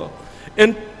people.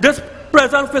 In this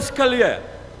present fiscal year,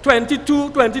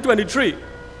 2022-2023,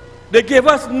 they gave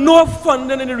us no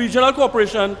funding in the regional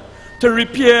corporation to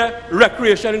repair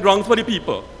recreation grounds for the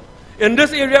people. In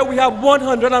this area, we have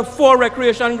 104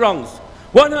 recreation grounds.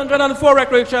 104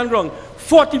 recreation grounds.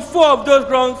 44 of those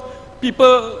grounds,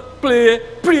 people play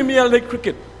Premier League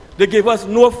cricket. They gave us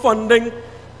no funding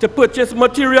to purchase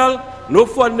material, no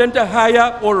funding to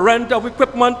hire or rent of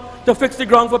equipment to fix the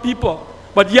ground for people.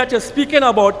 But yet you're speaking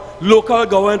about local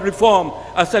government reform,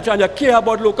 etc., and you care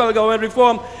about local government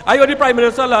reform. I heard the Prime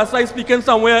Minister last night speaking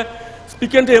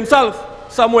to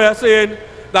himself somewhere, saying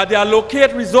that they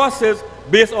allocate resources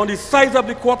based on the size of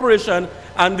the corporation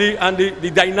and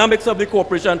the dynamics of the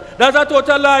corporation. That's a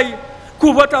total lie.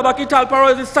 Couva Tabaki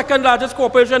Talparo is the second largest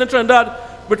corporation in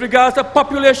Trinidad with regards to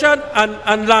population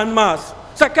and land mass.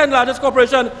 Second largest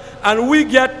corporation, and we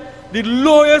get the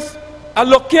lowest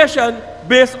allocation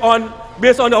based on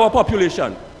our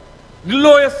population. The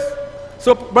lowest.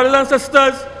 So, brothers and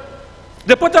sisters,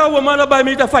 they put a woman up by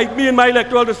me to fight me in my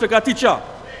electoral district, a teacher,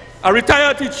 a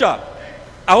retired teacher.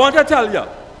 I want to tell you,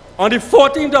 on the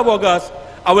 14th of August,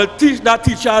 I will teach that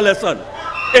teacher a lesson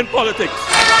in politics.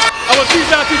 I will teach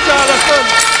that teacher a lesson.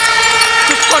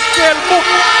 The cocktail book.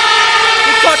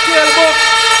 The cocktail book.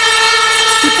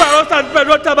 The Paros and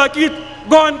Pedro Tabakit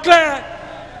gone clear.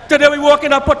 Today we walk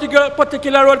in a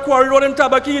particular road, Quarry Road in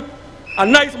Tabakit, a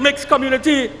nice mixed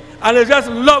community, and there's just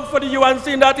love for the UNC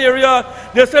in that area.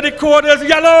 They say the code is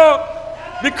yellow.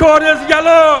 The code is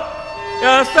yellow. You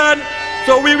understand?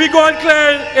 So we going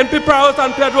clear in Piparos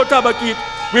and Pedro Tabakit.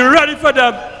 We're ready for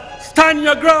them. Stand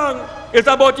your ground. It's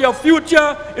about your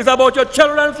future. It's about your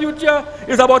children's future.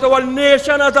 It's about our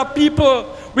nation as a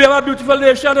people. We have a beautiful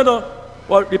nation, you know.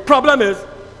 Well, the problem is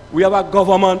we have a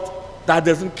government that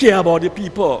doesn't care about the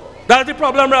people. That's the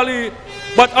problem, really.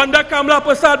 But under Kamla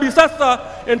Prasad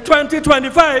Bisasa in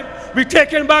 2025, we're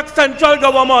taking back central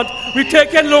government, we're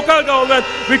taking local government,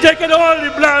 we're taking all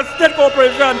the bland state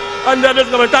corporation under this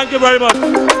government. Thank you very much.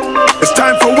 It's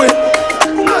time for we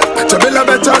to build a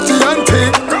better TNT.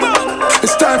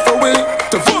 It's time for we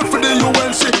to vote for the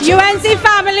UNC. UNC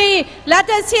family, let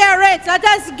us hear it. Let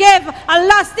us give a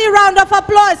lusty round of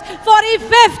applause for the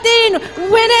 15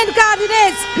 winning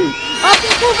candidates of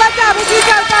the Couva Tabaki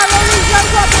Talparo Regional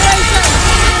Corporation.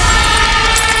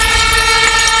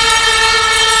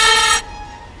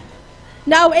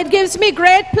 Now, it gives me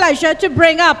great pleasure to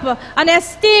bring up an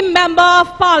esteemed member of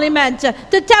parliament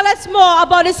to tell us more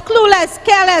about these clueless,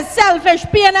 careless, selfish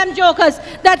PNM jokers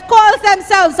that calls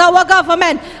themselves our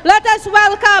government. Let us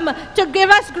welcome, to give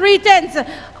us greetings,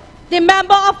 the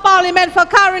member of parliament for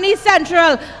Caroni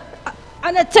Central,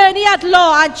 an attorney at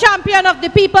law and champion of the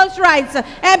people's rights,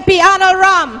 MP Arnold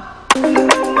Ram.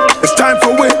 It's time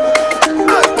for we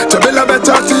to build a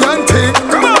better TNT.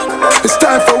 It's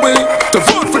time for we to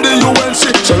vote for the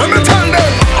UNC. So let me tell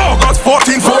them, August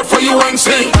 14th, vote for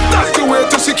UNC. That's the way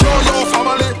to secure your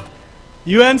family.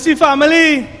 UNC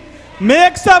family,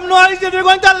 make some noise if you're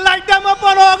going to light them up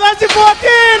on August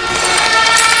 14th.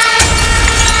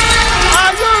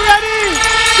 Are you ready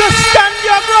to stand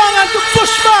your ground and to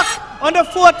push back on the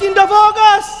 14th of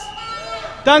August?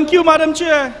 Thank you, Madam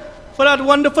Chair, for that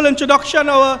wonderful introduction.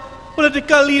 Our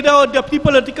political leader, our deputy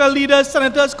political leaders,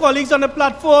 senators, colleagues on the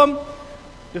platform,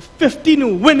 the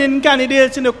 15 winning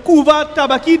candidates in the Couva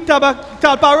Tabaki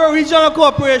Talparo Regional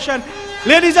Corporation.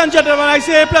 Ladies and gentlemen, I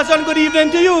say a pleasant good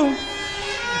evening to you.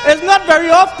 It's not very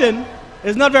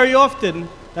often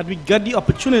that we get the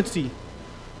opportunity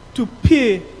to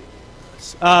pay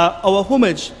our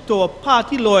homage to our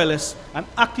party loyalists and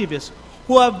activists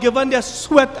who have given their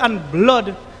sweat and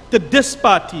blood to this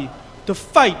party, to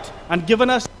fight and given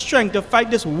us strength to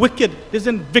fight this wicked, this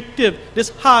invictive, this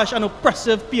harsh and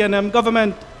oppressive PNM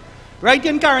government. Right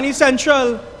in Caroni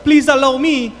Central, please allow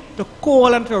me to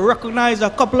call and to recognize a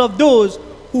couple of those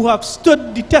who have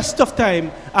stood the test of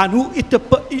time and who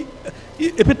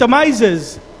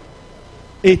epitomizes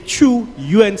a true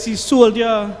UNC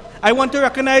soldier I want to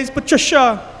recognize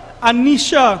Patricia,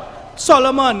 Anisha,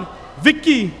 Solomon,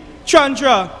 Vicky,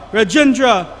 Chandra,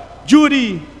 Rajendra,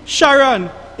 Judy, Sharon,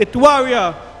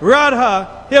 Itwaria,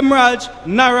 Radha, Himraj,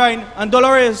 Narayan, and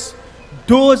Dolores.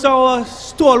 Those are our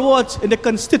stalwarts in the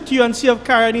constituency of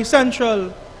Caroni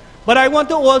Central. But I want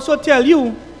to also tell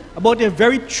you about a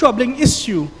very troubling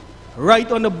issue right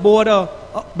on the border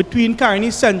between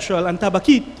Caroni Central and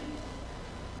Tabakit.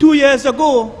 2 years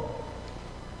ago,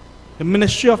 the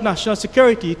Ministry of National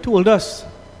Security told us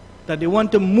that they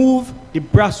want to move the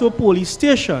Brasso police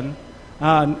station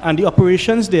and the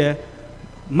operations there,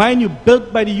 mind you,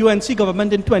 built by the UNC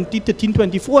government in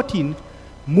 2013-2014,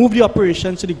 move the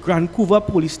operations to the Grand Couva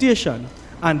police station.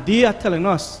 And they are telling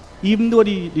us, even though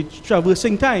the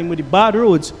traversing time with the bad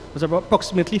roads was about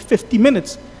approximately 50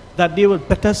 minutes, that they will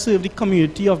better serve the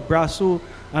community of Brasso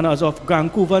and as of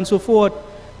Grand Couva and so forth.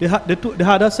 They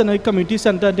had us in a community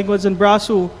center, I think it was in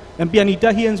Brasso, and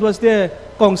Anita Haynes was there,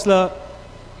 Councillor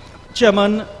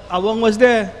Chairman Awang was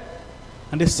there,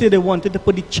 and they said they wanted to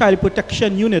put the child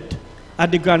protection unit at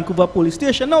the Grand Couva police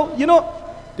station. Now, you know,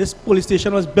 this police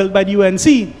station was built by the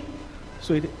UNC,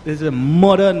 so it is a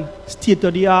modern,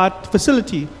 state-of-the-art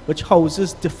facility which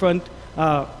houses different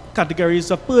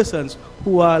categories of persons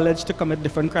who are alleged to commit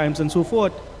different crimes and so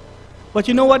forth. But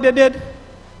you know what they did?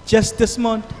 Just this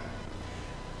month,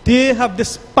 they have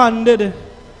disbanded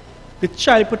the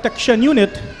child protection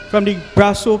unit from the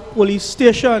Brasso police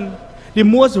station. The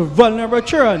most vulnerable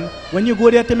children, when you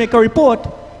go there to make a report,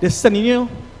 they're sending you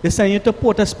to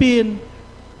Port of Spain.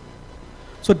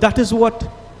 So that is what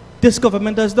this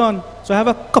government has done. So I have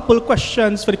a couple of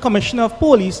questions for the Commissioner of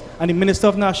Police and the Minister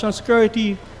of National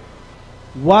Security.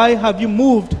 Why have you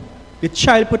moved the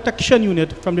child protection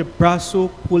unit from the Brasso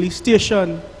police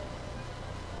station?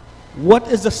 What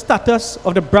is the status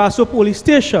of the Brasso police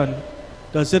station?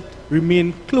 Does it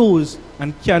remain closed?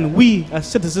 And can we, as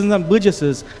citizens and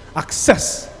burgesses,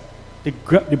 access the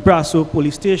Brasso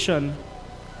police station?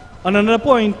 On another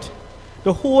point,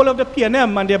 the whole of the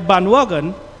PNM and their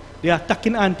bandwagon, they are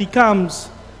attacking anti-cams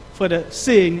for the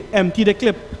saying, empty the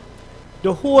clip.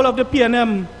 The whole of the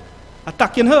PNM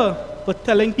attacking her for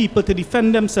telling people to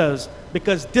defend themselves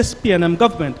because this PNM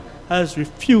government has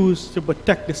refused to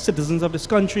protect the citizens of this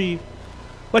country.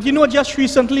 But you know, just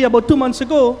recently, about 2 months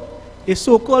ago, a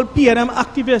so-called PNM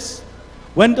activist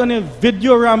went on a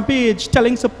video rampage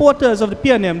telling supporters of the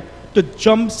PNM to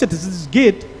jump Citizens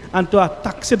Gate and to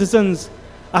attack citizens.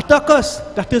 Attack us,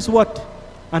 that is what,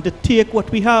 and to take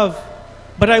what we have.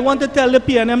 But I want to tell the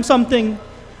PNM something.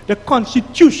 The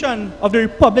Constitution of the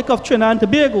Republic of Trinidad and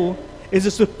Tobago is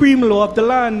the supreme law of the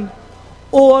land.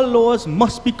 All laws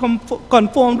must be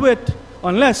conformed with,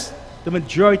 unless the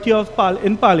majority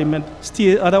in Parliament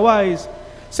states otherwise.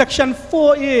 Section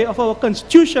 4A of our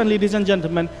Constitution, ladies and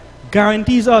gentlemen,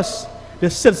 guarantees us, the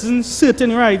citizens,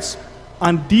 certain rights,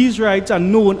 and these rights are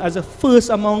known as the first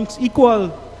amongst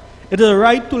equal. It is a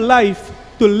right to life,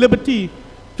 to liberty,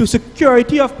 to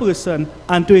security of person,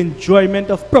 and to enjoyment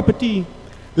of property.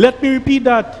 Let me repeat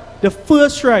that. The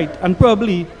first right, and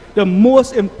probably the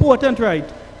most important right,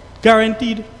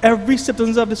 guaranteed every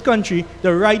citizen of this country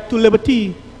the right to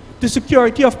liberty, to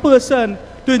security of person,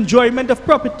 to enjoyment of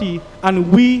property,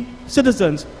 and we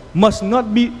citizens must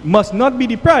not be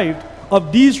deprived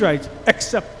of these rights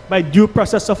except by due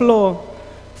process of law.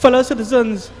 Fellow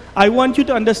citizens, I want you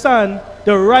to understand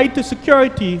the right to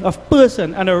security of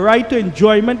person and the right to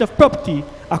enjoyment of property,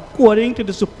 according to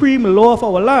the supreme law of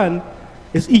our land,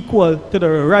 is equal to the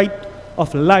right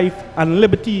of life and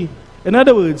liberty. In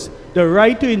other words, the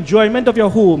right to enjoyment of your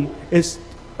home is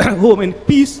home in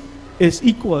peace is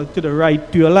equal to the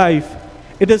right to your life.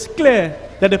 It is clear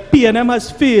that the PNM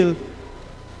has failed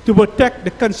to protect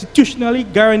the constitutionally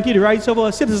guaranteed rights of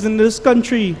our citizens in this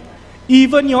country.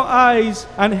 Even your eyes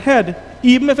and head,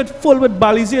 even if it's full with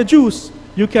Balizé juice,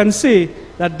 you can say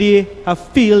that they have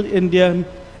failed in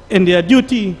their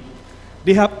duty.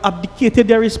 They have abdicated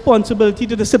their responsibility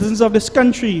to the citizens of this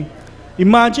country.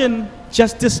 Imagine,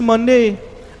 just this Monday,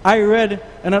 I read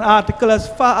in an article as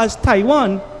far as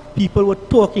Taiwan, people were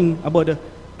talking about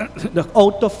the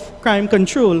out-of-crime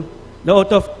control, the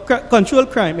out-of-control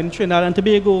crime in Trinidad and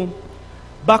Tobago.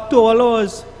 Back to our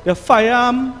laws, the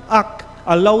Firearm Act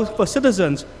allows for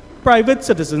citizens, private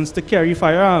citizens, to carry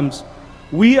firearms.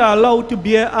 We are allowed to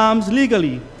bear arms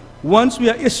legally once we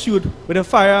are issued with a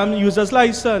firearm user's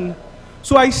license.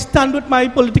 So I stand with my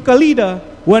political leader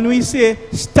when we say,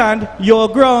 stand your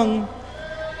ground.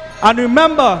 And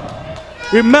remember,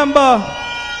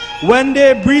 when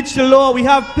they breach the law, we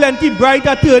have plenty bright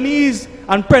attorneys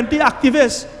and plenty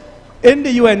activists in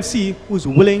the UNC who's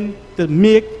willing to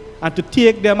make and to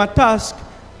take them a task.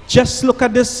 Just look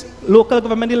at this local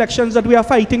government elections that we are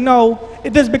fighting now.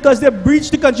 It is because they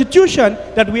breached the constitution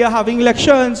that we are having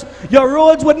elections. Your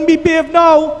roads wouldn't be paved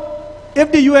now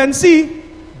if the UNC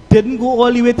didn't go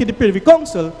all the way to the Privy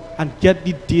Council and get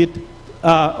the date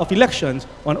of elections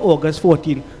on August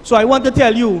 14. So I want to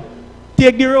tell you,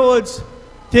 take the roads,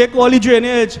 take all the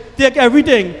drainage, take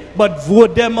everything, but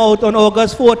vote them out on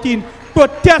August 14.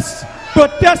 Protest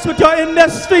with your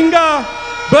index finger,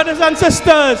 brothers and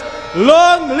sisters.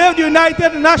 Long live the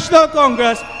United National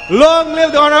Congress. Long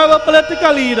live the honorable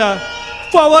political leader.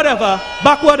 For whatever,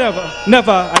 back whatever,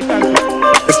 never. I thank you.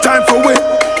 It's time for we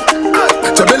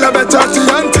to build a better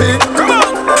TNT. Come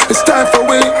on, it's time for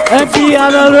we. MP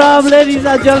Honorable, ladies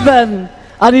and gentlemen,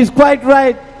 and he's quite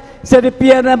right. Said the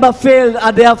PNM have failed,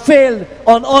 and they have failed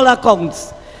on all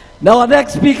accounts. Now, our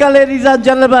next speaker, ladies and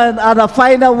gentlemen, and a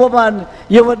finer woman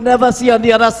you would never see on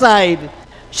the other side.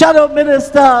 Shadow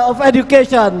Minister of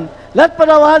Education. Let's put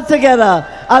our hands together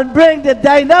and bring the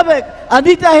dynamic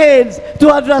Anita Haynes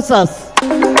to address us.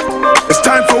 It's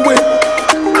time for we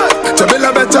to build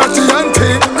a better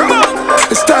TNT. Come on,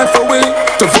 it's time for we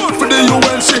to vote for the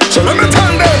UNC. So let me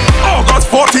tell them,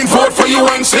 August 14, vote for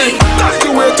UNC. That's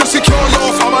the way to secure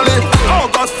your family.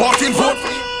 August 14, vote for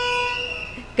you.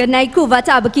 Good night, Couva,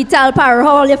 Tabaki, Talpar.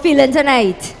 How are you feeling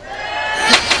tonight?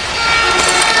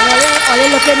 All you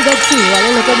looking good too. All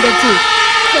you looking good too.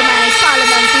 To my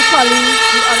parliamentary colleagues,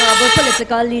 the honorable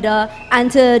political leader, and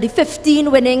to the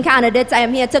 15 winning candidates, I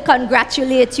am here to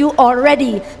congratulate you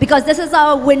already because this is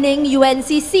our winning UNC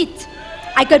seat.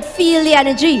 I could feel the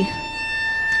energy.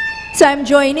 So I'm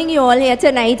joining you all here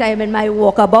tonight. I'm in my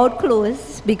walkabout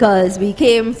clothes because we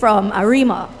came from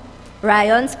Arima.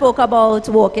 Ryan spoke about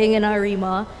walking in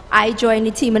Arima. I joined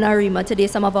the team in Arima. Today,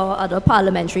 some of our other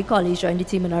parliamentary colleagues joined the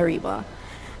team in Arima.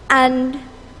 And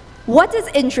what is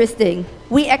interesting,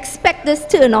 we expect this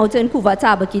turnout in Couva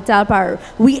Tabaki Talpar.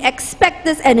 We expect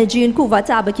this energy in Couva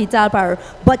Tabaki Talpar.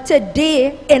 But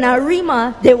today, in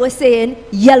Arima, they were saying,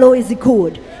 yellow is the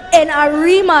code. In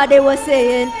Arima, they were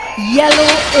saying, yellow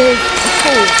is the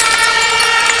code.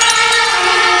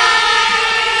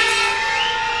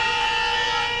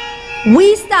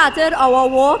 We started our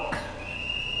walk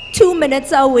 2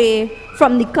 minutes away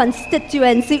from the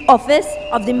constituency office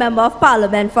of the Member of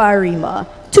Parliament for Arima.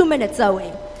 2 minutes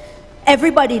away.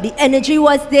 Everybody, the energy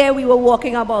was there, we were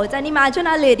walking about. And imagine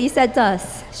a lady said to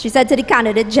us, she said to the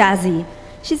candidate Jazzy,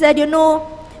 she said, you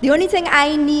know, the only thing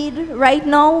I need right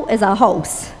now is a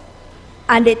house.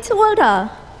 And they told her,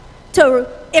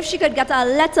 if she could get a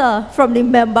letter from the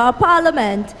Member of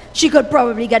Parliament, she could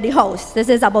probably get the house. This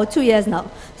is about 2 years now.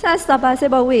 So I stopped and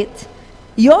said, but wait,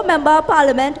 your Member of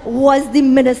Parliament was the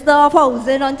Minister of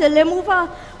Housing until they move her.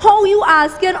 How are you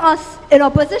asking us in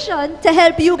opposition to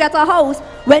help you get a house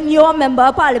when your Member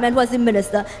of Parliament was the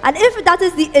Minister? And if that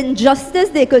is the injustice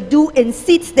they could do in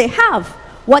seats they have,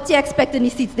 what do you expect in the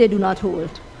seats they do not hold?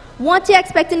 What do you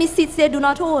expect in the seats they do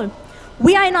not hold?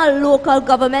 We are in a local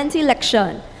government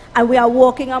election, and we are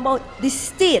walking about the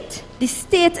state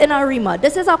in Arima.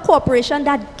 This is a corporation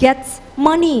that gets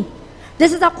money.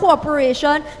 This is a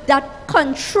corporation that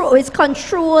is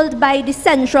controlled by the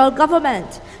central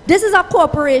government. This is a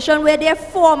corporation where their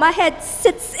former head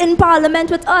sits in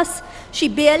parliament with us. She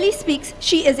barely speaks.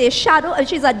 She is a shadow, and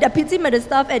she's a deputy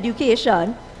minister of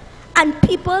education. And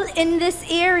people in this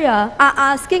area are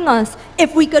asking us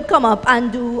if we could come up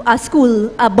and do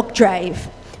a book drive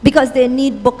because they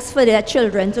need books for their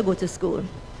children to go to school.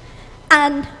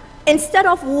 And instead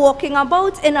of walking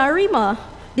about in Arima,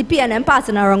 the PNM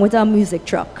passing around with a music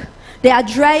truck. They are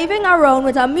driving around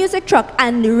with a music truck,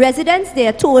 and the residents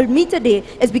there told me today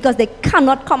is because they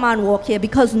cannot come and walk here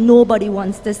because nobody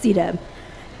wants to see them.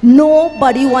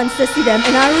 Nobody wants to see them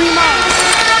in Arima.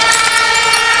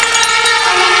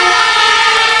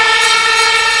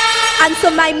 And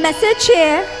so my message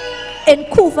here in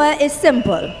Couva is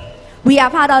simple. We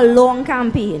have had a long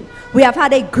campaign. We have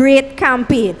had a great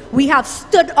campaign. We have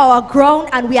stood our ground,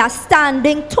 and we are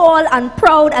standing tall and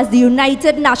proud as the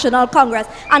United National Congress.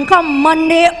 And come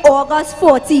Monday, August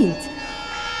 14th,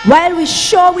 while we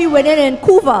sure we winning in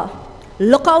Couva,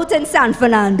 look out in San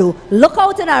Fernando, look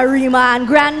out in Arima, and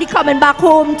Grandy coming back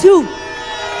home too.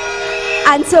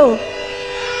 And so,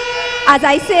 as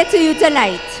I say to you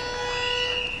tonight,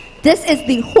 this is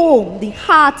the home, the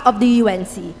heart of the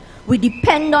UNC. We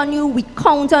depend on you, we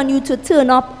count on you to turn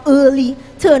up early,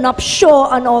 turn up sure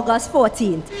on August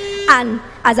 14th. And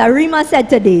as Arima said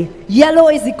today, yellow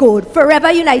is the code.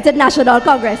 Forever United National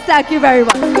Congress. Thank you very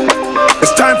much.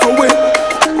 It's time for we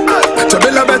to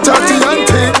build a better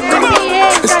TNT. Come on.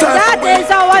 It's time that is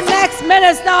our next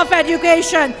Minister of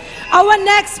Education. Our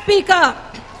next speaker,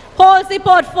 holds the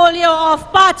portfolio of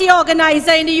party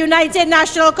organizer in the United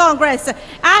National Congress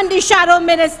and the shadow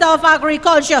minister of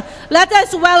agriculture. Let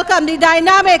us welcome the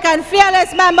dynamic and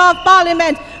fearless member of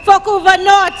parliament for Couva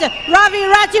North, Ravi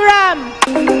Ratiram.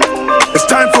 It's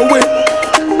time for we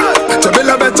to build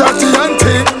a better TNT.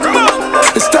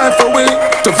 It's time for we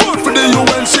to vote for the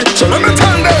UNC. So let me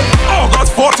tell them,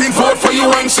 August 14th, vote for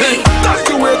UNC. That's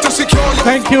the way to secure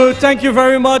you. Thank you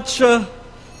very much,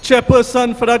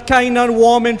 Chairperson, for that kind and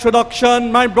warm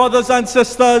introduction. My brothers and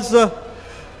sisters,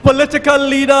 political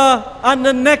leader and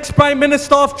the next Prime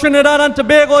Minister of Trinidad and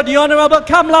Tobago, the Honorable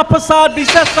Kamla Prasad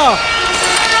Bisesa.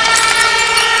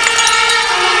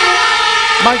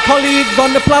 My colleagues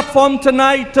on the platform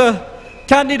tonight,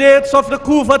 candidates of the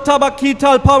Couva Tabaki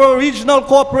Talparo Regional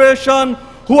Corporation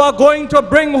who are going to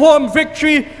bring home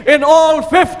victory in all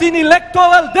 15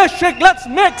 electoral districts. Let's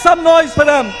make some noise for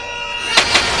them.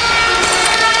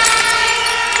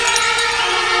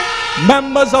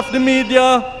 Members of the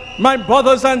media, my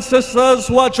brothers and sisters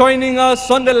who are joining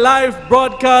us on the live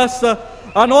broadcast,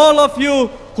 and all of you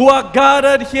who are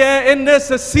gathered here in this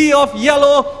sea of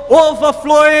yellow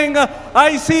overflowing.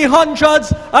 I see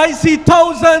hundreds, I see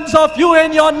thousands of you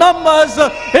in your numbers.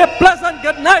 A pleasant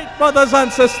good night, brothers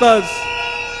and sisters.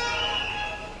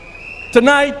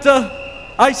 Tonight,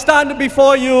 I stand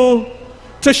before you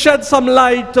to shed some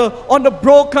light on the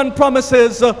broken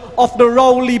promises of the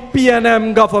Rowley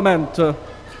PNM government.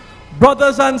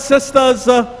 Brothers and sisters,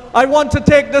 I want to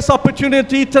take this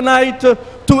opportunity tonight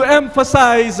to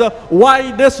emphasize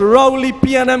why this Rowley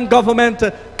PNM government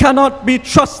cannot be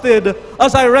trusted,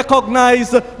 as I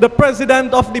recognize the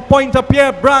president of the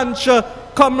Pointe-à-Pierre branch,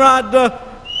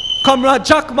 Comrade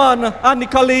Jackman, and the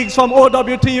colleagues from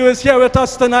OWTU is here with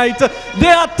us tonight. They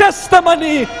are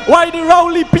testimony why the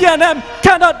Rowley PNM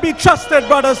cannot be trusted,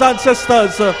 brothers and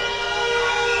sisters.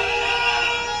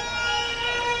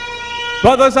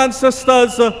 Brothers and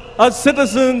sisters, as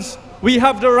citizens, we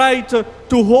have the right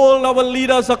to hold our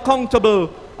leaders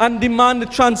accountable and demand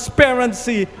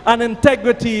transparency and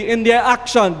integrity in their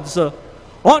actions.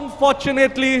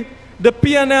 Unfortunately, the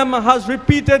PNM has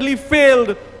repeatedly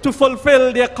failed to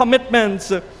fulfill their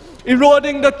commitments,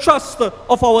 eroding the trust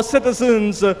of our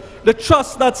citizens, the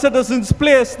trust that citizens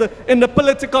placed in the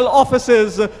political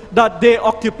offices that they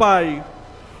occupy.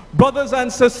 Brothers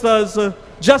and sisters,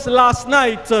 just last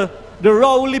night, the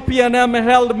Rowley PNM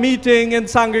held a meeting in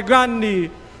Sangre Grande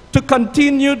to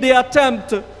continue the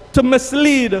attempt to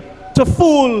mislead, to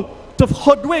fool, to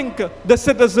hoodwink the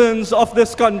citizens of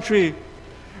this country.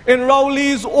 In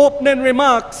Rowley's opening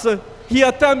remarks, he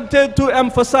attempted to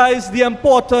emphasize the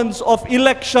importance of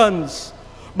elections.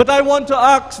 But I want to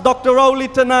ask Dr. Rowley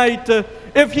tonight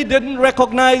if he didn't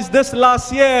recognize this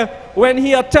last year when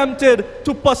he attempted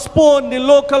to postpone the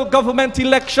local government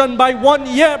election by 1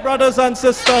 year, brothers and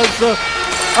sisters.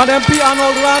 And MP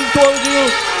Arnold Ram told you,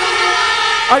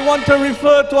 I want to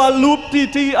refer to a Loop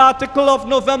TT article of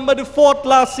November the 4th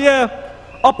last year.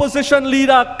 Opposition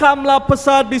leader Kamla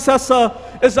Prasad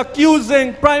Bisesa is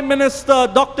accusing Prime Minister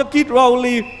Dr. Keith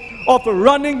Rowley of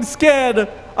running scared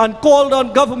and called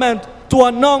on government to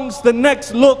announce the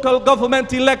next local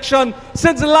government election.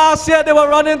 Since last year they were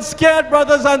running scared,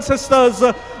 brothers and sisters.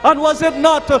 And was it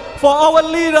not for our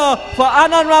leader, for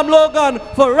Anand Ram Logan,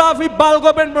 for Ravi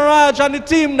Balgobin Miraj and the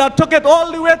team that took it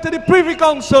all the way to the Privy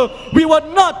Council, we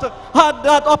would not have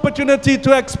that opportunity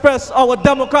to express our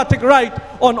democratic right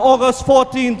on August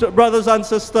 14th, brothers and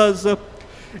sisters.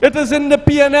 It is in the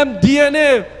PNM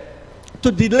DNA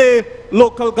to delay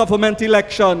local government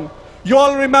election. You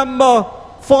all remember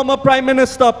former Prime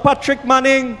Minister Patrick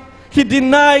Manning. He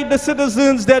denied the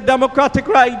citizens their democratic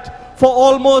right for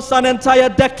almost an entire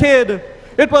decade.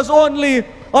 It was only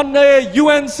under a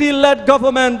UNC-led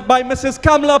government by Mrs.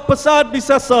 Kamla Prasad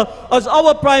Bisesa as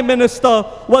our Prime Minister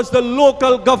was the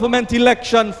local government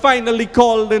election finally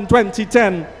called in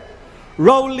 2010.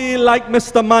 Rowley, like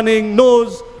Mr. Manning,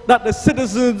 knows that the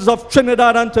citizens of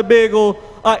Trinidad and Tobago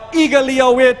are eagerly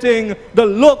awaiting the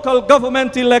local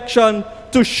government election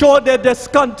to show their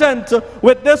discontent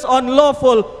with this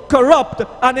unlawful, corrupt,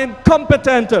 and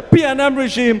incompetent PNM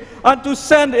regime, and to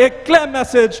send a clear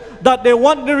message that they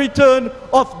want the return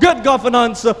of good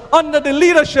governance under the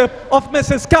leadership of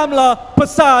Mrs. Kamla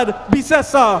Prasad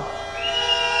Bisesa.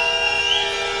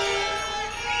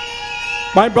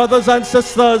 My brothers and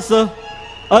sisters,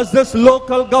 as this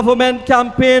local government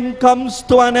campaign comes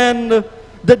to an end,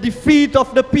 the defeat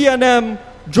of the PNM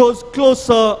draws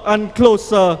closer and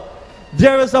closer.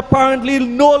 There is apparently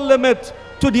no limit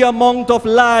to the amount of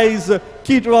lies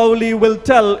Keith Rowley will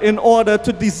tell in order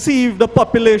to deceive the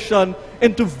population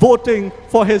into voting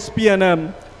for his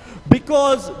PNM.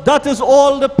 Because that is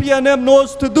all the PNM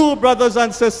knows to do, brothers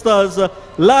and sisters.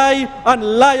 Lie and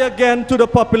lie again to the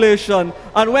population.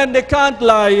 And when they can't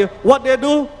lie, what they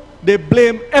do? They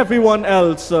blame everyone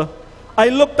else. I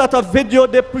looked at a video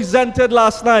they presented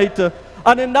last night,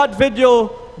 and in that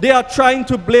video, they are trying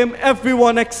to blame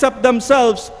everyone except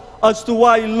themselves as to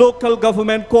why local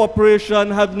government corporation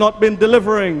have not been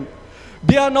delivering.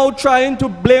 They are now trying to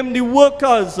blame the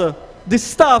workers, the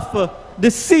staff, the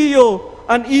CEO,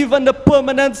 and even the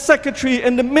permanent secretary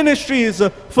in the ministries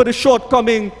for the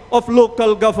shortcoming of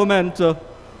local government.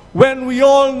 When we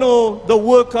all know the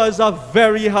workers are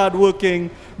very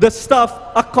hardworking, the staff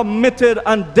are committed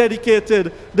and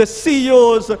dedicated, the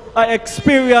CEOs are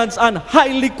experienced and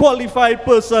highly qualified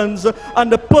persons,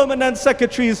 and the permanent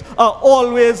secretaries are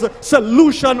always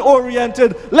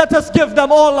solution-oriented. Let us give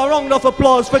them all a round of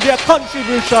applause for their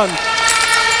contribution.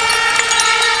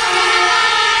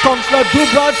 Councillor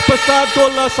Dubraj Prasad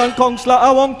told us, and Councillor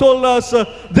Awang told us,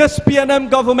 this PNM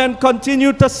government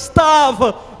continue to starve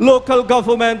local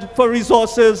government for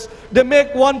resources. They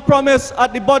make one promise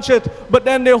at the budget, but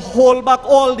then they hold back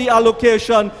all the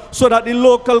allocation so that the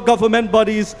local government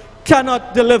bodies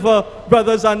cannot deliver,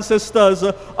 brothers and sisters.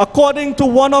 According to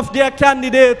one of their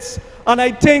candidates, and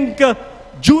I think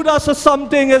Judas or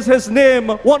something is his name,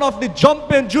 one of the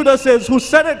jumping Judases who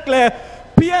said it clear,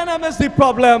 PNM is the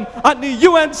problem and the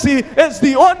UNC is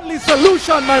the only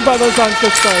solution, my brothers and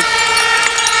sisters.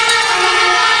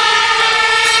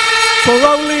 So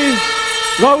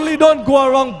Rowley, don't go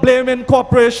around blaming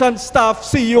corporation staff,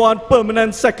 CEO and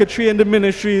permanent secretary in the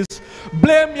ministries.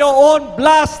 Blame your own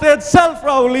blasted self,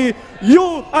 Rowley.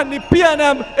 You and the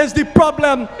PNM is the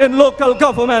problem in local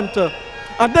government.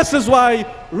 And this is why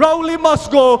Rowley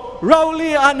must go.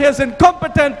 Rowley and his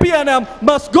incompetent PNM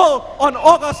must go on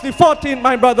August the 14th,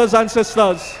 my brothers and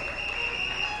sisters.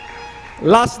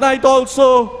 Last night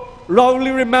also,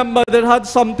 Rowley remembered it had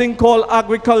something called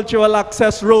agricultural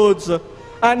access roads.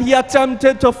 And he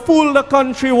attempted to fool the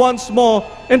country once more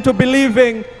into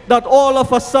believing that all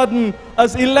of a sudden,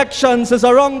 as elections is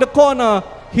around the corner,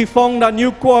 he found a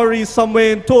new quarry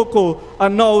somewhere in Toko,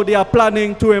 and now they are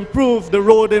planning to improve the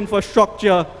road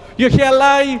infrastructure. You hear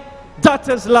lie? That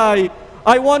is lie.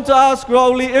 I want to ask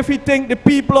Rowley if he thinks the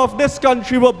people of this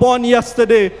country were born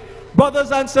yesterday.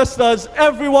 Brothers and sisters,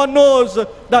 everyone knows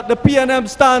that the PNM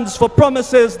stands for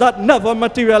promises that never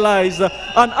materialize.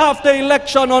 And after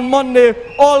election on Monday,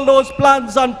 all those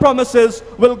plans and promises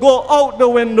will go out the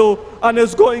window, and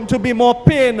there's going to be more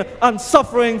pain and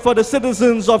suffering for the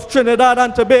citizens of Trinidad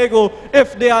and Tobago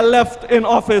if they are left in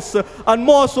office, and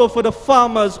more so for the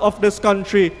farmers of this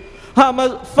country.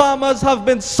 Farmers have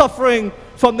been suffering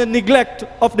from the neglect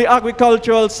of the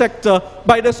agricultural sector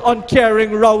by this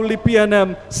uncaring Rowley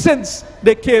PNM since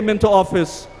they came into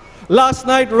office. Last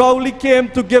night, Rowley came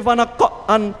to give an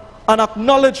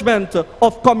acknowledgement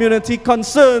of community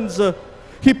concerns.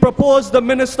 He proposed the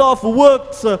Minister of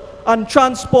Works and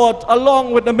Transport,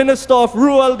 along with the Minister of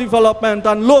Rural Development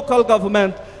and Local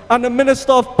Government, and the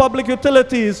Minister of Public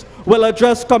Utilities will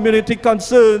address community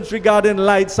concerns regarding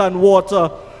lights and water.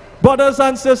 Brothers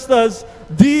and sisters,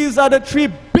 these are the three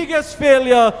biggest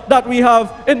failures that we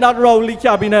have in that Rowley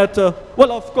cabinet.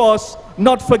 Well, of course,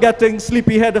 not forgetting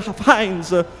Sleepyhead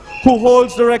Hines, who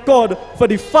holds the record for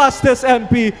the fastest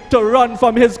MP to run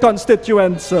from his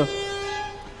constituents.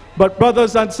 But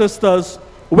brothers and sisters,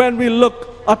 when we look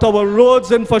at our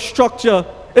roads infrastructure,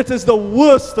 it is the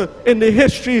worst in the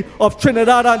history of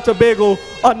Trinidad and Tobago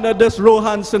under this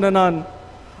Rohan Sinanan.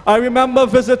 I remember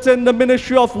visiting the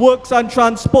Ministry of Works and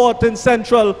Transport in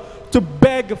Central to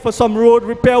beg for some road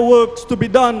repair works to be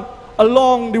done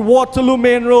along the Waterloo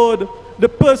Main Road, the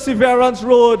Perseverance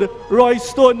Road,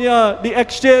 Roystonia, the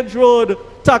Exchange Road.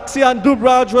 Taxi and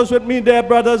Dubraj was with me there,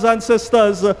 brothers and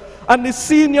sisters. And the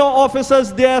senior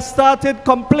officers there started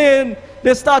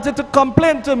to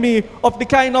complain to me of the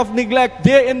kind of neglect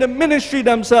they in the ministry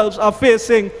themselves are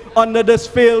facing under this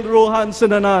failed Rohan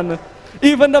Sinanan.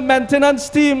 Even the maintenance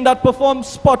team that performs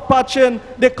spot patching,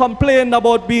 they complain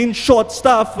about being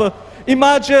short-staffed.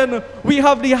 Imagine, we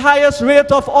have the highest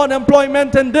rate of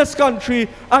unemployment in this country,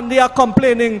 and they are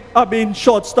complaining of being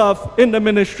short-staffed in the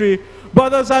ministry.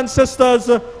 Brothers and sisters,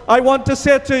 I want to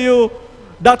say to you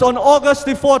that on August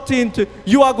the 14th,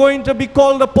 you are going to be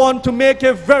called upon to make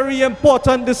a very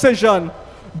important decision.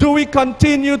 Do we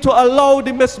continue to allow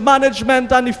the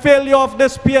mismanagement and the failure of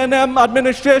this PNM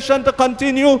administration to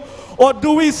continue? Or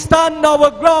do we stand our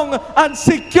ground and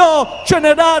secure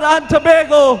Trinidad and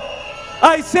Tobago?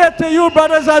 I say to you,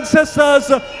 brothers and sisters,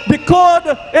 the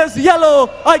code is yellow.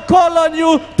 I call on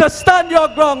you to stand your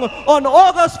ground on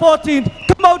August 14th.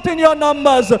 out in your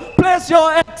numbers. Place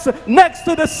your X next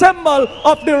to the symbol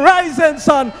of the rising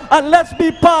sun, and let's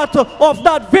be part of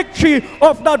that victory,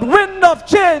 of that wind of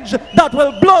change that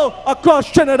will blow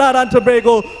across Trinidad and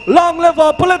Tobago. Long live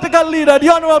our political leader, the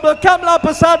Honorable Kamla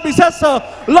Persad-Bissessar.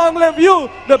 Long live you,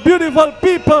 the beautiful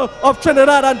people of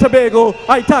Trinidad and Tobago.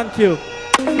 I thank you.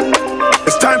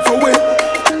 It's time for we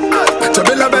to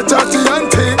build a better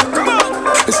TNT.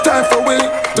 It's time for we.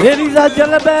 Ladies and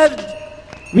gentlemen,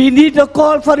 we need to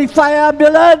call for the fire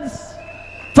ambulance,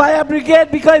 fire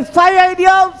brigade, because fire in the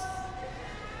house.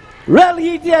 Real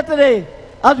heat here today.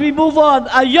 As we move on,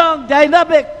 a young,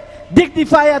 dynamic,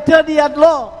 dignified attorney at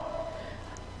law.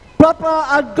 Proper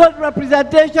and good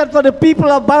representation for the people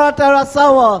of Baratara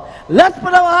Sawa. Let's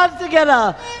put our hands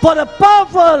together for the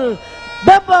powerful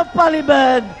Member of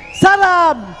Parliament,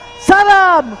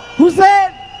 Saddam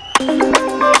Hussein.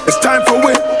 It's time for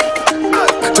we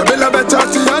to build a better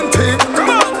TNT.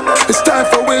 It's time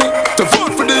for we to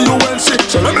vote for the UNC.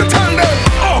 So let me tell them,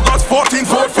 August 14th,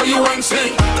 vote for UNC.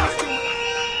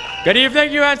 Good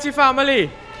evening, UNC family.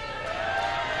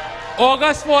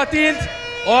 August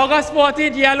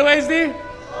 14th, yellow is the?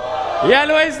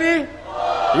 Yellow is the?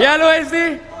 Yellow is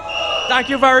the? Thank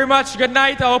you very much. Good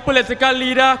night, our political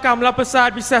leader, Kamla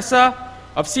Persad-Bissessar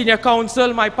of Senior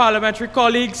Council, my parliamentary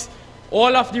colleagues,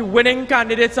 all of the winning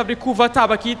candidates of the Couva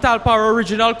Tabaki Talparo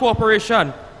Regional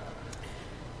Corporation.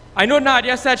 I know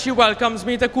Nadia said she welcomes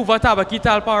me to Couva Tabaki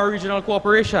Talparo Regional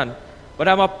Corporation, but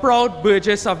I'm a proud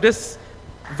burgess of this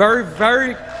very,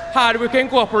 very hard-working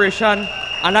corporation,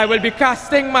 and I will be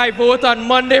casting my vote on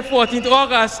Monday, 14th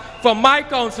August for my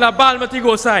councillor, Balmati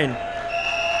Gosain.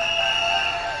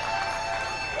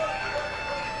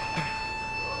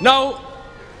 Now,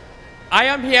 I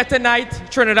am here tonight,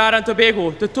 Trinidad and Tobago,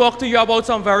 to talk to you about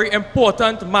some very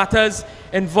important matters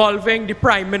involving the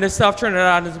Prime Minister of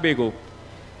Trinidad and Tobago.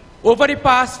 Over the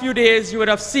past few days, you would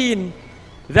have seen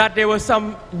that there were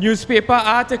some newspaper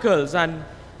articles and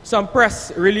some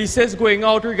press releases going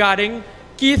out regarding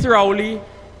Keith Rowley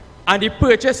and the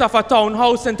purchase of a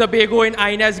townhouse in Tobago in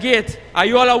Inez Gate. Are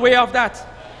you all aware of that?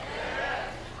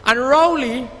 And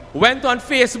Rowley went on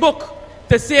Facebook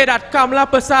to say that Kamla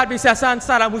Persad-Bissessar and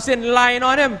Saddam Hussein lying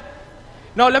on him.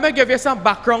 Now let me give you some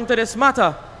background to this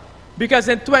matter. Because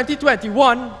in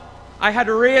 2021, I had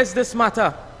raised this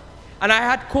matter. And I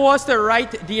had cause to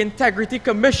write the Integrity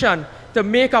Commission to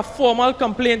make a formal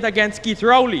complaint against Keith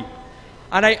Rowley.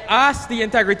 And I asked the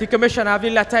Integrity Commission, I have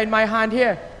the letter in my hand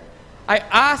here. I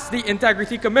asked the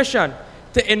Integrity Commission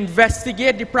to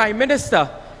investigate the Prime Minister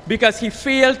because he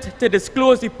failed to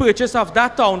disclose the purchase of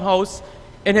that townhouse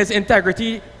in his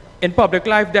Integrity in Public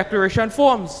Life Declaration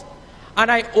forms.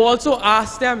 And I also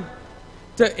asked them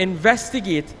to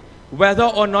investigate whether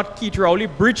or not Keith Rowley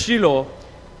breached the law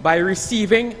by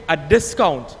receiving a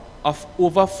discount of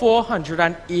over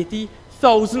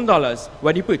 $480,000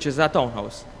 when he purchased that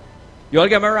townhouse. You all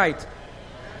get me right?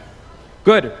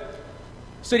 Good.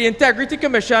 So the Integrity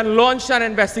Commission launched an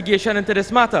investigation into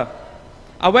this matter.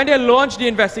 And when they launched the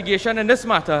investigation in this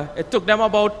matter, it took them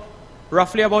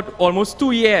roughly almost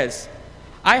 2 years.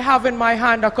 I have in my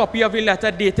hand a copy of a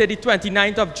letter dated the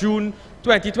 29th of June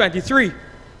 2023,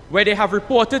 where they have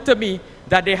reported to me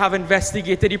that they have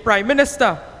investigated the Prime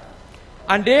Minister.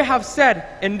 And they have said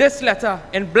in this letter,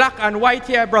 in black and white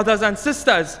here, brothers and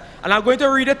sisters, and I'm going to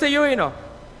read it to you,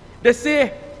 They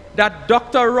say that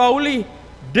Dr. Rowley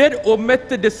did omit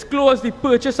to disclose the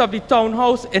purchase of the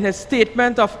townhouse in his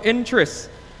statement of interest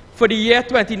for the year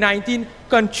 2019,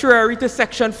 contrary to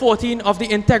Section 14 of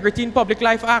the Integrity in Public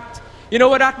Life Act. You know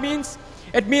what that means?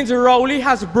 It means Rowley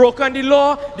has broken the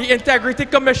law. The Integrity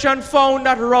Commission found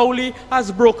that Rowley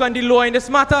has broken the law in this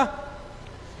matter.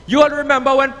 You all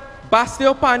remember when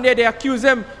Bastio Pandey, they accused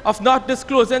him of not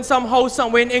disclosing some house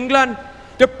somewhere in England.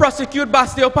 They prosecute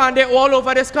Bastio Pandey all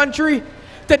over this country.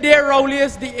 Today,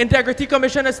 the Integrity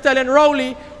Commission is telling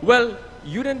Rowley, well,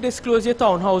 you didn't disclose your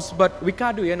townhouse, but we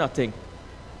can't do you nothing.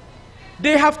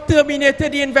 They have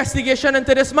terminated the investigation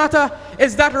into this matter.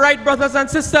 Is that right, brothers and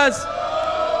sisters?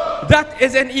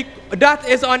 That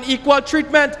is unequal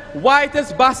treatment. Why it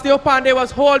is Bastio Pandey was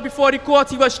hauled before the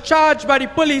court, he was charged by the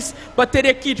police, but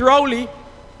today Keith Rowley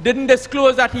didn't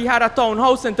disclose that he had a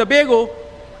townhouse in Tobago,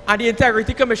 and the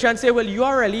Integrity Commission say, well, you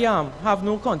already have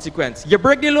no consequence. You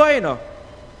break the law,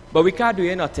 but we can't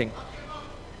do nothing.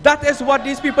 That is what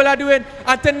these people are doing.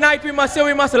 And tonight we must say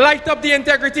we must light up the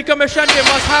Integrity Commission. They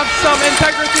must have some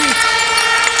integrity.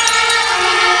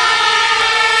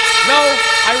 Now,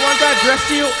 I want to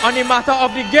address you on the matter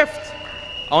of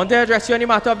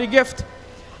the gift.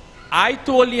 I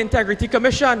told the Integrity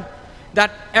Commission that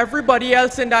everybody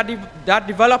else in that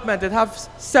development that have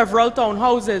several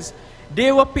townhouses,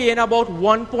 they were paying about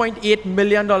 $1.8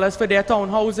 million for their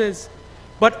townhouses.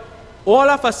 But all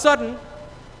of a sudden,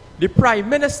 the Prime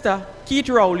Minister, Keith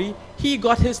Rowley, he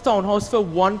got his townhouse for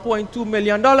 $1.2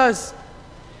 million.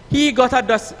 He got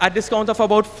a discount of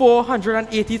about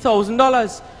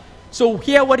 $480,000. So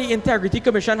hear what the Integrity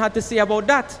Commission had to say about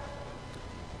that.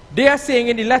 They are saying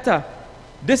in the letter,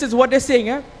 this is what they're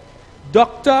saying,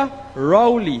 Dr.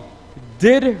 Rowley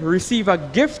did receive a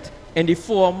gift in the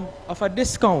form of a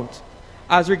discount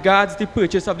as regards the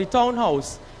purchase of the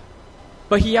townhouse,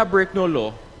 but he had break no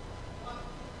law.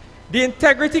 The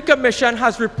Integrity Commission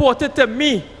has reported to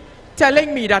me,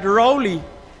 telling me that Rowley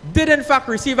did in fact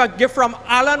receive a gift from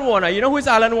Alan Warner. You know who is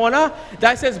Alan Warner?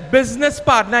 That's his business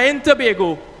partner in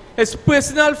Tobago. His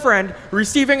personal friend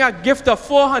receiving a gift of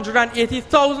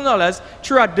 $480,000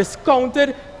 through a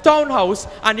discounted townhouse,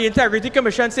 and the Integrity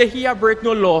Commission say he had break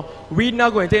no law. We're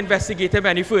not going to investigate him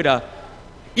any further.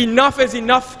 Enough is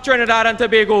enough, Trinidad and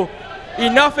Tobago.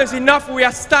 Enough is enough. We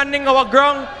are standing our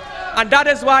ground, and that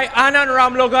is why Anand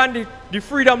Ramlogan, the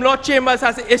Freedom Law Chambers,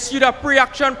 has issued a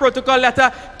pre-action protocol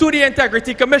letter to the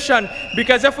Integrity Commission,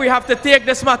 because if we have to take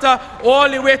this matter all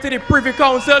the way to the Privy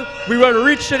Council, we will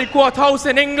reach to the courthouse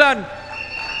in England,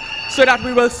 so that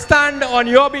we will stand on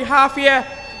your behalf here,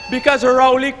 because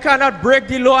Rowley cannot break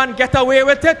the law and get away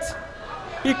with it.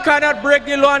 He cannot break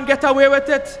the law and get away with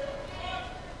it.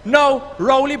 Now,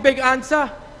 Rowley, big answer.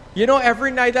 You know,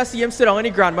 every night I see him sit on the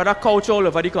grandmother couch all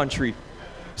over the country.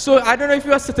 So I don't know if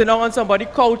you were sitting down on somebody's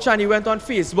couch and he went on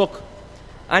Facebook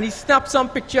and he snapped some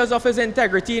pictures of his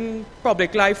integrity in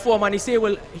public life form, and he said,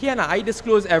 well, here now, I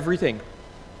disclose everything.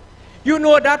 You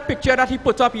know that picture that he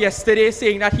put up yesterday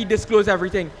saying that he disclosed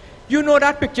everything? You know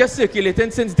that picture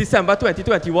circulating since December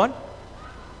 2021?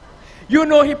 You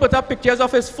know he put up pictures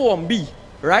of his Form B,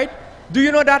 right? Do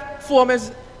you know that form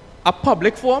is a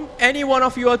public form? Any one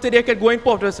of you all today could go in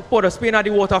Port of Spain at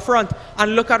the waterfront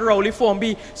and look at Rowley Form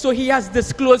B. So he has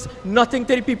disclosed nothing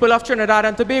to the people of Trinidad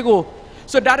and Tobago.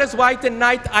 So that is why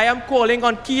tonight I am calling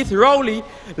on Keith Rowley.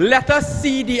 Let us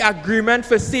see the agreement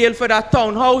for sale for that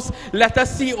townhouse. Let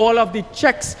us see all of the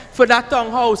checks for that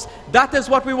townhouse. That is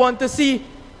what we want to see.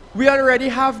 We already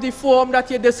have the form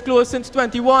that you disclosed since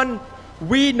 21.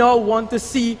 We now want to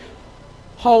see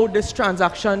how this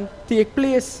transaction take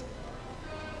place.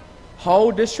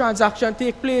 How this transaction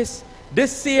take place.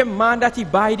 This same man that he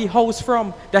buy the house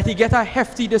from, that he get a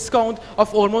hefty discount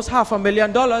of almost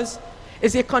 $500,000,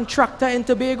 is a contractor in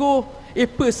Tobago, a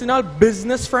personal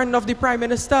business friend of the Prime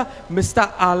Minister, Mr.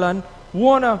 Alan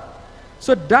Warner.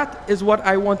 So that is what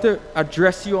I want to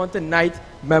address you on tonight,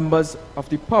 members of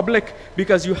the public,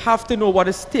 because you have to know what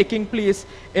is taking place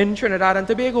in Trinidad and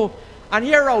Tobago. And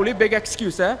here, Rowley, big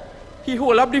excuse, he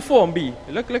hold up the Form B.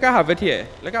 Look, I have it here.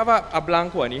 Look, I have a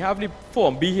blank one. He have the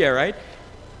Form B here, right?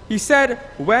 He said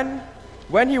when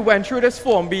he went through this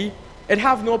Form B, it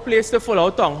have no place to fill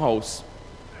out townhouse.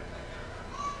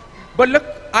 But look,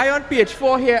 I on page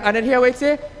 4 here, and then here we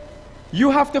say,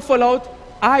 you have to fill out,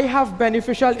 I have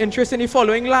beneficial interest in the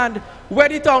following land. Where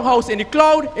the townhouse? In the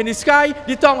cloud, in the sky,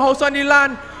 the townhouse on the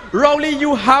land. Rowley,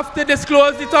 you have to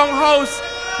disclose the townhouse.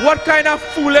 What kind of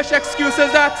foolish excuse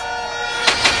is that?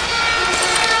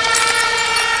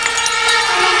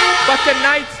 But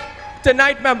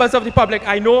tonight, members of the public,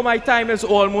 I know my time is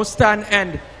almost at an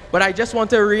end, but I just want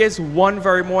to raise one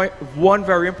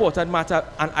very important matter,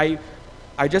 and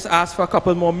I just asked for a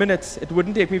couple more minutes. It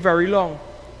wouldn't take me very long.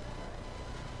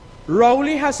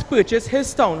 Rowley has purchased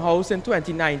his townhouse in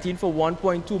 2019 for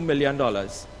 $1.2 million.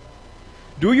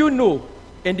 Do you know,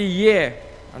 in the year,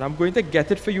 and I'm going to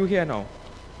get it for you here now,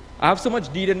 I have so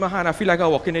much deed in my hand, I feel like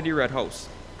I'm walking in the Red House.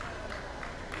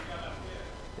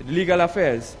 Legal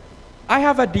affairs. I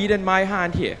have a deed in my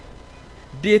hand here,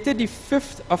 dated the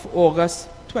 5th of August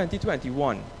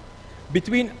 2021,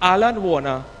 between Alan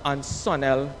Warner and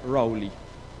Sonel Rowley.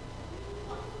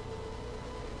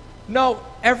 Now,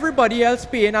 everybody else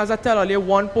paying, as I tell earlier,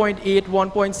 $1.8,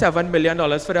 $1.7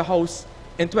 million for the house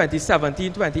in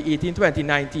 2017, 2018,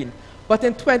 2019. But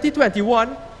in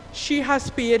 2021, she has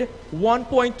paid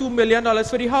 $1.2 million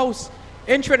for the house.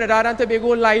 In Trinidad and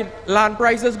Tobago, land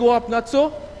prices go up, not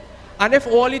so? And if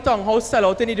all the townhouse sell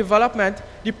out in the development,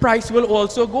 the price will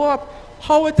also go up.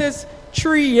 How it is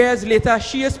 3 years later,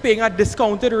 she is paying a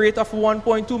discounted rate of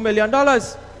 $1.2 million.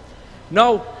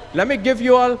 Now, let me tell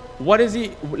you all what is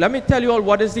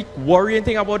the worrying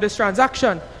thing about this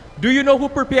transaction. Do you know who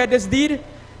prepared this deed?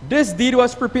 This deed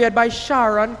was prepared by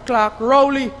Sharon Clark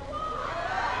Rowley.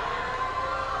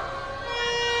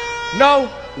 Now,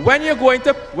 when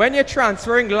you're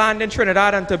transferring land in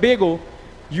Trinidad and Tobago,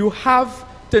 you have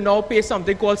to now pay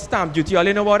something called stamp duty. All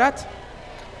you know about that?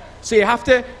 So you have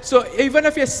to, so even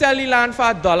if you sell the land for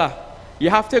 $1, you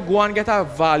have to go and get a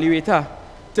valuator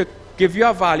to give you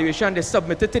a valuation. They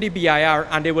submit it to the BIR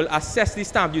and they will assess the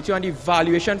stamp duty on the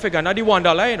valuation figure, not the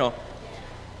 $1, you know.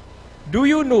 Do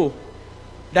you know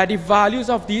that the values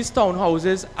of these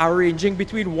townhouses are ranging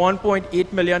between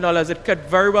 $1.8 million? It could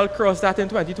very well cross that in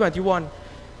 2021.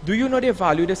 Do you know they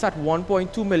value this at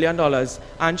 $1.2 million?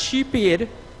 And she paid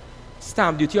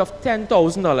stamp duty of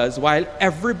 $10,000 while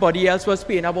everybody else was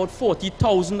paying about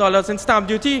 $40,000 in stamp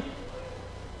duty.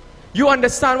 You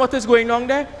understand what is going on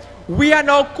there? We are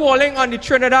now calling on the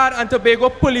Trinidad and Tobago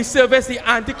Police Service, the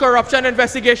Anti-Corruption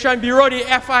Investigation Bureau, the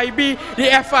FIB, the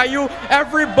FIU,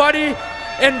 everybody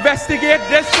investigate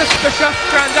this suspicious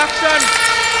transaction.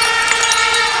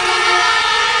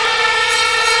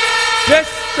 This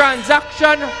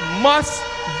transaction must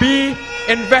be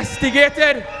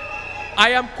investigated. I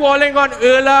am calling on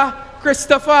Erla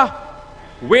Christopher.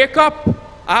 Wake up.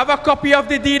 I have a copy of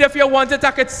the deed. If you want it,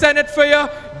 I could send it for you.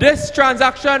 This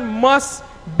transaction must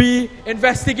be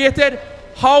investigated.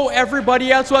 How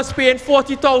everybody else was paying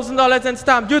 $40,000 in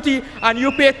stamp duty and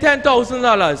you pay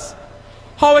 $10,000.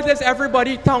 How it is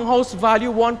everybody townhouse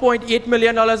value $1.8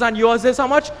 million and yours is how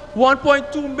much?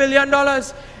 $1.2 million.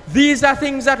 These are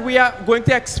things that we are going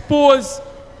to expose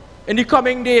in the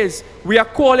coming days. We are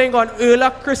calling on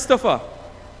Erla Christopher.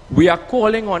 We are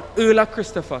calling on Erla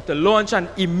Christopher to launch an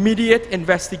immediate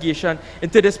investigation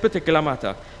into this particular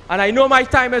matter. And I know my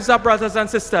time is up, brothers and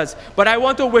sisters, but I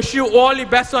want to wish you all the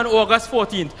best on August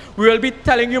 14th. We will be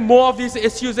telling you more of these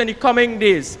issues in the coming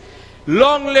days.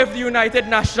 Long live the United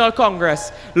National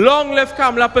Congress. Long live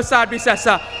Kamala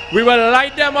Persad-Bissessar. We will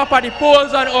light them up at the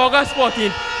polls on August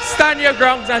 14th. Stand your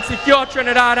grounds and secure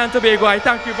Trinidad and Tobago. I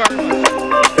thank you very much.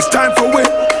 It's time for we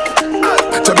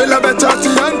to build a better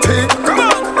TNT. Come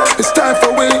on. It's time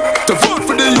for we to vote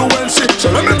for the UNC.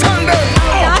 So let me tell them.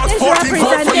 That is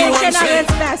representation at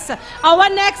its best. Our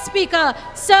next speaker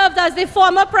served as the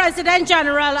former President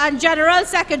General and General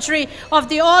Secretary of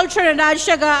the All Trinidad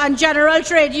Sugar and General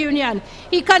Trade Union.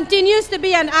 He continues to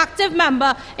be an active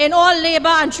member in all labor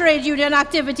and trade union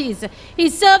activities. He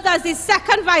served as the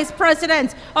second Vice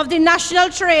President of the National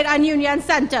Trade and Union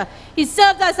Center. He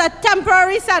served as a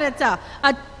temporary senator,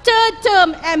 a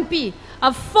third-term MP,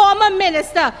 a former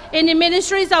minister in the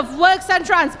Ministries of Works and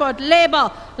Transport,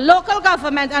 Labor, Local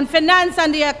Government and Finance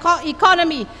and the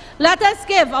Economy. Let us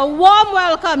give a warm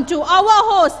welcome to our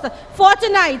host for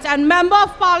tonight and Member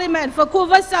of Parliament for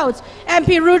Couva South,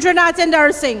 MP Rudranath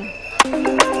Indarsingh.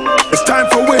 It's time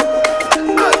for we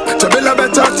to build a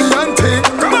better TNT.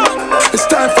 Come on. It's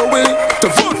time for we to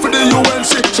vote for the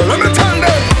UNC. So let me tell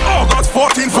them, August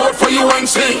 14th, vote for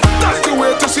UNC. That's the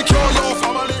way to secure your family.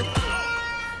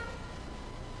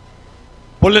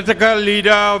 Political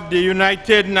leader of the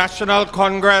United National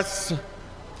Congress,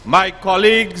 my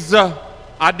colleagues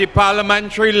at the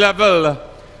parliamentary level,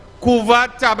 Couva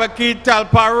Tabaki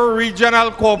Talparo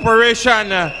Regional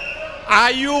Corporation,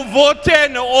 are you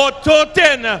voting or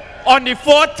toting on the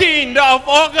 14th of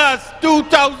August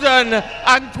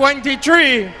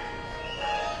 2023?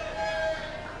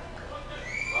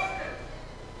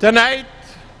 Tonight,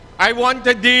 I want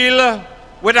to deal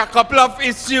with a couple of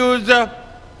issues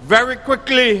very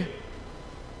quickly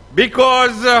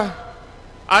because,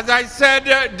 as I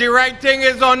said, the writing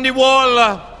is on the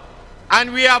wall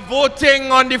and we are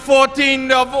voting on the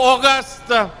 14th of August.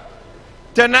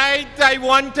 Tonight, I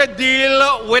want to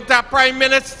deal with a Prime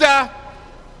Minister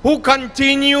who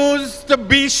continues to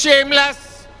be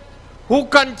shameless, who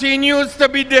continues to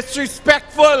be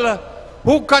disrespectful,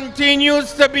 who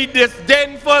continues to be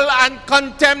disdainful and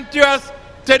contemptuous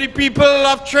to the people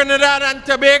of Trinidad and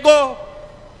Tobago.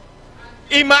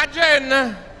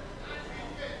 Imagine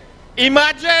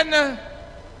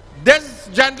this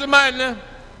gentleman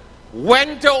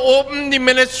went to open the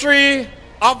Ministry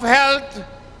of Health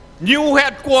new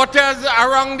headquarters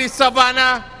around the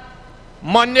savannah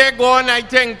Monday gone, I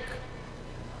think,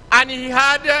 and he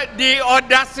had the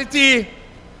audacity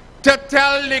to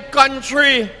tell the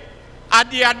country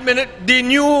at the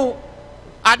new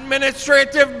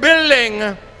administrative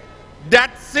building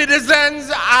that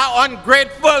citizens are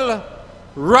ungrateful,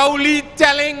 Rowley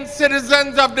telling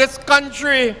citizens of this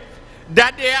country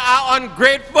that they are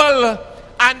ungrateful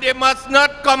and they must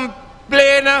not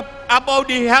complain about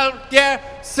the healthcare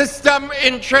system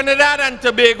in Trinidad and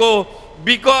Tobago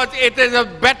because it is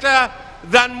better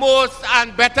than most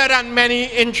and better than many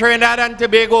in Trinidad and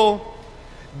Tobago.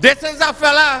 This is a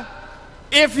fella,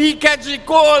 if he catch a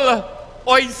cold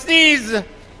or he sneeze,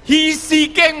 he's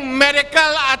seeking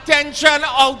medical attention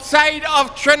outside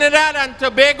of Trinidad and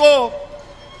Tobago.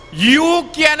 You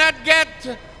cannot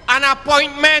get an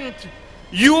appointment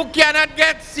You cannot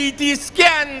get CT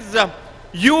scans.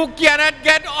 You cannot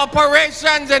get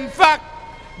operations. In fact,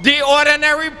 the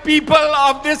ordinary people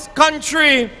of this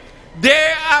country,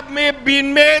 they have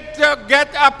been made to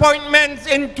get appointments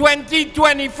in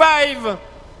 2025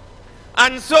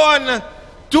 and so on.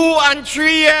 2 and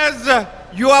 3 years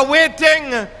you are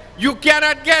waiting. You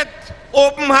cannot get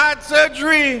open heart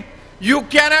surgery. You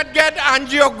cannot get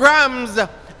angiograms.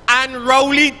 And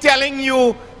Rowley telling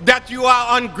you that you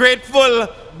are ungrateful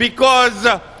because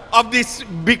of this,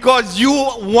 because you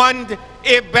want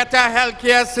a better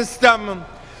healthcare system.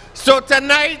 So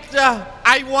tonight,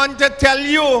 I want to tell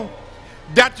you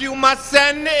that you must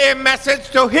send a message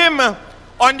to him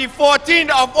on the 14th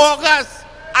of August,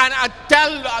 and I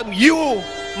tell you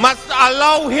must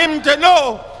allow him to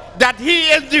know that he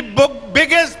is the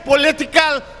biggest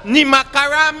political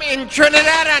nimakaram in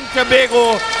Trinidad and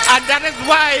Tobago, and that is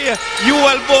why you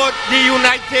will vote the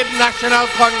United National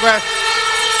Congress.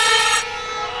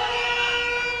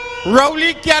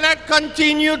 Rowley cannot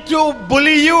continue to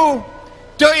bully you,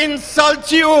 to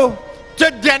insult you, to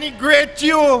denigrate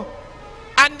you,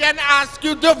 and then ask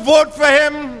you to vote for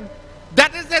him.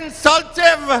 That is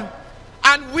insultive.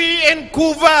 And we in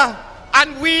Couva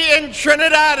and we in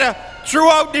Trinidad,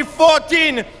 throughout the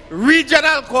 14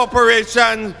 regional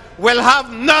corporations, will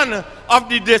have none of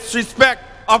the disrespect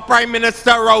of Prime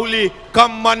Minister Rowley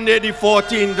come Monday the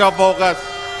 14th of August.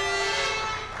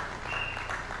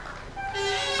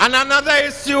 And another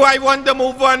issue I want to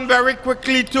move on very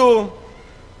quickly to,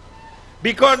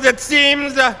 because it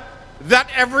seems that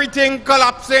everything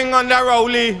collapsing under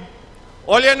Rowley.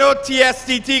 All you know,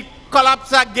 TSTT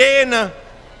collapsed again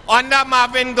under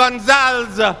Marvin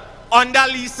Gonzalez, under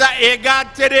Lisa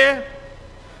Agard today.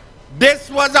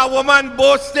 This was a woman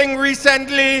boasting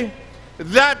recently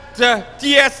that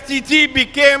TSTT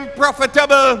became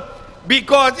profitable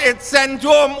because it sent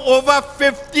home over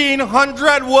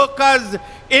 1,500 workers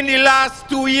in the last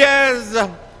 2 years.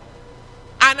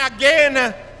 And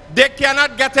again, they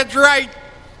cannot get it right.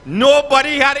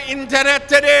 Nobody had internet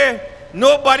today.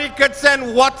 Nobody could send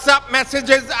WhatsApp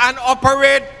messages and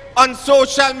operate on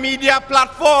social media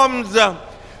platforms.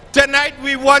 Tonight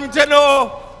we want to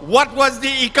know what was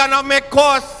the economic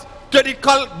cost to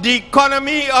the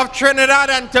economy of Trinidad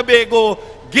and Tobago,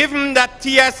 given that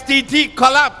TSTT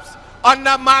collapsed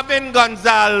under Marvin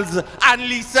Gonzalez and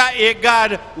Lisa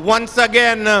Agard once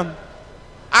again.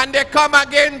 And they come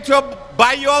again to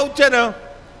buy you out, you know,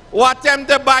 or attempt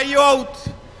to buy you out,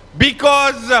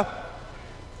 because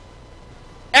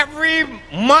every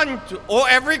month or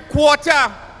every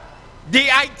quarter, the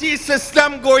IT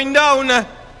system going down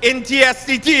in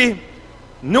TSTT.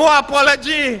 No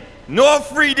apology, no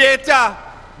free data,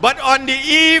 but on the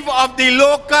eve of the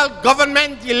local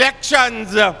government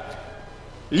elections,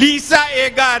 Lisa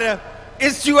Agard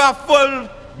issued a full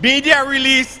media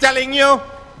release telling you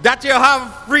that you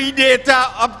have free data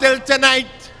up till tonight.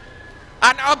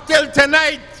 And up till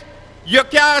tonight, you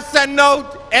can't send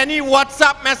out any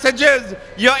WhatsApp messages.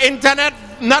 Your internet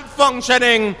not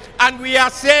functioning. And we are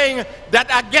saying that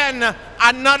again,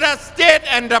 another state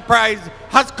enterprise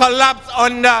has collapsed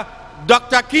under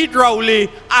Dr. Keith Rowley,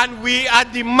 and we are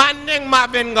demanding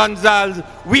Marvin Gonzalez,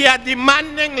 we are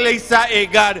demanding Lisa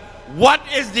Agard, what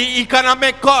is the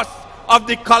economic cost of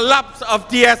the collapse of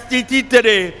TSTT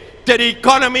today to the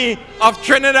economy of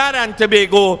Trinidad and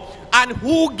Tobago? And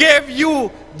who gave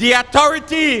you the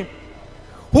authority?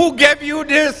 Who gave you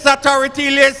this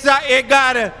authority, Lisa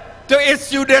Agard, to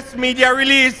issue this media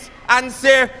release and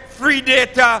say free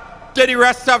data to the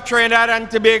rest of Trinidad and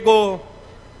Tobago?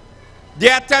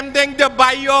 They're attempting to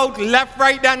buy you out left,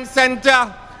 right, and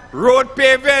center. Road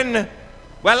paving.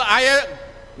 Well,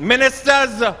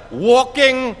 ministers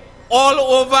walking all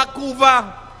over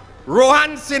Couva.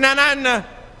 Rohan Sinanan,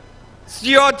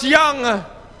 Stuart Young.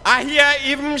 I hear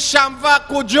even Shamva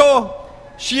Kujo.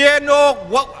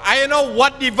 I know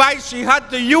what device she had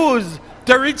to use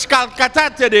to reach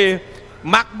Calcutta today,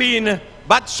 Macbean.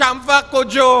 But Shamva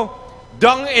Kujo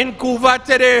down in Couva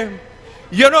today.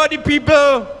 You know the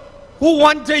people who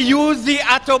want to use the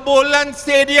Atobolan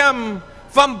Stadium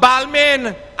from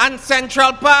Balmain and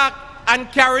Central Park and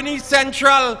Caroni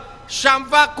Central.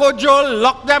 Shamva Kojo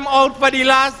locked them out for the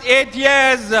last 8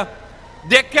 years.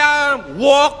 They can't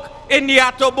walk in the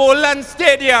Atobolan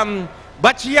Stadium,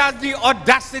 but she has the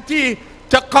audacity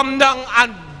to come down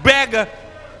and beg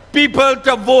people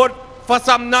to vote for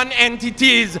some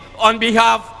non-entities on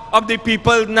behalf of the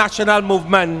People's National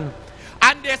Movement.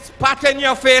 And they spat in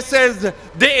your faces,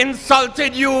 they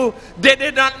insulted you, they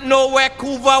did not know where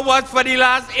Couva was for the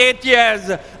last 8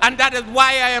 years. And that is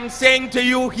why I am saying to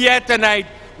you here tonight,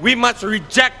 we must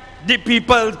reject the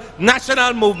People's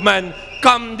National Movement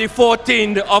come the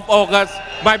 14th of August,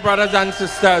 my brothers and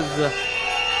sisters.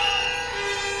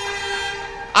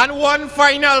 And one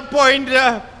final point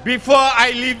before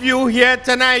I leave you here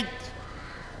tonight.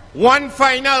 One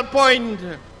final point.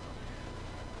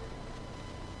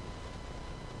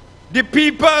 The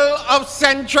people of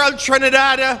Central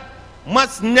Trinidad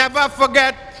must never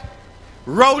forget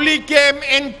Rowley came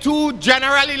in 2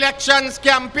 general elections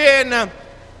campaign,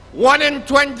 one in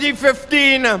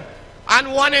 2015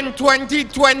 and one in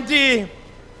 2020,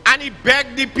 and he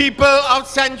begged the people of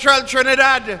Central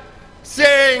Trinidad,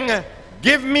 saying,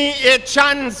 give me a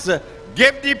chance,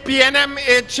 give the PNM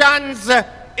a chance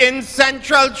in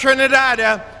Central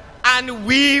Trinidad, and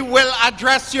we will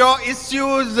address your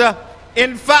issues.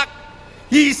 In fact,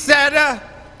 he said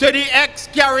to the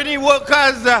ex-Caroni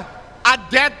workers, a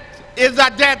debt is a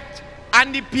debt,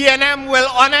 and the PNM will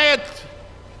honor it.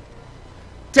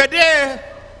 Today,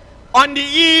 on the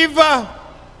eve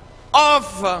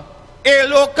of a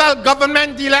local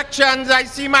government elections, I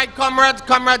see my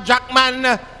comrade Jackman,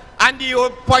 and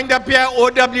the point up here,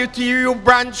 OWTU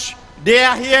branch, they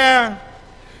are here.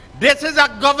 This is a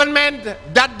government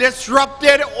that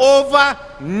disrupted over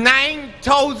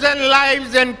 9,000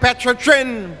 lives in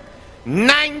Petrotrin,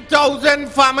 9,000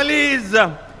 families,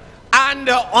 and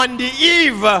on the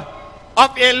eve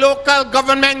of a local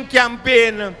government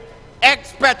campaign,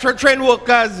 ex-Petrotrin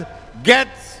workers get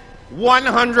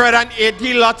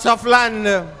 180 lots of land.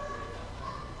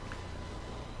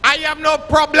 I have no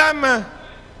problem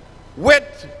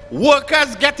with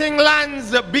workers getting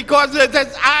lands because it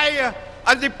is I,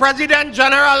 as the President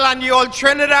General and the Old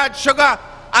Trinidad Sugar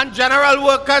and General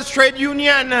Workers Trade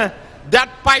Union, that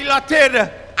piloted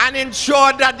and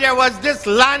ensured that there was this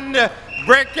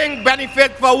land-breaking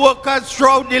benefit for workers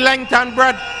throughout the length and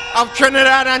breadth of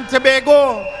Trinidad and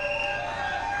Tobago.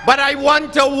 But I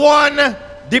want to warn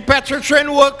the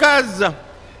Petrotrin workers,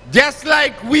 just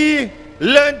like we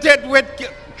learned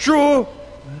it through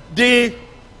the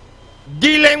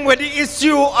dealing with the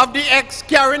issue of the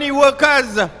ex-Caroni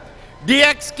workers. The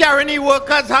ex-Caroni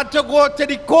workers had to go to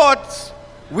the courts.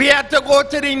 We had to go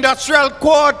to the industrial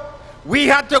court. We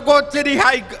had to go to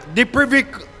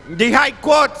the high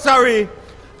court, sorry.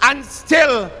 And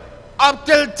still, up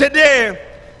till today,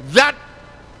 that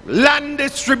land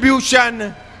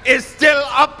distribution is still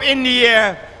up in the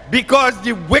air because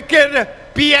the wicked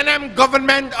PNM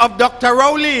government of Dr.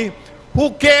 Rowley,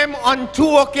 who came on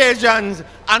 2 occasions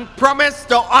and promised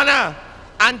to honor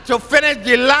and to finish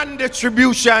the land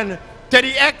distribution to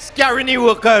the ex-Caroni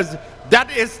workers, that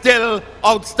is still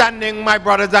outstanding, my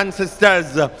brothers and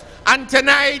sisters. And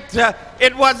tonight,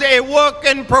 it was a work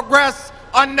in progress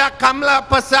under Kamla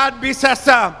Prasad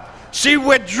Bisesa. She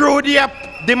withdrew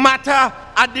the matter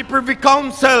at the Privy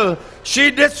Council.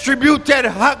 She distributed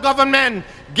her government,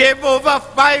 gave over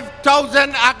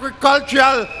 5,000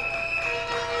 agricultural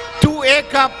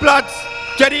 2-acre plots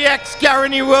to the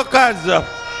ex-Caroni workers.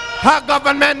 Her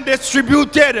government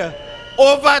distributed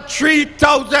over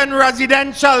 3,000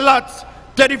 residential lots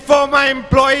to the former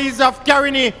employees of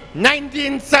Caroni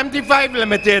 1975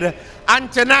 Limited.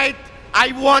 And tonight,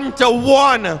 I want to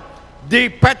warn the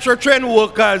Petrotrin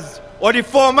workers or the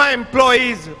former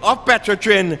employees of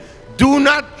Petrotrin, do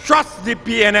not trust the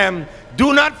PNM.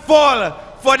 Do not fall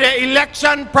for the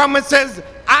election promises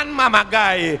and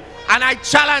mamagai. And I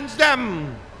challenge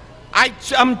them. I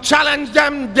challenge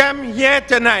them here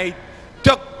tonight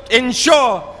to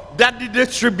ensure that the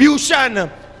distribution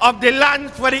of the land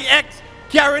for the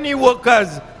ex-Caroni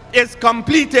workers is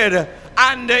completed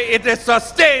and it is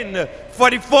sustained for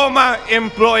the former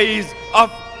employees of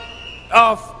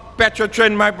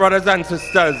Petrotrin, my brothers and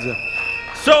sisters.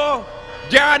 So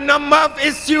there are a number of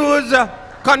issues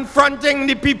confronting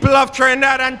the people of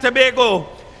Trinidad and Tobago.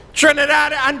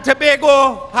 Trinidad and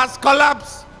Tobago has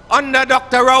collapsed under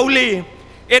Dr. Rowley.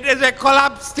 It is a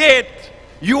collapsed state.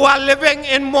 You are living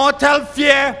in mortal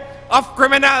fear of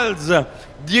criminals.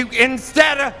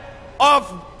 Instead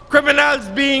of criminals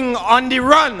being on the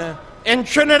run in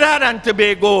Trinidad and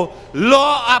Tobago,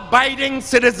 law-abiding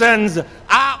citizens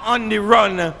are on the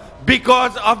run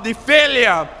because of the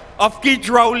failure of Keith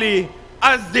Rowley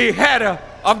as the head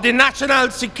of the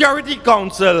National Security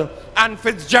Council and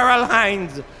Fitzgerald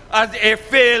Hines as a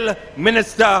failed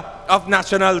Minister of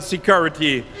National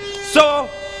Security. So,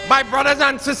 my brothers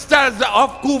and sisters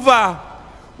of Couva,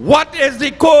 what is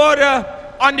the code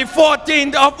on the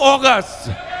 14th of August?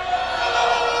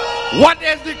 What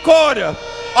is the code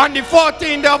on the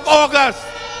 14th of August?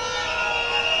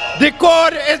 The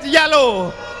code is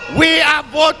yellow. We are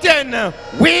voting.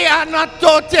 We are not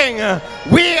voting.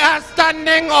 We are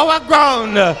standing our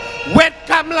ground with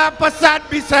Kamla Prasad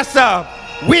Bisesa,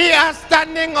 We are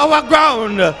standing our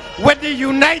ground with the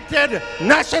United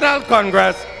National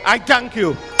Congress. I thank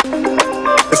you.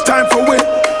 It's time for we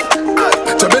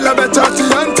to build a better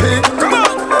TNT. Come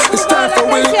on. It's time for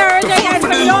we to vote for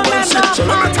the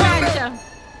UN.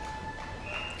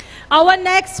 Our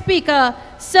next speaker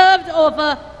served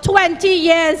over 20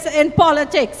 years in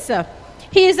politics.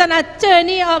 He is an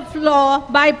attorney of law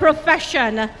by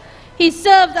profession. He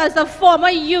served as the former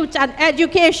Youth and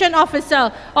Education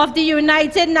Officer of the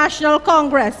United National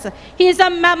Congress. He is a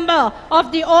member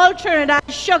of the All Trinidad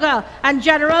Sugar and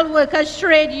General Workers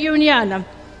Trade Union.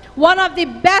 One of the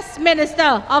best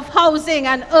Minister of Housing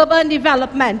and Urban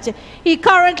Development. He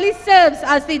currently serves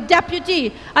as a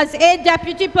deputy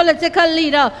political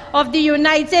leader of the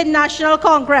United National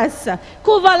Congress.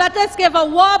 Couva, let us give a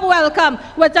warm welcome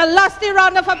with a lusty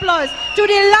round of applause to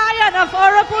the Lion of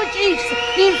Orapuch East,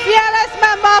 the fearless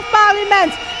Member of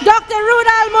Parliament, Dr.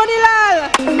 Rudal Munilal.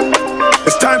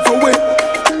 It's time for we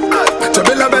to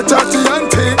build a better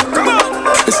TNT. Come on.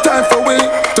 It's time for we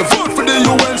to vote for the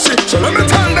UNC. So let me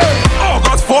tell them,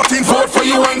 August 14, vote for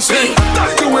UNC.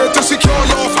 That's the way to secure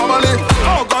your family.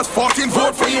 August 14,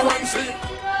 vote for UNC.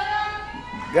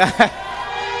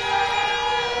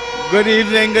 Good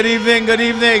evening, good evening, good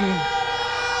evening.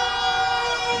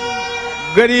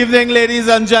 Good evening, ladies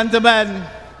and gentlemen.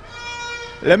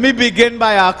 Let me begin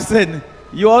by asking,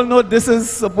 you all know this is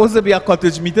supposed to be a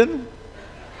cottage meeting?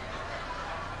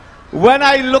 When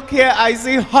I look here, I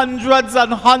see hundreds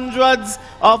and hundreds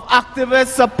of activists,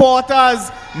 supporters,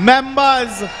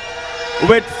 members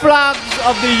with flags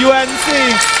of the UNC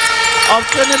of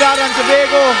Trinidad and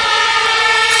Tobago.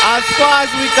 As far as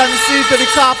we can see to the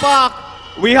car park,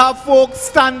 we have folks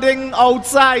standing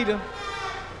outside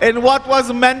in what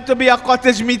was meant to be a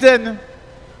cottage meeting.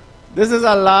 This is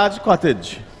a large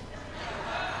cottage.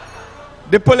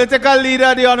 The political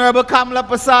leader, the Honorable Kamala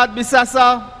Prasad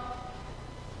Bisesa,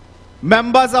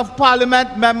 members of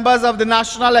Parliament, members of the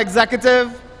National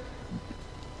Executive,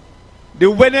 the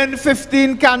winning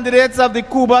 15 candidates of the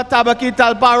Couva Tabaki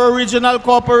Talparo Regional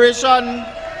Corporation,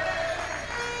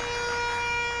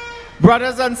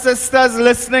 brothers and sisters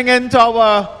listening in to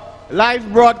our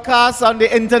live broadcast on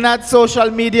the internet,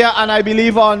 social media, and I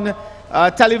believe on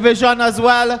television as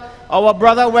well, our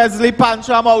brother Wesley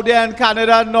Pancham out there in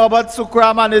Canada, Norbert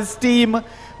Sukram and his team,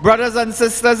 brothers and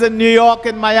sisters in New York,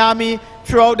 in Miami,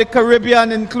 throughout the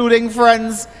Caribbean, including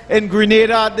friends in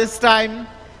Grenada at this time.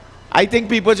 I think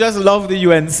people just love the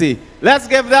UNC. Let's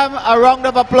give them a round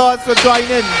of applause for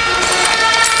joining.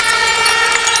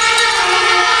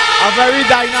 A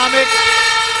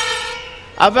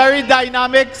very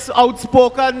dynamic,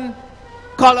 outspoken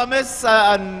columnist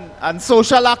and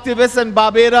social activist in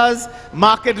Barbados,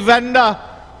 market vendor.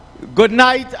 Good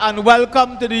night and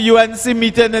welcome to the UNC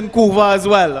meeting in Couva as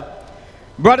well.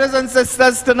 Brothers and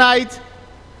sisters, tonight,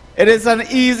 it is an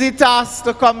easy task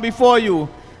to come before you,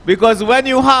 because when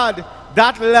you had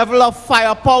that level of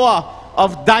firepower,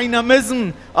 of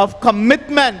dynamism, of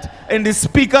commitment in the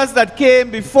speakers that came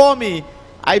before me,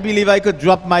 I believe I could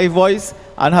drop my voice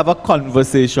and have a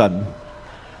conversation.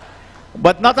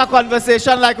 But not a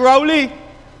conversation like Rowley.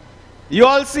 You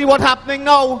all see what's happening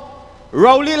now.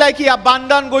 Rowley, like he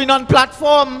abandoned going on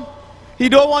platform. He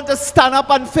don't want to stand up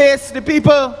and face the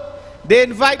people. They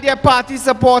invite their party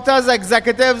supporters,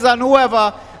 executives, and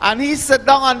whoever, and he sit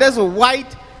down on this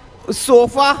white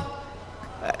sofa,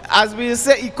 as we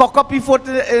say, he cock up his foot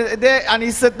there, and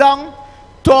he sit down,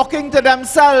 talking to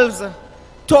themselves.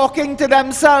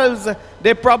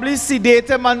 They probably sedate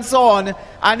him and so on,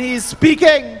 and he's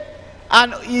speaking,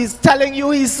 and he's telling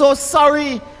you he's so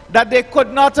sorry that they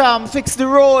could not fix the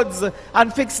roads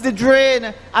and fix the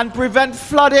drain and prevent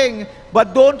flooding.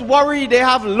 But don't worry, they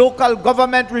have local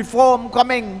government reform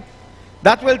coming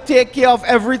that will take care of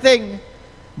everything.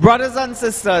 Brothers and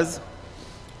sisters,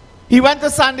 he went to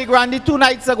Sandy Grande 2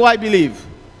 nights ago, I believe.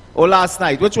 Or last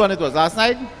night. Which one it was? Last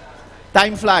night?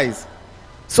 Time flies.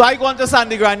 So I go on to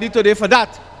Sandy Grande today for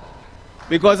that.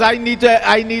 Because I need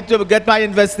to get my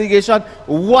investigation.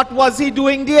 What was he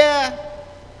doing there?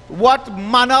 What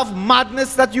manner of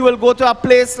madness that you will go to a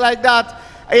place like that?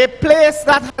 A place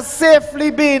that has safely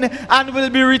been and will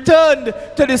be returned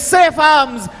to the safe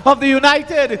arms of the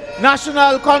United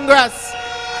National Congress.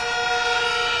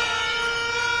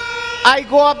 I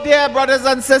go up there, brothers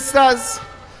and sisters,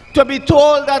 to be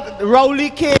told that Rowley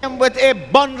came with a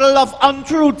bundle of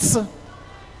untruths.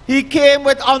 He came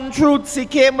with untruths, he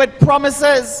came with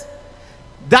promises.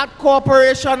 That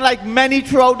corporation, like many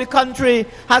throughout the country,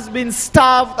 has been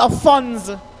starved of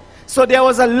funds. So there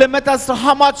was a limit as to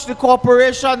how much the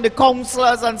corporation, the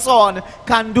councillors and so on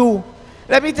can do.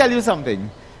 Let me tell you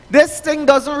something. This thing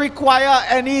doesn't require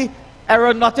any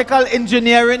aeronautical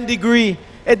engineering degree.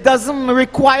 It doesn't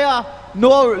require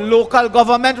no local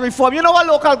government reform. You know what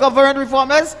local government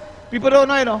reform is? People don't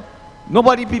know, you know.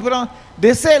 People don't.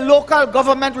 They say local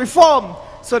government reform.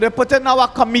 So they put in our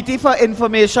Committee for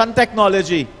Information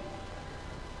Technology.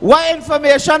 What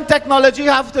information technology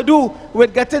have to do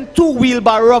with getting 2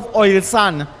 wheelbarrows of oil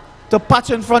sand to patch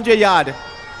in front of your yard?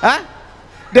 Huh?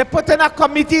 They put in a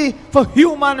committee for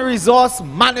human resource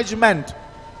management.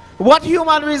 What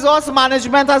human resource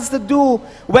management has to do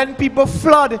when people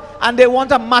flood and they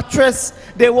want a mattress,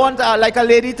 they want, like a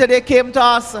lady today came to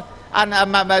us, and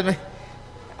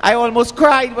I almost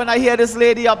cried when I hear this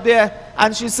lady up there,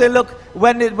 and she said, look,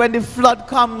 when the flood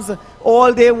comes,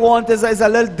 all they want is a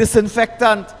little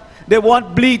disinfectant. They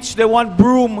want bleach, they want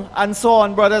broom, and so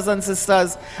on, brothers and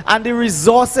sisters. And the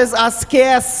resources are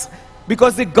scarce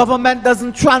because the government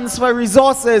doesn't transfer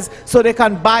resources so they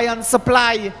can buy and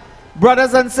supply.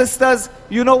 Brothers and sisters,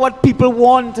 you know what people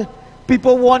want?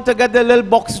 People want to get their little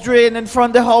box drain in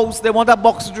front of the house. They want a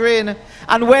box drain.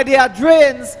 And where there are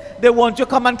drains, they want you to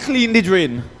come and clean the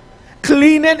drain.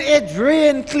 Cleaning a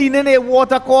drain, cleaning a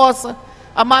water course.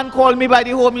 A man called me by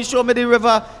the home, he showed me the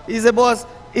river. He said, boss,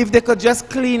 if they could just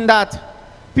clean that.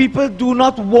 People do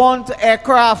not want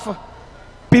aircraft.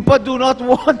 People do not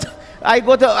want... I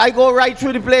go right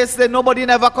through the place, then nobody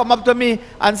never come up to me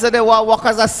and say they want to work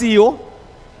as a CEO.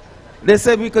 They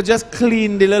said we could just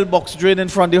clean the little box drain in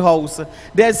front of the house.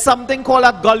 There's something called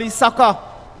a gully sucker.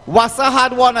 Wassa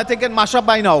had one, I think, in Masha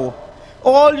by now.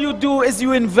 All you do is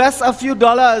you invest a few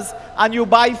dollars and you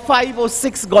buy 5 or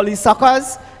 6 gully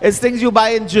suckers. It's things you buy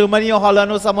in Germany or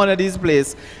Holland or some one of these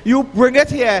places. You bring it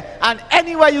here, and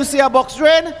anywhere you see a box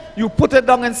drain, you put it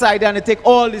down inside and it take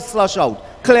all the slush out.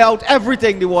 Clear out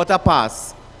everything, the water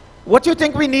pass. What do you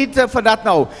think we need for that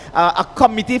now? A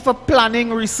committee for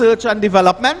planning, research and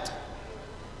development?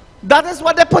 That is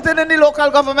what they put in the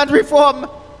local government reform.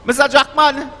 Mr.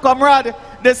 Jackman, comrade,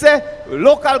 they say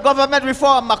local government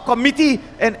reform, a committee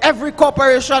in every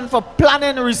corporation for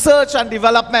planning, research and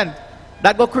development.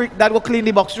 That will clean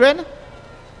the box drain.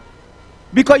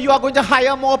 Because you are going to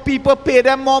hire more people, pay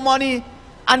them more money,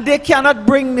 and they cannot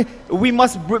bring, we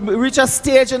must reach a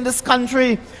stage in this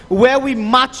country where we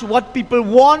match what people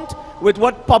want with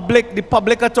what the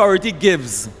public authority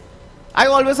gives. I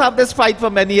always have this fight for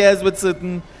many years with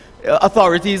certain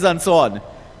authorities and so on.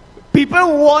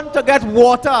 People want to get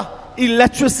water,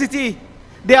 electricity.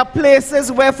 There are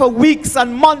places where for weeks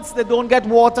and months they don't get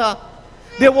water.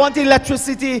 They want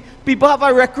electricity. People have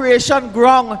a recreation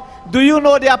ground. Do you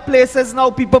know there are places now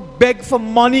people beg for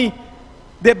money?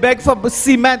 They beg for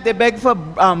cement, they beg for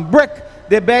brick,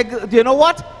 they beg, do you know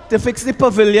what? To fix the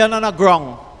pavilion on a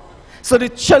ground. So the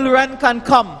children can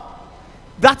come.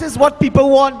 That is what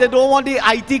people want. They don't want the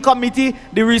IT committee,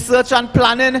 the research and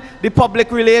planning, the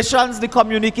public relations, the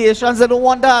communications. They don't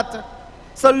want that.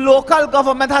 So local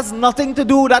government has nothing to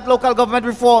do, that local government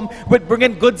reform, with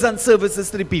bringing goods and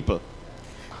services to the people.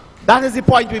 That is the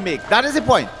point we make. That is the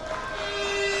point.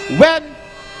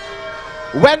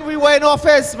 When we were in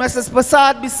office, Mrs.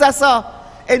 Prasad Bisesa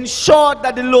ensured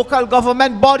that the local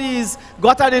government bodies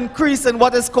got an increase in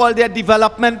what is called their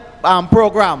development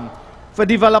program for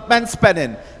development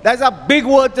spending. That's a big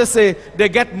word to say. They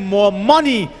get more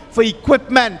money for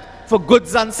equipment, for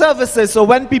goods and services. So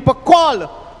when people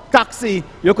call taxi,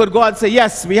 you could go and say,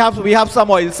 yes, we have some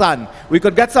oil sand. We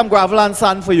could get some gravel and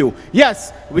sand for you.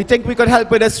 Yes, we think we could help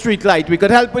with the street light. We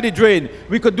could help with the drain.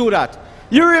 We could do that.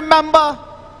 You remember,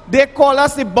 they call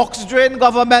us the box drain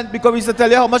government because we used to tell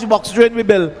you how much box drain we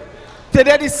build.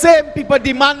 Today the same people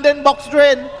demanding box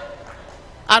drain.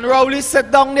 And Rowley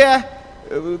sit down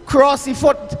there, cross his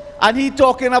foot, and he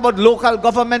talking about local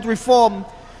government reform.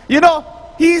 You know,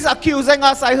 he's accusing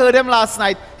us, I heard him last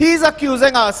night, he's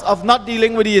accusing us of not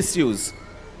dealing with the issues.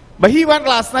 But he went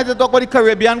last night to talk about the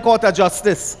Caribbean Court of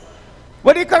Justice.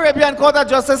 What the Caribbean Court of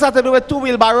Justice had to do with 2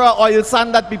 wheelbarrow oil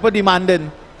sand that people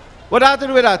demanding. What had to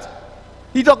do with that?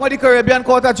 He talked about the Caribbean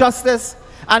Court of Justice,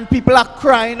 and people are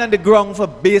crying on the ground for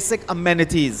basic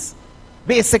amenities.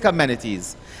 Basic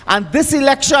amenities. And this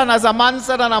election, as a man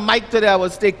said on a mic today, I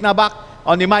was taken aback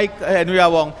on the mic, Henry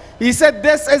Awong. He said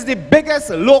this is the biggest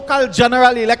local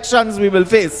general elections we will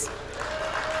face.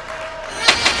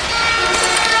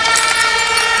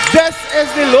 This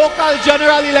is the local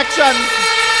general elections.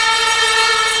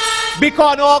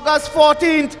 Because on August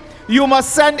 14th, you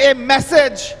must send a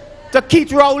message to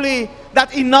Keith Rowley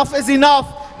that enough is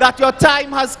enough, that your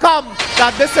time has come,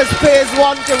 that this is phase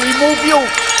 1 to remove you.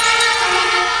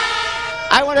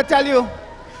 I want to tell you,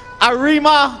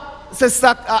 Arima,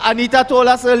 Sister Anita told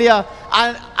us earlier,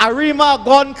 and Arima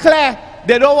gone clear.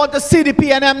 They don't want to see the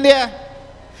PNM there.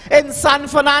 In San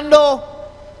Fernando,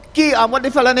 what the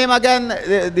fella name again?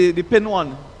 The pin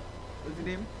one. What's the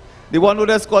name? The one who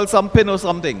just called some pin or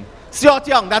something. Stuart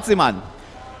Young, that's the man.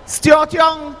 Stuart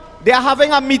Young, they are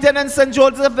having a meeting in St.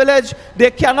 Joseph Village.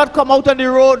 They cannot come out on the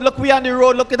road. Look, we are on the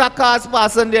road. Look at our cars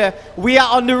passing there. We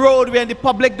are on the road. We are in the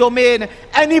public domain.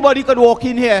 Anybody could walk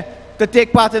in here to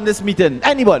take part in this meeting.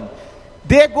 Anyone.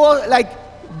 They go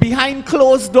like behind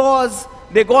closed doors.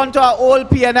 They go into our old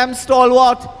PNM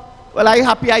stalwart. Well, I'm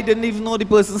happy I didn't even know the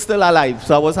person still alive.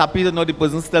 So I was happy to know the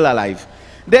person still alive.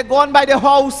 They go on by the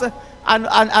house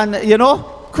and you know,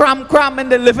 cram in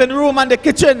the living room and the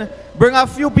kitchen. Bring a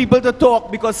few people to talk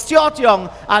because Stuart Young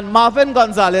and Marvin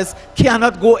Gonzalez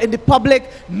cannot go in the public.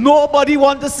 Nobody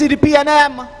wants to see the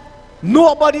PNM.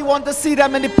 Nobody wants to see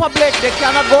them in the public. They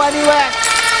cannot go anywhere.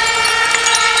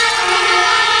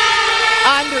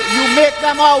 And you make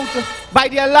them out by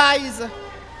their lies.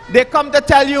 They come to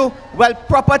tell you, well,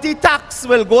 property tax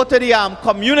will go to the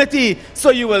community, so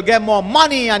you will get more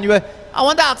money. And you will. I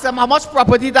want to ask them how much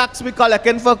property tax we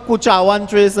collecting for Kuchawan,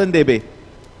 Trace, and Debe.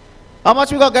 How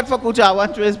much we going to get for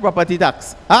Kuchawan, Trace property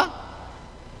tax? Huh?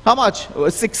 How much?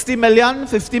 60 million,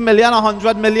 50 million,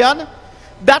 100 million?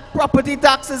 That property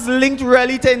tax is linked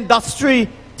really to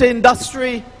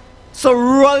industry. So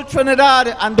rural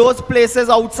Trinidad and those places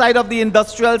outside of the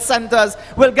industrial centers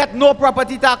will get no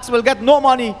property tax, will get no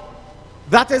money.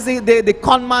 That is the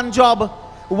conman job.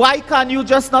 Why can't you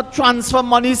just not transfer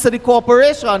money to the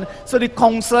corporation so the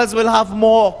councils will have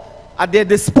more at their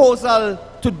disposal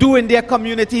to do in their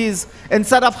communities?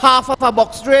 Instead of half of a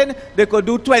box drain, they could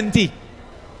do 20.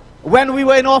 When we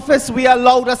were in office, we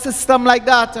allowed a system like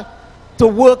that to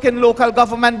work in local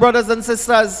government, brothers and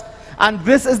sisters. And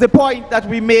this is the point that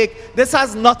we make. This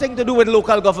has nothing to do with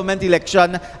local government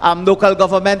election, local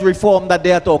government reform that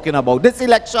they are talking about. This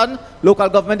election, local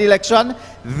government election,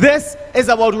 this is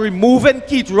about removing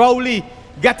Keith Rowley,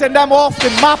 getting them off the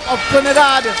map of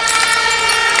Trinidad.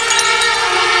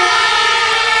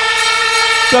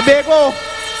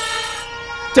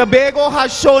 Tobago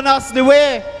has shown us the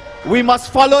way. We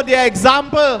must follow their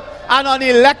example. And on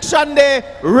election day,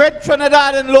 rid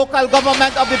Trinidad and local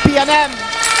government of the PNM.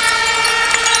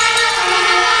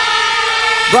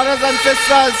 Brothers and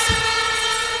sisters,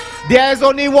 there is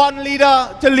only one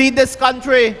leader to lead this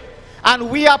country. And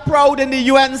we are proud in the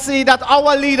UNC that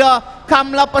our leader,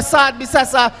 Kamla Prasad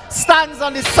Bisesa, stands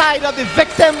on the side of the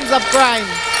victims of crime.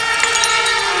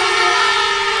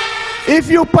 If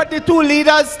you put the two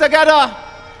leaders together,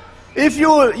 if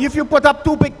you put up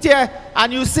two pictures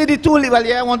and you see the two, well,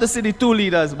 yeah, I want to see the two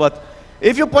leaders, but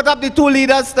if you put up the two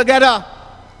leaders together,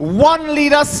 one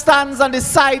leader stands on the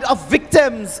side of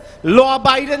victims,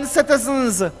 law-abiding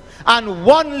citizens, and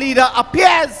one leader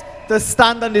appears to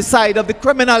stand on the side of the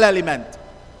criminal element.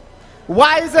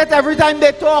 Why is it every time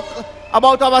they talk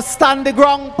about our stand the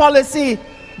ground policy,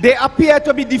 they appear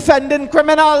to be defending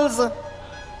criminals?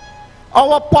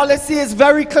 Our policy is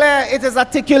very clear. It is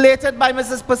articulated by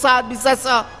Mrs. Prasad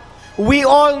Bisesa. We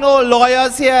all know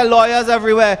lawyers here, lawyers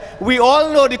everywhere. We all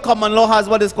know the common law has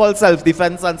what is called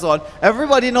self-defense and so on.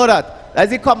 Everybody know that. As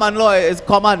the common law is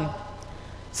common.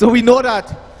 So we know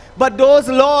that. But those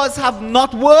laws have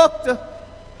not worked.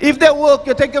 If they work,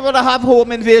 you think you would have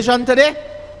home invasion today?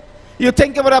 You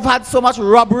think you would have had so much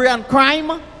robbery and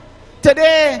crime?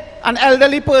 Today, an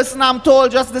elderly person, I'm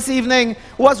told just this evening,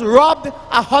 was robbed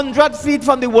 100 feet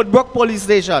from the Woodbrook police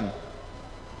station.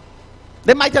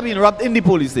 They might have been robbed in the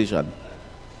police station.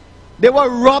 They were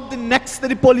robbed next to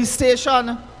the police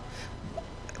station.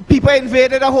 People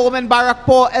invaded a home in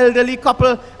Barrackpore, elderly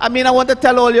couple. I mean, I want to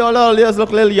tell all you look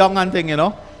a little young and thing, you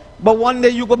know. But one day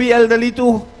you could be elderly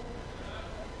too.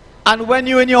 And when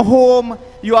you're in your home,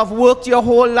 you have worked your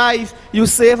whole life, you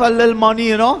save a little money,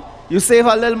 you know. You save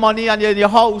a little money and you're in your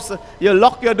house, you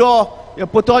lock your door, you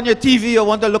put on your TV, you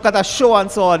want to look at a show and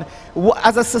so on.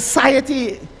 As a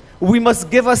society, we must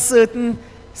give a certain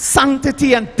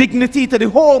sanctity and dignity to the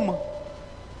home,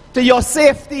 to your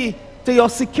safety, to your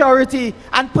security,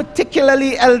 and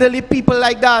particularly elderly people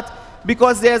like that,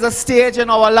 because there's a stage in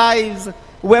our lives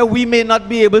where we may not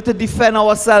be able to defend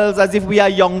ourselves as if we are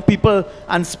young people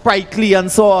and sprightly and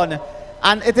so on.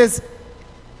 And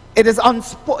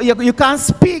you can't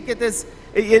speak. It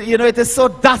is so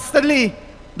dastardly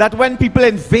that when people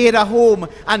invade a home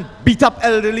and beat up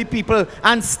elderly people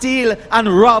and steal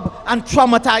and rob and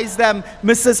traumatize them,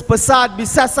 Mrs. Prasad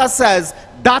Bisesa says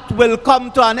that will come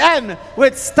to an end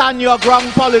with stand your ground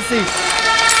policy.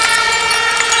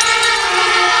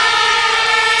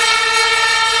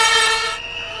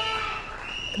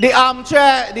 The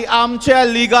armchair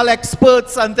legal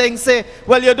experts and things say,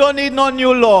 well, you don't need no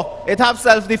new law. It has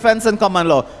self-defense and common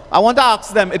law. I want to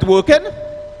ask them, it working?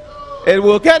 It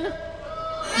working?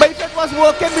 But if it was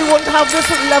working, we wouldn't have this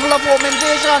level of home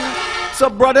invasion. So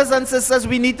brothers and sisters,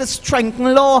 we need to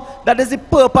strengthen law. That is the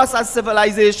purpose as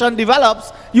civilization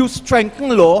develops. You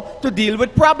strengthen law to deal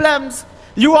with problems.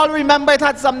 You all remember it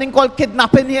had something called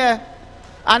kidnapping here.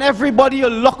 And everybody, you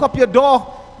lock up your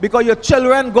door because your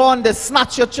children gone, they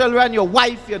snatch your children, your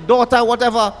wife, your daughter,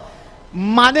 whatever.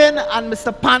 Manin and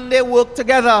Mr. Pandey worked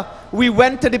together. We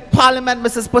went to the parliament.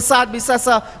 Mrs. Prasad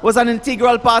Bisesa was an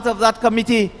integral part of that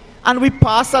committee. And we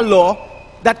passed a law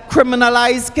that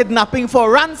criminalized kidnapping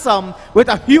for ransom with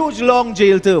a huge long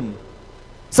jail term.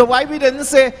 So why we didn't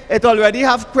say it already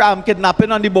have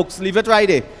kidnapping on the books, leave it right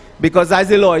there. Because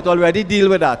as a law, it already deal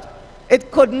with that.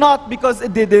 It could not because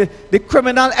the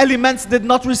criminal elements did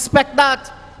not respect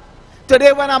that.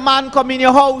 Today when a man come in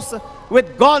your house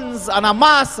with guns and a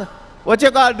mask, what you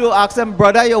gotta do? Ask him,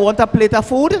 brother, you want a plate of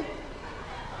food?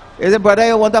 Is it, brother,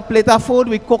 you want a plate of food?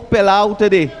 We cook pilau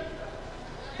today.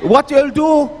 What you'll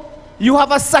do, you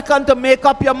have a second to make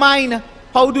up your mind.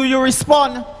 How do you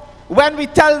respond? When we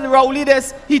tell Rowley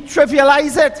this, he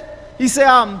trivializes it. He say,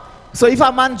 so if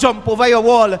a man jump over your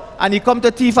wall and he come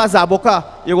to thief a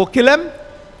zabuka, you go kill him?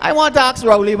 I want to ask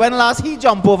Rowley, when last he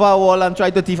jump over a wall and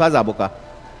try to thief a zabuka?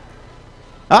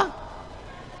 Huh?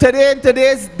 Today, in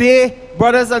today's day,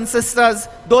 brothers and sisters,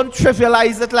 don't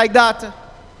trivialize it like that.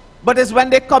 But it's when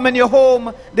they come in your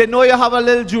home, they know you have a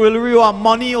little jewelry or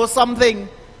money or something.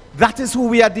 That is who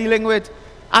we are dealing with.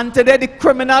 And today the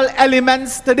criminal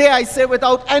elements, today I say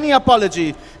without any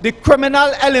apology, the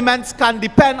criminal elements can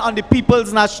depend on the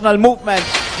People's National Movement,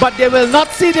 but they will not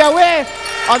see their way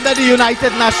under the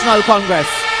United National Congress.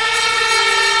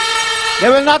 They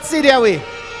will not see their way.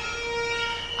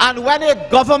 And when a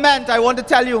government, I want to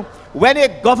tell you, when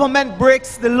a government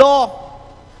breaks the law,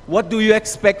 what do you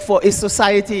expect for a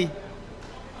society?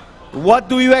 What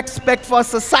do you expect for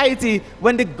society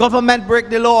when the government break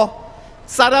the law?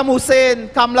 Saddam Hussein,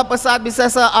 Kamla Prasad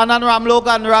Bisesa, Anand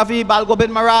Ramlogan, Ravi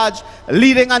Balgobin Maharaj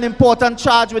leading an important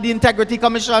charge with the Integrity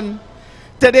Commission.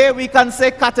 Today we can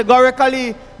say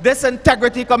categorically this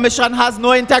Integrity Commission has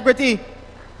no integrity.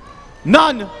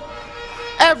 None.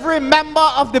 Every member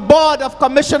of the board of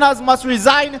commissioners must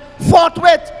resign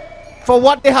forthwith for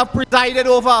what they have presided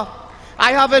over.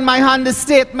 I have in my hand a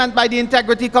statement by the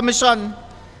Integrity Commission.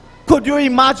 Could you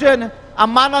imagine a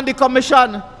man on the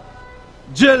commission,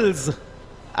 Gilles,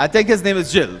 I think his name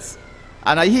is Gilles,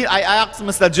 and I asked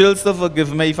Mr. Gilles to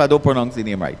forgive me if I don't pronounce the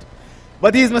name right,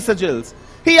 but he's Mr. Gilles.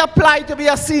 He applied to be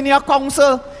a senior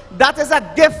counsel. That is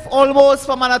a gift almost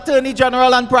from an attorney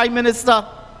general and prime minister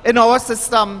in our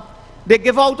system. They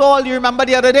give out all, you remember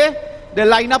the other day? They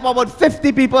line up about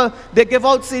 50 people, they give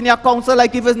out senior counsel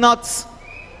like if it's nuts.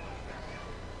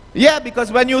 Yeah,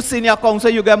 because when you senior counsel,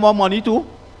 you get more money too.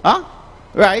 Huh?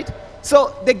 Right?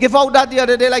 So they give out that the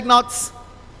other day like nuts.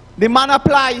 The man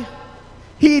applied.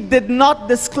 He did not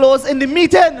disclose in the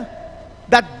meeting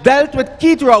that dealt with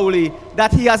Keith Rowley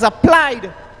that he has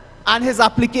applied and his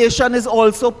application is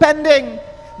also pending.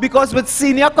 Because with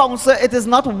senior counsel, it is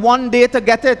not one day to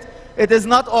get it. It is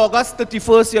not August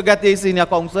 31st you get a senior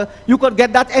counsel. You could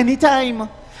get that anytime.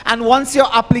 And once your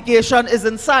application is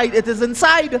inside, it is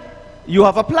inside. You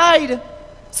have applied.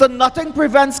 So nothing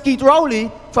prevents Keith Rowley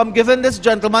from giving this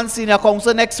gentleman senior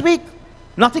counsel next week.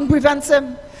 Nothing prevents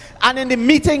him. And in the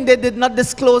meeting, they did not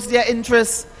disclose their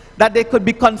interests, that they could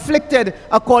be conflicted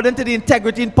according to the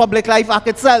Integrity in Public Life Act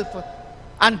itself.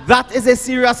 And that is a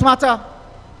serious matter.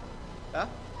 Huh?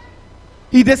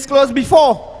 He disclosed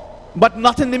before, but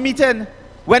not in the meeting,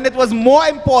 when it was more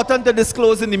important to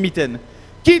disclose in the meeting.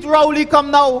 Keith Rowley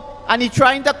come now, and he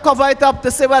trying to cover it up to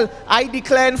say, well, I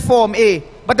declare in Form A,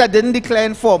 but I didn't declare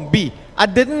in Form B. I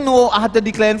didn't know I had to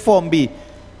declare in Form B.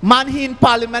 Man, he in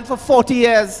Parliament for 40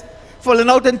 years, filling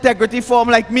out integrity form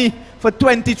like me for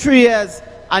 23 years,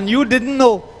 and you didn't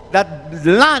know that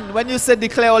land, when you say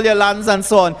declare all your lands and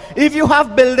so on, if you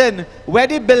have building, where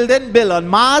the building build on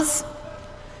Mars,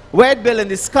 where it build in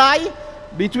the sky,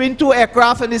 between two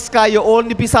aircraft in the sky, you own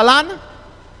the piece of land.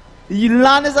 Your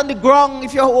land is on the ground.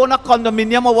 If you own a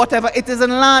condominium or whatever, it is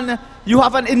in land. You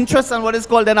have an interest in what is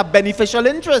called then a beneficial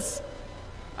interest.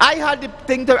 I had the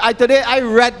thing today I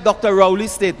read Dr.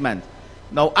 Rowley's statement.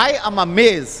 Now I am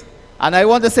amazed, and I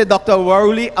want to say Dr.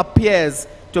 Rowley appears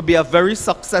to be a very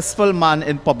successful man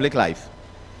in public life.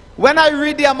 When I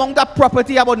read the amount of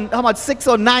property, about how much, 6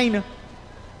 or 9,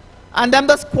 and them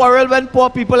just quarrel when poor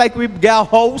people like we get a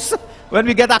house, when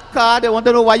we get a car, they want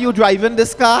to know why you driving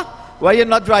this car, why you're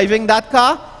not driving that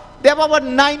car. They have about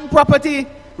 9 property.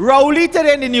 Rowley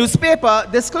today in the newspaper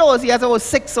disclosed he has about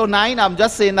 6 or 9. I'm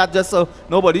just saying that just so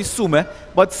nobody sue me.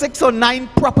 But 6 or 9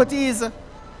 properties.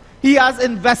 He has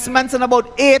investments in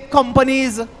about 8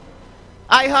 companies.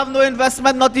 I have no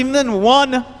investment, not even in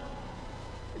one.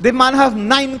 The man have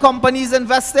 9 companies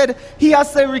invested. He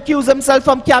has to recuse himself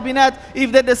from cabinet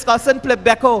if they discuss in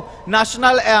Plebeco,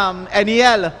 National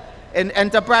NEL, in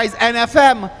Enterprise,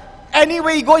 NFM.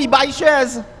 Anywhere he go, he buy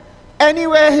shares.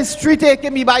 Anywhere history take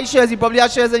him, he buy shares. He probably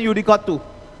has shares in Udicott too.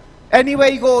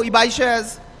 Anywhere he go, he buy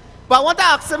shares. But I want to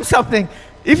ask him something.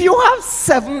 If you have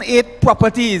 7, 8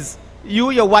 properties,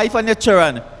 you, your wife, and your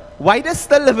children, why they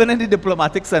still living in the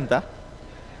diplomatic center?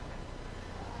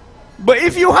 But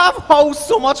if you have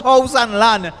so much house and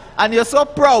land, and you're so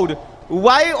proud,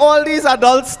 why all these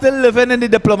adults still living in the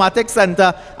diplomatic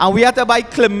center, and we have to buy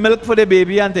clean milk for the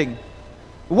baby and thing?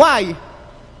 Why?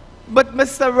 But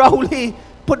Mr. Rowley,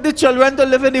 put the children to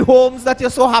live in the homes that you're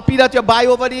so happy that you buy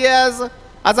over the years.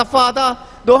 As a father,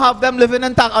 don't have them living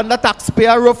in under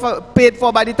taxpayer roof, paid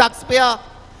for by the taxpayer.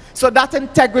 So that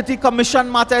integrity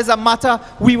commission matter is a matter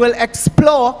we will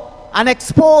explore and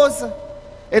expose.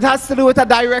 It has to do with a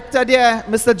director there,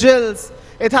 Mr. Gilles.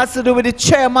 It has to do with the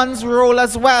chairman's role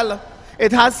as well.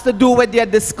 It has to do with their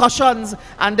discussions.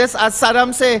 And this, as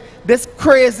Saddam say, this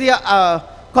crazy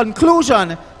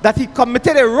conclusion that he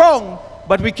committed a wrong,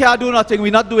 but we can't do nothing,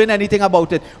 we're not doing anything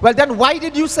about it. Well then, why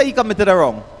did you say he committed a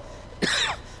wrong?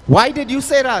 Why did you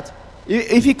say that?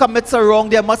 If he commits a wrong,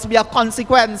 there must be a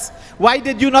consequence. Why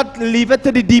did you not leave it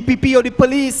to the DPP or the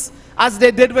police, as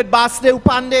they did with Basde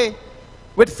Upande,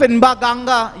 with Finba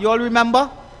Ganga? You all remember?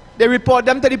 They report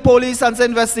them to the police and say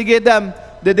investigate them.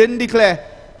 They didn't declare.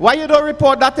 Why you don't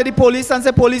report that to the police and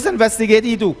say police investigate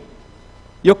he too?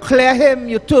 You clear him,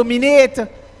 you terminate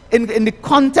in the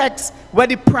context where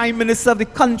the Prime Minister of the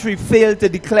country failed to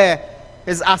declare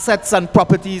his assets and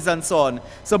properties and so on.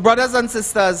 So brothers and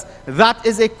sisters, that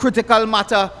is a critical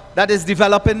matter that is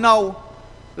developing now.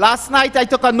 Last night I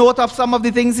took a note of some of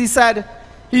the things he said.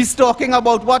 He's talking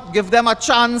about what? Give them a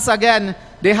chance again.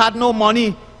 They had no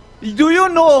money. Do you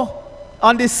know,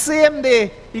 on the same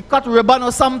day he cut ribbon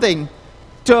or something,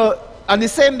 on the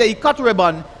same day he cut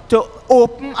ribbon to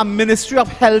open a Ministry of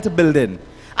Health building.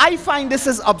 I find this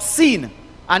is obscene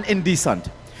and indecent.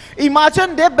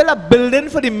 Imagine they built a building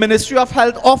for the Ministry of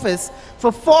Health office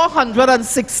for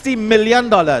 $460 million.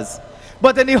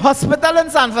 But in the hospital in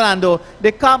San Fernando,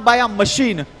 they can't buy a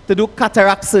machine to do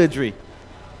cataract surgery.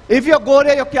 If you go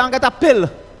there, you can't get a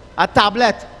pill, a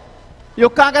tablet. You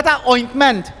can't get an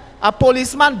ointment. A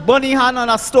policeman burned his hand on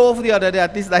a stove the other day.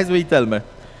 At least that's what he tell me.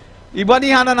 He burned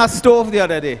his hand on a stove the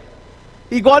other day.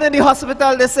 He got in the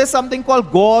hospital, they say something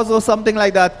called gauze or something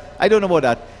like that. I don't know about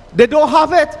that. They don't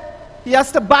have it. He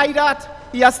has to buy that.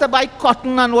 He has to buy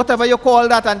cotton and whatever you call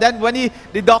that. And then when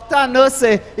the doctor and nurse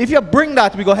say, if you bring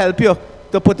that, we go help you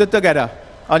to put it together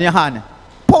on your hand.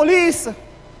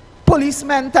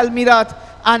 Policemen tell me that.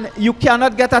 And you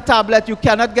cannot get a tablet. You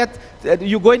cannot get,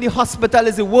 you go in the hospital,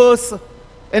 is the worst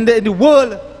in the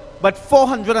world. But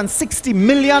 $460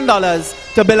 million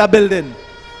to build a building.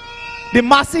 The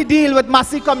Massey deal with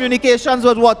Massey Communications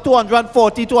was what,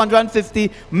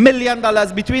 $250 million.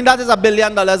 Between that is $1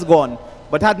 billion gone,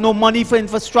 but had no money for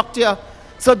infrastructure.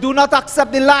 So do not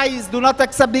accept the lies, do not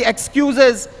accept the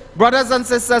excuses. Brothers and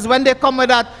sisters, when they come with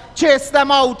that, chase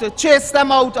them out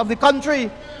of the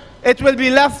country. It will be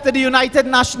left to the United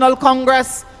National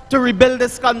Congress to rebuild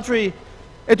this country.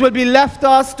 It will be left to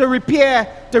us to repair,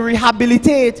 to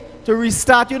rehabilitate, to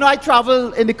restart. You know, I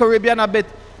travel in the Caribbean a bit.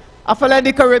 A fellow in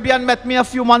the Caribbean met me a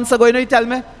few months ago. You know, he tell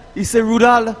me, he said,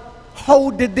 Rudal, how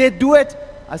did they do it?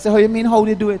 I said, how you mean, how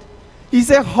they do it? He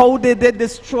said, how did they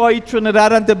destroy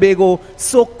Trinidad and Tobago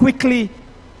so quickly?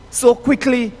 So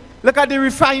quickly. Look at the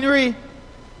refinery.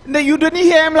 You didn't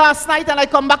hear him last night, and I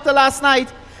come back to last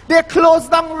night. They closed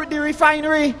down the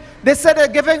refinery. They said they're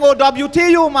giving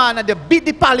OWTU, man, and they beat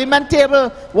the parliament table.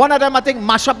 One of them, I think,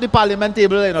 mash up the parliament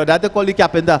table, you know, that they call the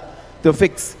carpenter to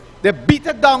fix. They beat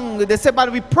it down. They said,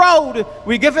 but we're proud.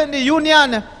 We're giving the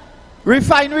union.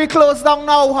 Refinery closed down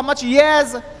now. How much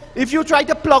years? If you try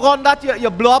to plug on that, you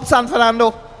blow up San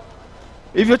Fernando.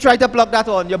 If you try to plug that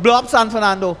on, you blow up San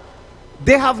Fernando.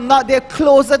 They have not, they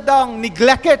close it down,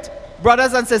 neglect it,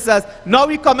 brothers and sisters. Now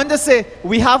we come in to say,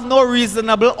 we have no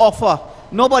reasonable offer.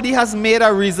 Nobody has made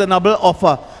a reasonable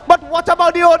offer. But what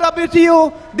about the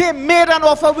OWTU? They made an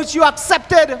offer which you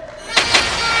accepted.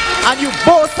 And you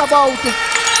boast about it.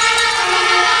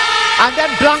 And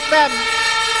then blank them.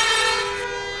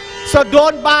 So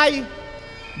don't buy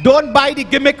the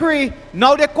gimmickry.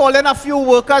 Now they're calling a few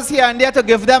workers here and there to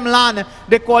give them land.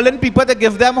 They're calling people to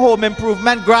give them home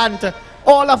improvement grant.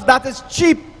 All of that is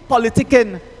cheap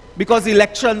politicking because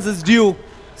elections is due.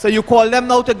 So you call them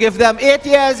now to give them 8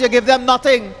 years, you give them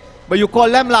nothing. But you call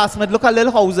them last minute, look at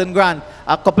little housing grant.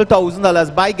 a couple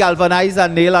 $1,000, buy galvanize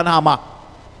and nail and hammer.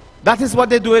 That is what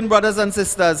they're doing, brothers and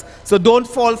sisters. So don't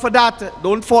fall for that.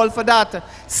 Don't fall for that.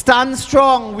 Stand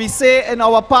strong. We say in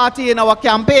our party, in our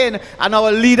campaign, and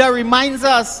our leader reminds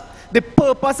us, the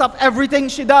purpose of everything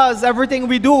she does, everything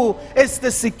we do, is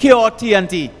to secure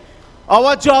TNT.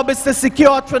 Our job is to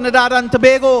secure Trinidad and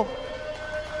Tobago.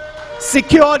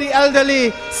 Secure the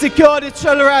elderly, secure the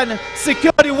children,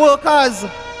 secure the workers.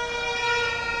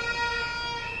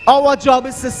 Our job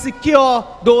is to secure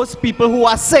those people who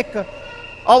are sick.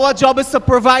 Our job is to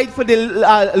provide for the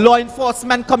law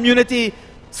enforcement community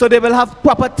so they will have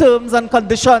proper terms and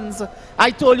conditions. I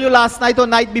told you last night or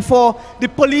night before, the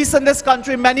police in this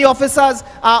country, many officers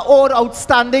are owed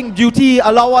outstanding duty,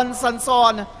 allowance and so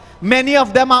on. Many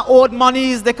of them are owed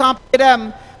monies, they can't pay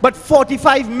them. But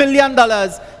 $45 million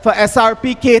for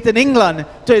SRP Kate in England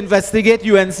to investigate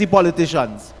UNC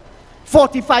politicians.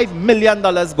 $45 million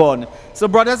gone. So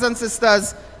brothers and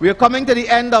sisters, we are coming to the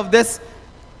end of this.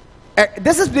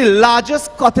 This is the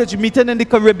largest cottage meeting in the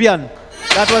Caribbean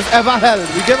that was ever held.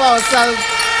 We give ourselves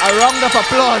a round of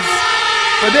applause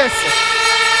for this.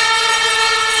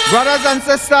 Brothers and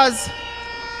sisters,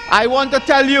 I want to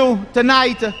tell you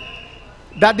tonight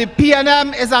that the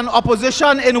PNM is an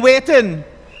opposition in waiting.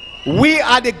 We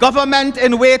are the government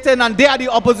in waiting and they are the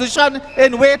opposition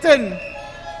in waiting.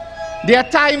 Their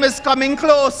time is coming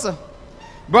close.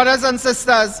 Brothers and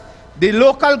sisters, the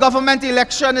local government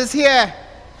election is here.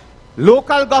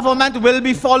 Local government will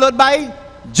be followed by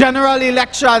general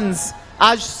elections.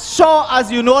 As sure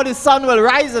as you know the sun will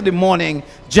rise in the morning,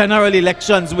 general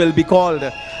elections will be called.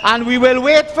 And we will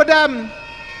wait for them.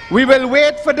 We will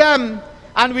wait for them.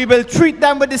 And we will treat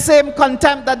them with the same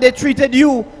contempt that they treated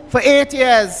you for 8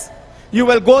 years. You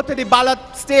will go to the ballot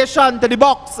station, to the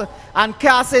box, and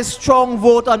cast a strong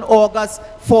vote on August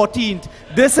 14th.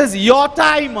 This is your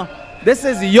time. This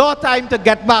is your time to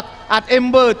get back at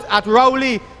Imbert, at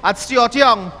Rowley, at Stuart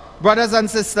Young, brothers and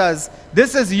sisters.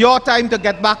 This is your time to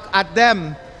get back at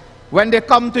them. When they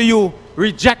come to you,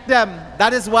 reject them.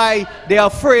 That is why they are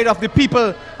afraid of the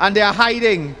people and they are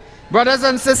hiding. Brothers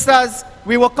and sisters,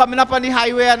 we were coming up on the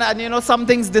highway and you know, some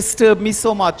things disturb me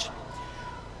so much.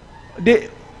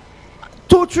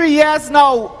 2-3 years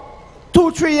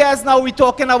now, we're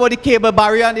talking about the cable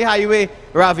barrier on the highway,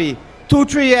 Ravi.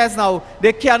 2-3 years now,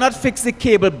 they cannot fix the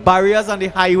cable barriers on the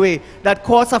highway that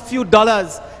cost a few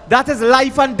dollars. That is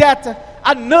life and death.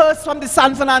 A nurse from the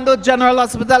San Fernando General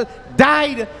Hospital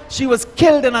died. She was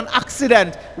killed in an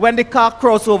accident when the car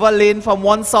crossed over lane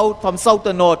from south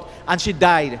to north, and she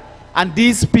died. And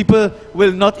these people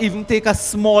will not even take a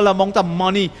small amount of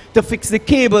money to fix the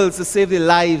cables to save the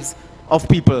lives of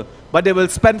people. But they will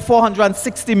spend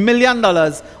 $460 million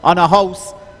on a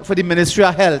house for the Ministry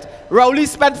of Health. Rowley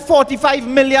spent $45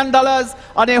 million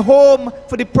on a home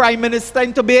for the Prime Minister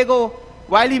in Tobago.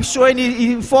 While he was showing,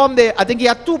 he informed there, I think he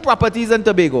had 2 properties in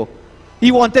Tobago.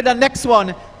 He wanted the next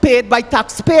one paid by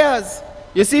taxpayers.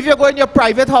 You see, if you go in your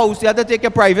private house, you have to take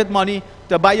your private money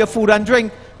to buy your food and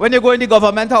drink. When you go in the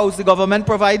government house, the government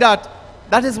provide that.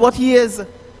 That is what he is.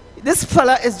 This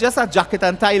fella is just a jacket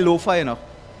and tie loafer, you know.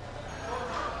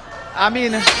 I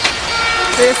mean,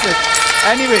 face it.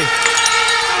 Anyway,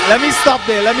 let me stop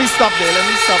there.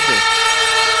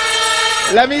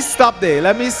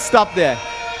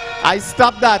 I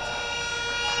stop that.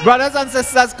 Brothers and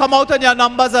sisters, come out in your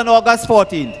numbers on August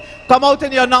 14th. Come out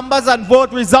in your numbers and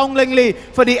vote resoundingly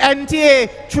for the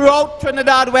NTA throughout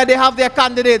Trinidad where they have their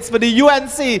candidates. For the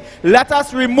UNC, let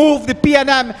us remove the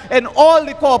PNM in all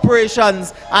the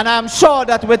corporations. And I'm sure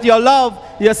that with your love,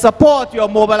 your support, your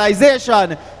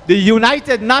mobilization, the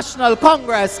United National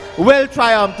Congress will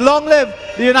triumph. Long live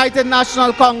the United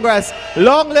National Congress.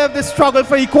 Long live the struggle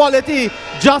for equality,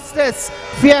 justice,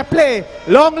 fair play.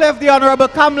 Long live the Honorable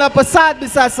Kamla Prasad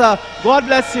Bisesa. God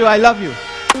bless you. I love you.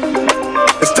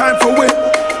 It's time for we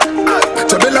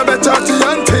to build a better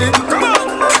TNT.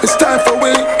 It's time for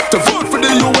we to vote for the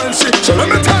UNC. So let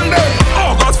me tell them,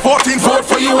 August 14, vote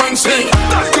for UNC.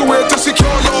 That's the way to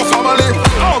secure your family.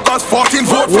 August 14,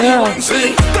 vote for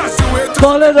UNC. That's the way to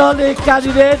calling all the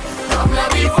candidates,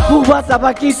 Couva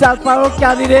Tabaki Talparo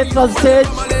candidates on stage.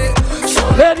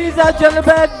 Ladies and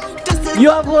gentlemen, you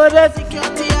have heard it,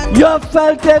 you have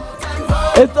felt it.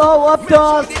 It's all up to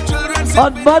us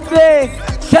on Monday.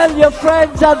 Tell your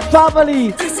friends and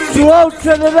family throughout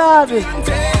Trinidad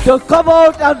to come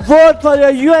out and vote for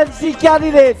your UNC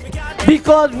candidate,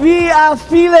 because we are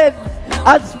feeling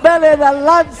and smelling a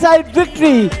landslide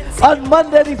victory on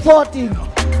Monday the 14th.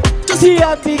 See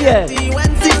and begin.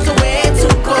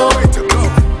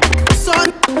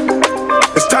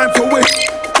 It's time for we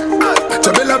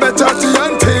to build a better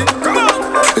TNT.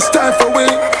 It's time for we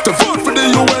to vote for the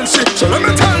UNC. So let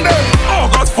me tell them,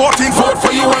 August 14, vote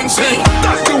for UNC.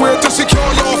 That's the way to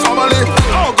secure your family.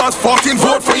 August 14,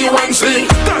 vote for UNC.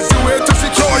 That's the way to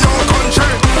secure your country.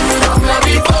 Come let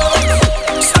me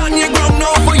vote. Stand your ground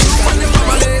now for you and your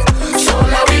family. So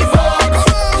let me vote.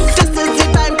 This is the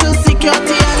time to secure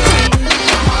TNT.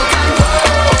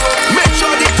 Make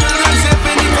sure the children safe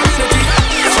in the community.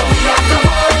 So we have to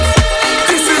vote.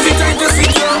 This is the time to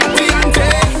secure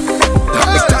TNT.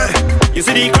 You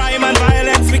see the crime and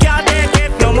violence, we can't take it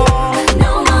no more.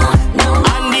 No more, no more.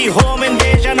 And the home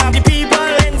invasion of the people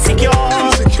insecure.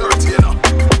 Insecurity, you know.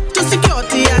 To secure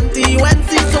TNT, UNC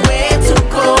is the way to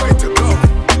go.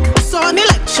 So on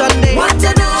election day, what to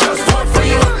do? Just vote for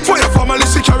you. For your family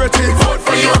security. Vote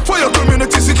for you. For your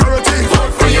community security.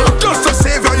 Vote for you. Just to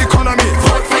save your economy.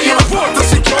 Vote for you. Vote to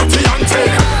secure TNT.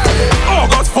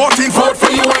 August 14, vote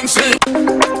for UNC.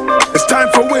 It's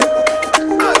time for we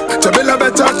to build a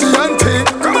better TNT.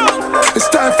 Come on. It's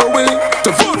time for we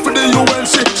to vote for the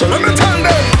UNC. So let me tell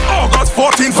them, August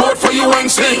 14, vote for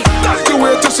UNC. That's the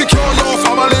way to secure your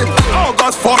family.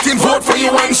 August 14, vote for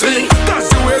UNC. That's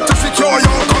the way to secure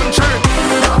your country.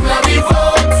 Come let me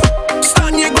vote.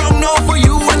 Stand your ground now for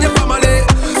you and your family.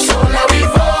 So let me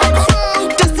vote.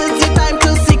 This is the time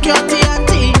to secure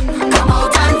TNT. Come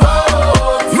out and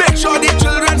vote. Make sure the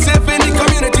children safe in the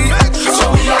community.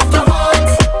 So we have to vote.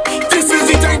 This is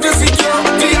the time to secure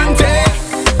TNT.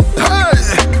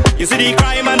 Hey! You see the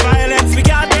crime and violence, we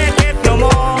can't take it no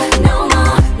more. No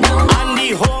more, no more. And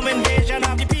the home invasion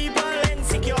of the people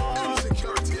insecure.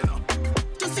 Security, you know.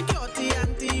 To secure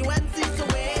TNT, UNC is the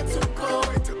way to go.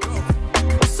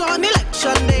 So on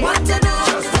election day, what to do?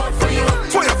 Just vote for you.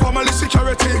 For your family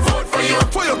security. Vote for you.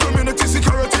 For your community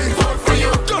security. Vote for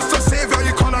you. Just to save your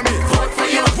economy. Vote for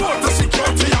you. Vote to secure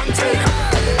TNT.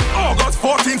 August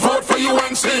 14, vote for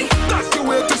UNC. That's the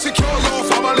way to secure your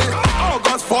family.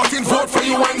 August 14, vote for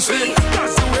UNC.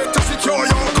 That's the way to secure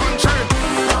your country.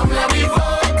 Come let me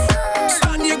vote.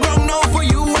 Stand your ground now for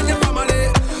you and your family.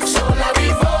 So let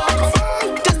me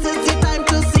vote. This is the time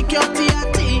to secure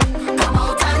TNT. Come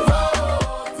out and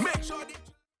vote. Make sure the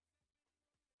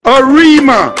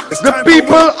Arima, the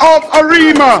people of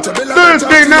Arima,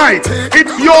 Thursday night,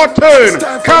 it's your turn.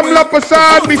 Kamla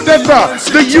Prasad Bisesa,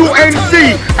 the UNC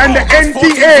and the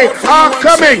NTA are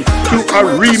coming to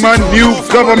Arima New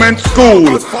Government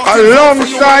School.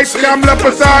 Alongside Kamla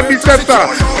Prasad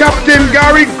Bisesa, Captain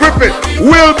Gary Griffith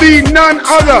will be none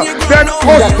other than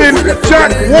Austin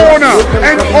Jack Warner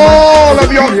and all of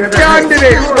your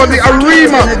candidates for the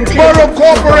Arima Borough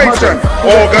Corporation.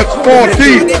 August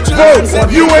 14th, vote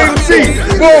UNC,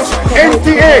 vote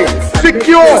NTA,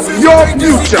 secure your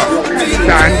future,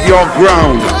 stand your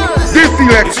ground. This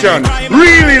election,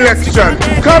 real election,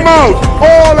 come out,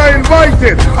 all are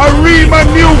invited. Arima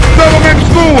New Government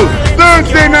School,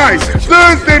 Thursday night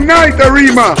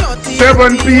Arima,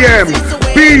 7 p.m.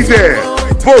 Be there,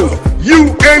 vote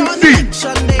UNC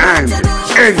and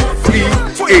NTA.